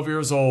 12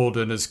 years old,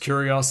 and his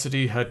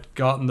curiosity had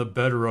gotten the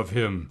better of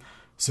him,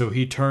 so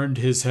he turned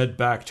his head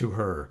back to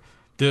her.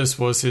 This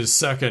was his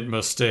second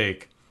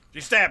mistake.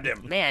 She stabbed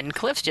him. Man,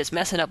 Cliff's just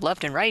messing up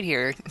left and right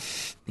here.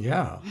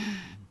 Yeah.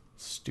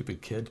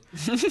 Stupid kid.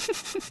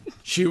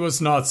 She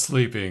was not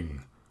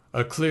sleeping.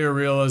 A clear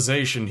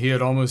realization he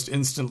had almost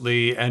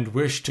instantly, and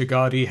wished to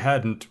God he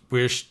hadn't,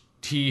 wished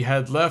he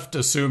had left,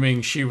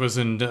 assuming she was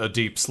in a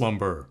deep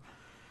slumber.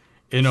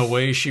 In a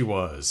way, she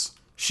was.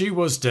 She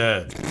was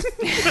dead.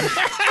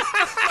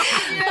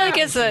 I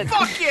guess that...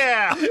 Fuck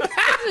yeah!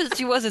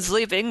 She wasn't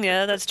sleeping.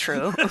 Yeah, that's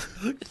true.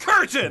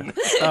 Curtain!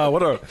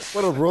 What a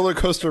roller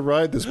coaster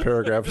ride this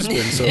paragraph has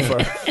been so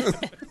far.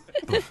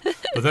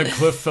 But then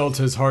Cliff felt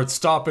his heart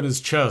stop in his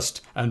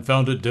chest and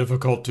found it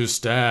difficult to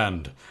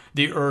stand.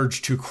 The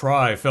urge to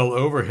cry fell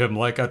over him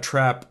like a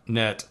trap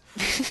net,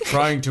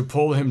 trying to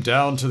pull him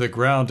down to the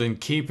ground and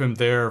keep him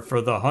there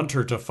for the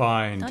hunter to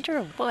find.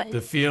 Hunter what?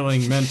 The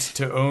feeling meant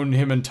to own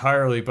him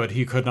entirely, but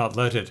he could not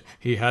let it.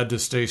 He had to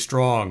stay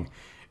strong.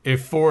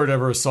 If Ford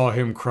ever saw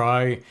him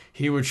cry,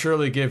 he would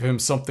surely give him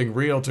something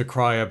real to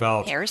cry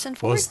about. Harrison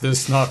Ford? Was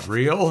this not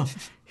real?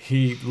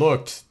 He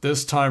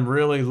this time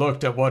really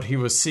looked at what he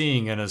was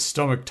seeing, and his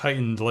stomach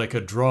tightened like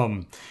a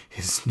drum.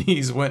 His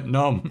knees went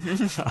numb.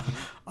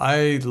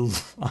 I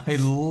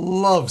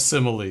love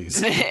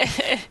similes.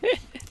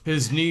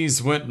 His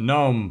knees went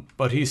numb,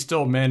 but he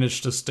still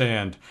managed to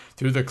stand.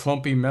 Through the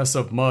clumpy mess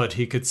of mud,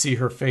 he could see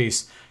her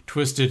face,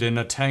 twisted in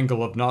a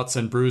tangle of knots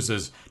and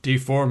bruises,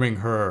 deforming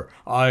her,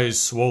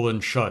 eyes swollen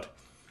shut.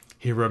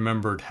 He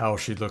remembered how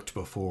she looked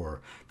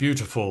before,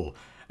 beautiful,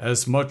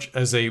 as much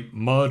as a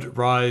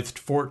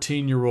mud-writhed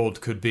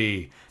 14-year-old could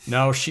be.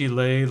 Now she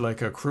lay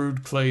like a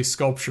crude clay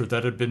sculpture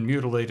that had been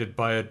mutilated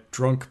by a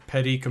drunk,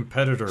 petty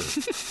competitor.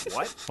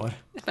 What?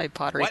 My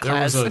pottery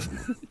class.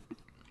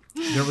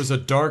 There was a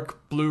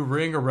dark blue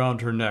ring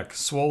around her neck,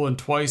 swollen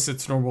twice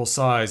its normal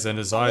size, and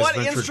his eyes ventured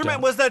down. What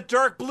instrument was that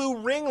dark blue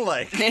ring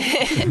like?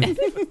 I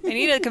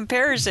need a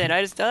comparison.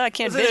 I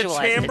can't visualize it. Was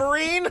it a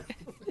tambourine?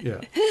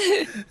 Yeah.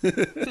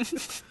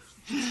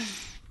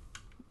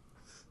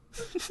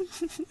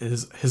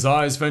 His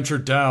eyes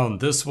ventured down.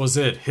 This was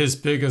it. His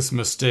biggest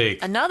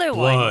mistake. Another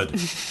Blood. one.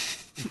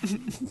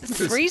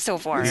 3 so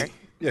far.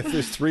 Yeah,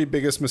 there's 3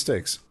 biggest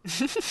mistakes.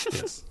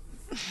 Yes.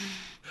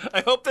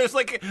 I hope there's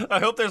like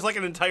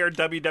an entire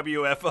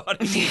WWF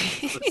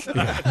audience.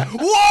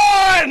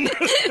 One.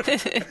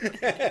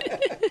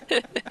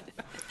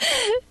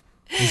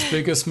 His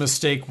biggest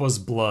mistake was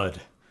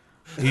blood.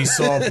 He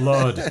saw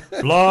blood.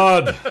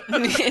 Blood.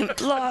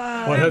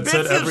 Blood. What had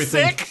set Bits of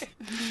everything? sick.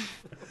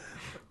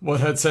 What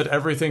had set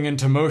everything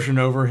into motion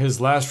over his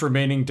last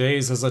remaining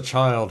days as a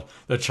child,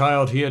 the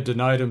child he had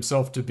denied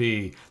himself to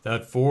be,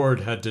 that Ford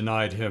had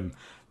denied him.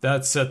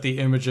 That set the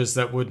images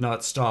that would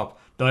not stop,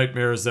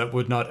 nightmares that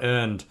would not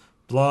end.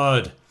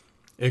 Blood.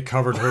 It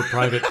covered her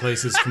private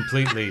places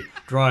completely,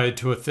 dried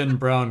to a thin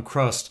brown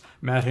crust,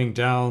 matting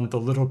down the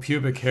little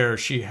pubic hair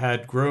she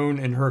had grown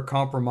in her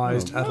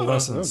compromised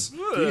adolescence.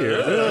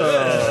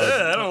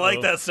 I don't like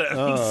that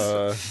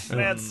sentence.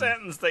 Bad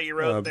sentence that you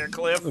wrote there,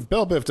 Cliff.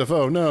 Bell Biff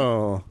DeVoe,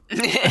 no.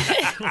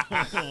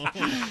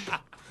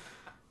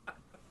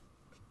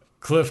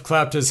 Cliff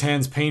clapped his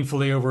hands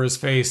painfully over his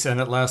face,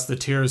 and at last the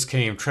tears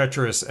came,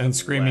 treacherous and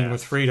screaming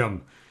with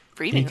freedom.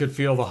 He could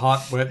feel the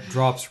hot, wet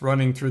drops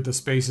running through the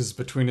spaces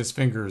between his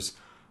fingers.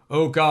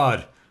 Oh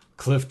God!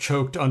 Cliff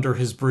choked under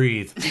his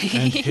breath,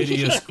 and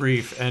hideous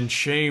grief and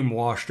shame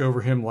washed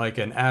over him like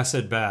an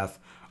acid bath.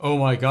 Oh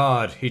my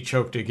God! He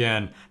choked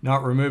again,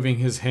 not removing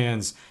his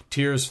hands,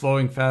 tears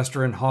flowing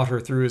faster and hotter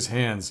through his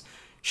hands.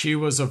 She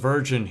was a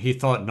virgin, he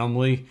thought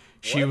numbly.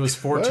 She was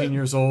 14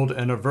 years old,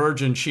 and a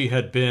virgin she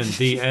had been.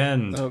 The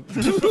end. All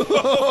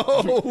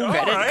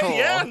right,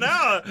 yeah,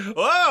 no.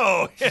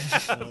 Whoa. Yeah.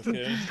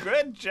 Okay.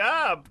 Good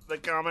job, the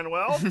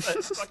Commonwealth.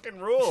 That's fucking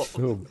rule.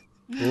 Oh,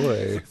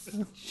 boy.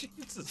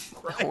 Jesus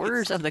Christ.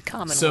 Horrors of the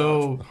Commonwealth.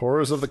 So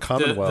Horrors of the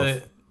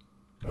Commonwealth.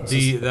 that was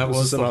in the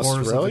horrors of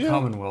Australia? the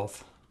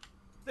Commonwealth.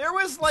 There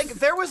was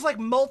like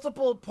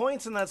multiple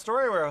points in that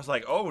story where I was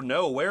like, oh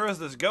no, where is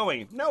this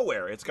going?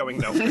 Nowhere. It's going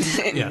nowhere.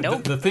 Yeah,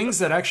 Nope. the things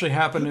that actually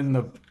happened in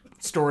the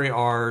story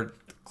are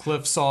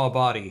Cliff saw a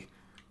body.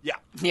 Yeah.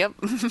 Yep.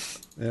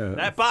 Yeah.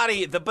 That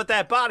body, but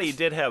that body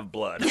did have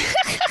blood.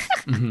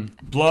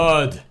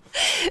 Blood.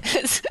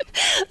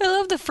 I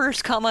love the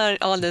first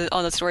comment on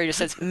the story. Just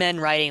says men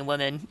riding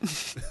women.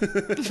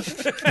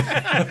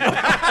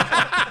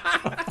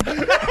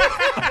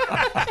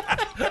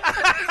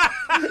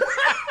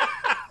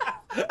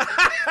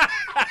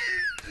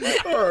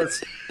 Oh,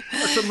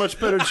 that's a much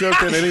better joke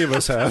than any of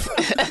us have.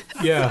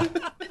 Yeah.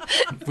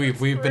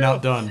 We've been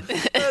outdone.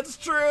 That's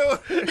true.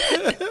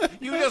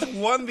 You just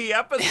won the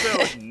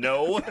episode.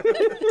 No.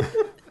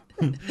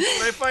 Can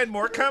I find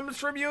more comments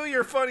from you?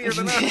 You're funnier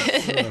than us.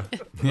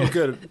 Oh,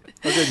 good.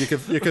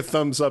 You could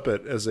thumbs up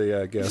it as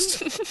a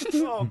guest.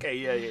 Okay,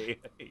 yeah.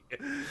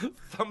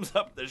 Thumbs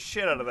up the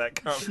shit out of that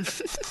comment.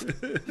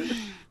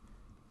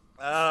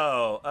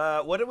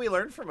 What did we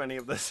learn from any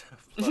of this?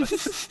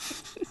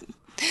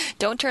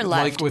 Don't turn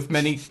left. Like with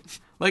many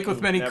Never,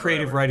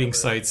 creative ever, writing never,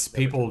 sites,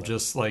 people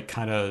just like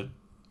kind of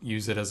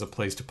use it as a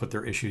place to put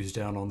their issues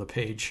down on the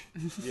page.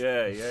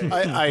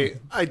 Yeah.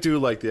 I do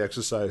like the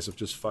exercise of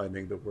just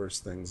finding the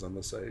worst things on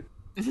the site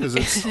because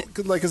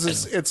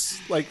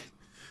it's like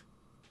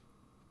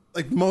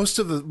most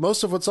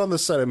of what's on the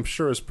site I'm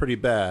sure is pretty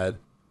bad.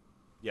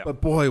 Yep.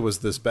 But boy, was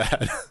this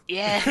bad.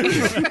 Yeah.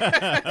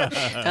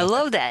 I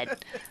love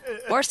that.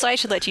 More sites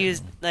should let you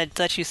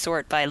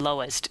sort by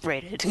lowest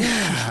rated.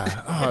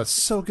 Oh, it's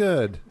so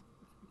good.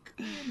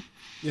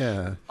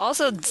 Yeah.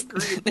 Also,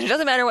 it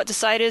doesn't matter what the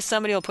site is,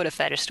 somebody will put a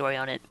fetish story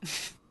on it.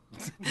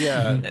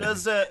 Yeah. Even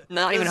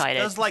hide it.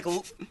 Does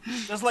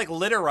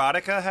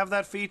Literotica have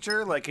that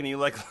feature? Like, can you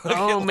look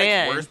Oh, at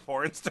man. worst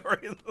porn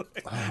story?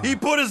 He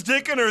put his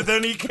dick in her,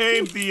 then he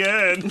came. The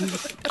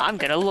end. I'm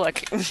gonna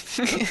look.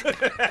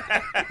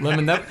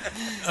 Lemon,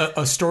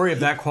 a story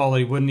of that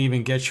quality wouldn't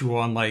even get you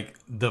on like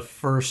the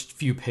first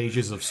few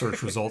pages of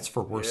search results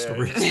for worst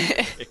stories.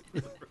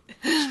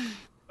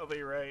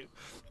 Probably right.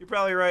 You're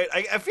probably right.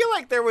 I feel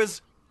like there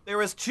was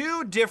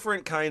 2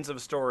 different kinds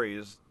of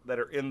stories that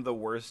are in the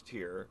worst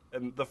tier.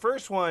 And the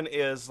first one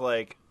is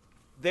like,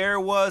 there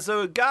was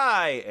a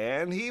guy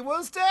and he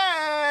was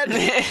dead.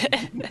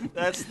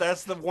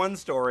 That's the one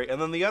story.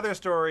 And then the other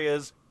story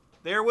is,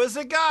 there was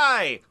a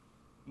guy.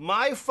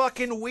 My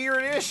fucking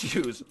weird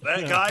issues.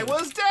 That guy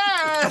was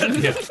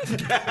dead.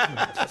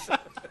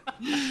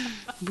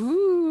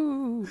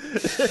 Woo.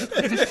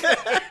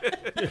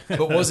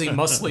 But was he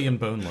muscly and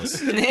boneless?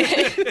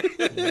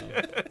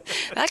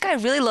 That guy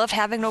really loved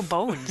having no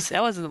bones.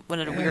 That was one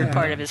of the weird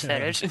part of his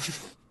fetish. It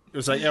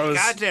was like it was.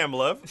 Goddamn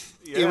love.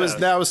 Yeah. It was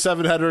now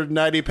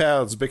 790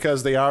 pounds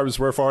because the arms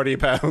were 40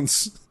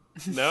 pounds.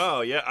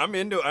 No, yeah, I'm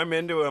into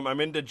him. I'm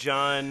into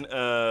John.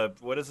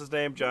 What is his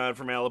name? John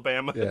from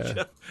Alabama.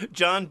 Yeah.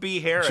 John B.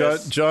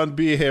 Harris. John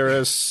B.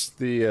 Harris,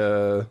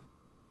 the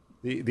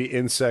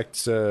insect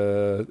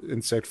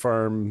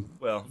farm.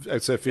 Well,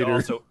 insect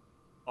feeder.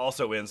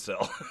 Also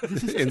incel.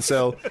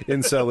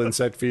 incel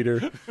insect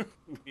feeder.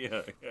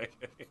 Yeah.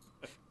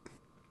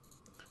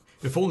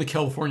 If only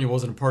California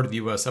wasn't a part of the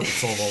U.S., that would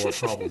solve all our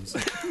problems.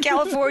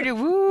 California,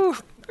 woo!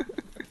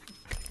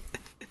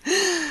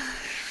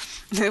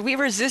 We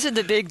resisted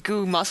the big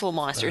goo muscle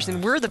monsters,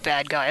 and we're the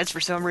bad guys for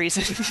some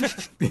reason.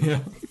 Yeah.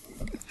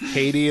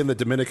 Haiti and the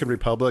Dominican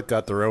Republic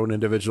got their own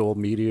individual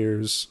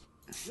meteors.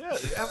 Yeah,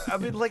 I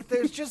mean, like,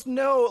 there's just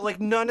no, like,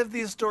 none of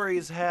these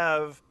stories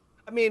have,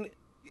 I mean,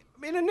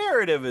 a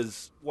narrative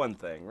is one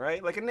thing,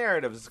 right? Like, a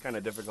narrative is kind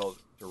of difficult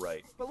to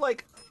write. But,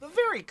 like, the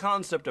very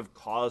concept of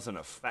cause and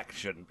effect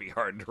shouldn't be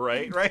hard to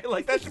write, right?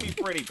 Like, that should be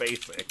pretty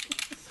basic.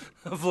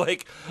 Of,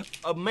 like,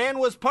 a man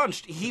was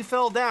punched, he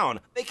fell down.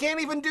 They can't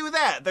even do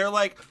that. They're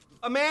like,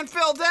 a man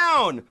fell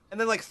down!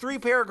 And then, like, 3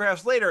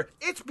 paragraphs later,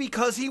 it's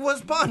because he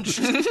was punched.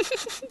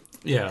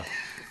 Yeah.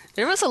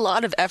 There was a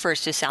lot of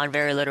efforts to sound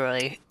very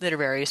literary.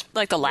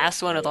 Like the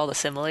last one with all the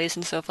similes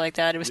and stuff like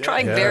that. It was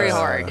trying very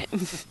hard.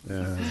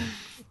 Yeah.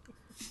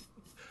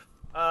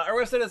 Our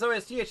website is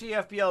always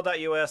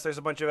thefpl.us. There's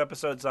a bunch of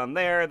episodes on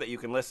there that you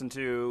can listen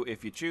to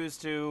if you choose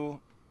to.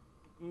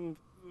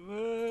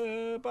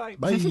 Bye. Bye.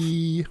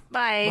 Bye.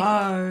 Bye.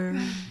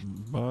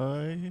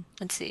 Bye.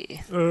 Let's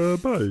see. Bye.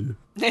 Bye.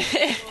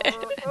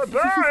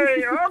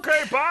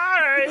 Okay,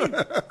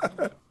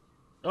 bye.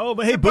 Oh,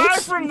 but hey, Boots. Bye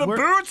from the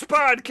Boots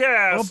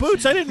podcast. Oh,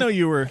 Boots, I didn't know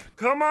you were...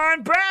 Come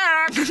on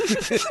back.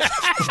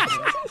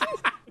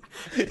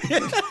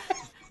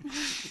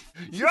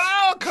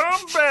 Y'all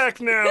come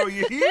back now,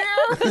 you hear?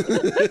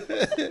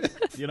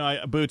 You know,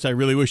 Boots, I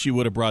really wish you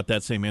would have brought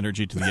that same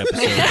energy to the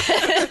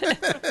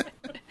episode.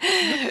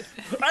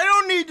 I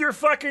don't need your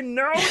fucking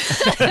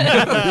notes.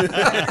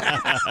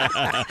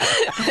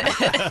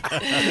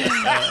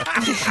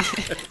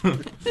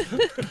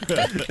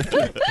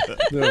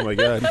 Oh, my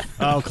God.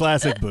 Oh,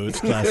 classic Boots.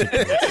 Classic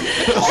Boots.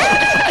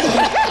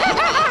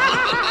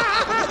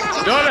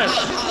 Doris,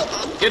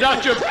 get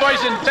out your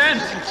poison pen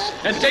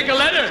and take a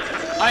letter.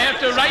 I have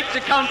to write to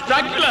Count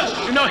Dracula.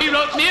 You know, he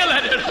wrote me a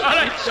letter. All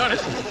right,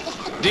 Doris.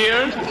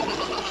 Dear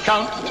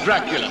Count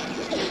Dracula,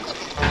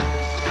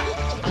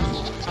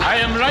 I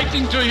am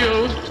writing to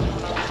you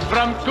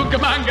from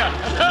Cucamonga.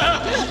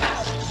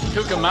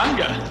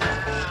 Cucamonga.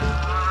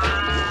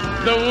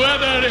 The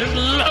weather is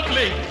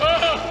lovely.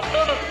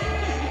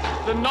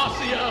 The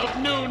nausea of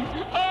noon.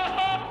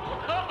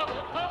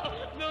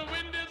 The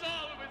wind is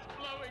always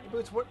blowing.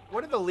 Boots,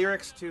 what are the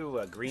lyrics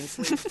to Green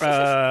Sleeves?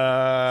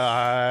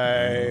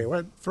 I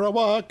went for a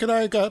walk and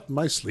I got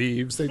my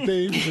sleeves. They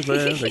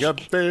got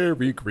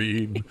very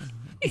green.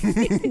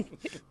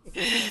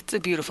 It's a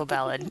beautiful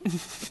ballad.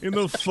 In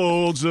the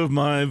folds of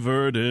my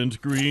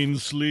verdant green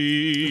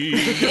sleeve.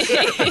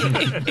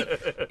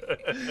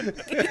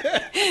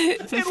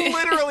 It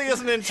literally is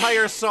an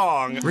entire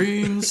song.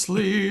 Green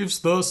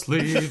sleeves, the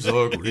sleeves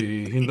are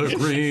green, the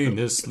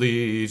greenest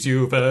sleeves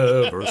you've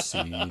ever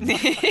seen. A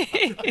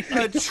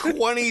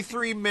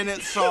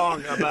 23-minute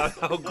song about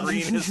how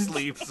green his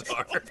sleeves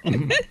are.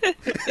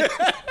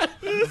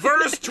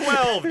 Verse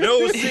 12.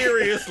 No,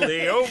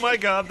 seriously. Oh my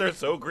God, they're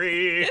so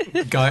green.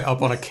 Guy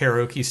up on a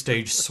karaoke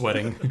stage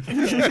sweating.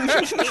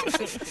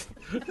 I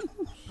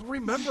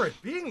remember it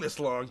being this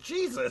long.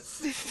 Jesus.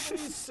 How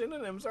many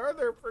synonyms are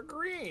there for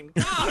green?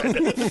 God.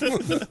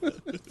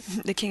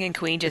 The king and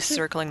queen just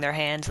circling their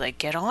hands like,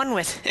 get on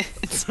with it.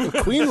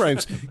 Queen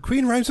rhymes.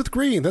 Queen rhymes with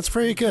green. That's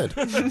very good.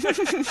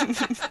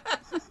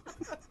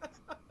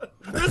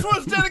 This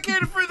one's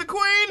dedicated for the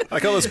queen.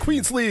 I call this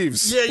queen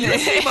sleeves. Yeah, you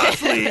see my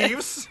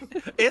sleeves.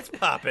 It's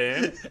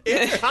poppin'.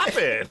 It's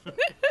poppin'.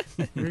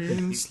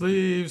 Green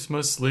sleeves,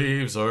 my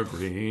sleeves are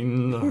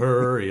green. The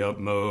hurry up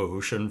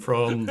motion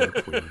from the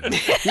queen.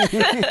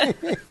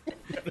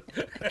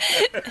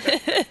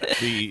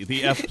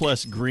 The F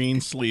plus green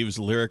sleeves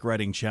lyric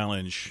writing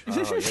challenge.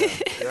 Oh,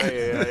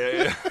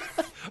 yeah.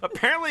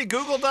 Apparently,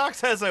 Google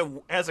Docs has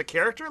a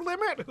character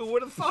limit. Who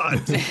would have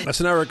thought? That's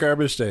an hour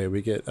garbage day.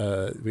 We get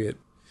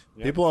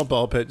people on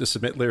Ball Pit to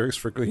submit lyrics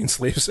for green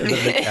sleeves and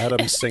then make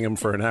Adam sing them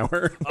for an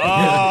hour.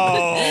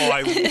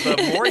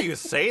 The more you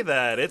say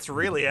that, it's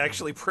really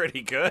actually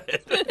pretty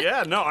good.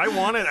 Yeah, no, I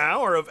want an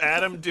hour of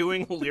Adam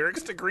doing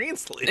lyrics to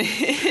Greensleeve.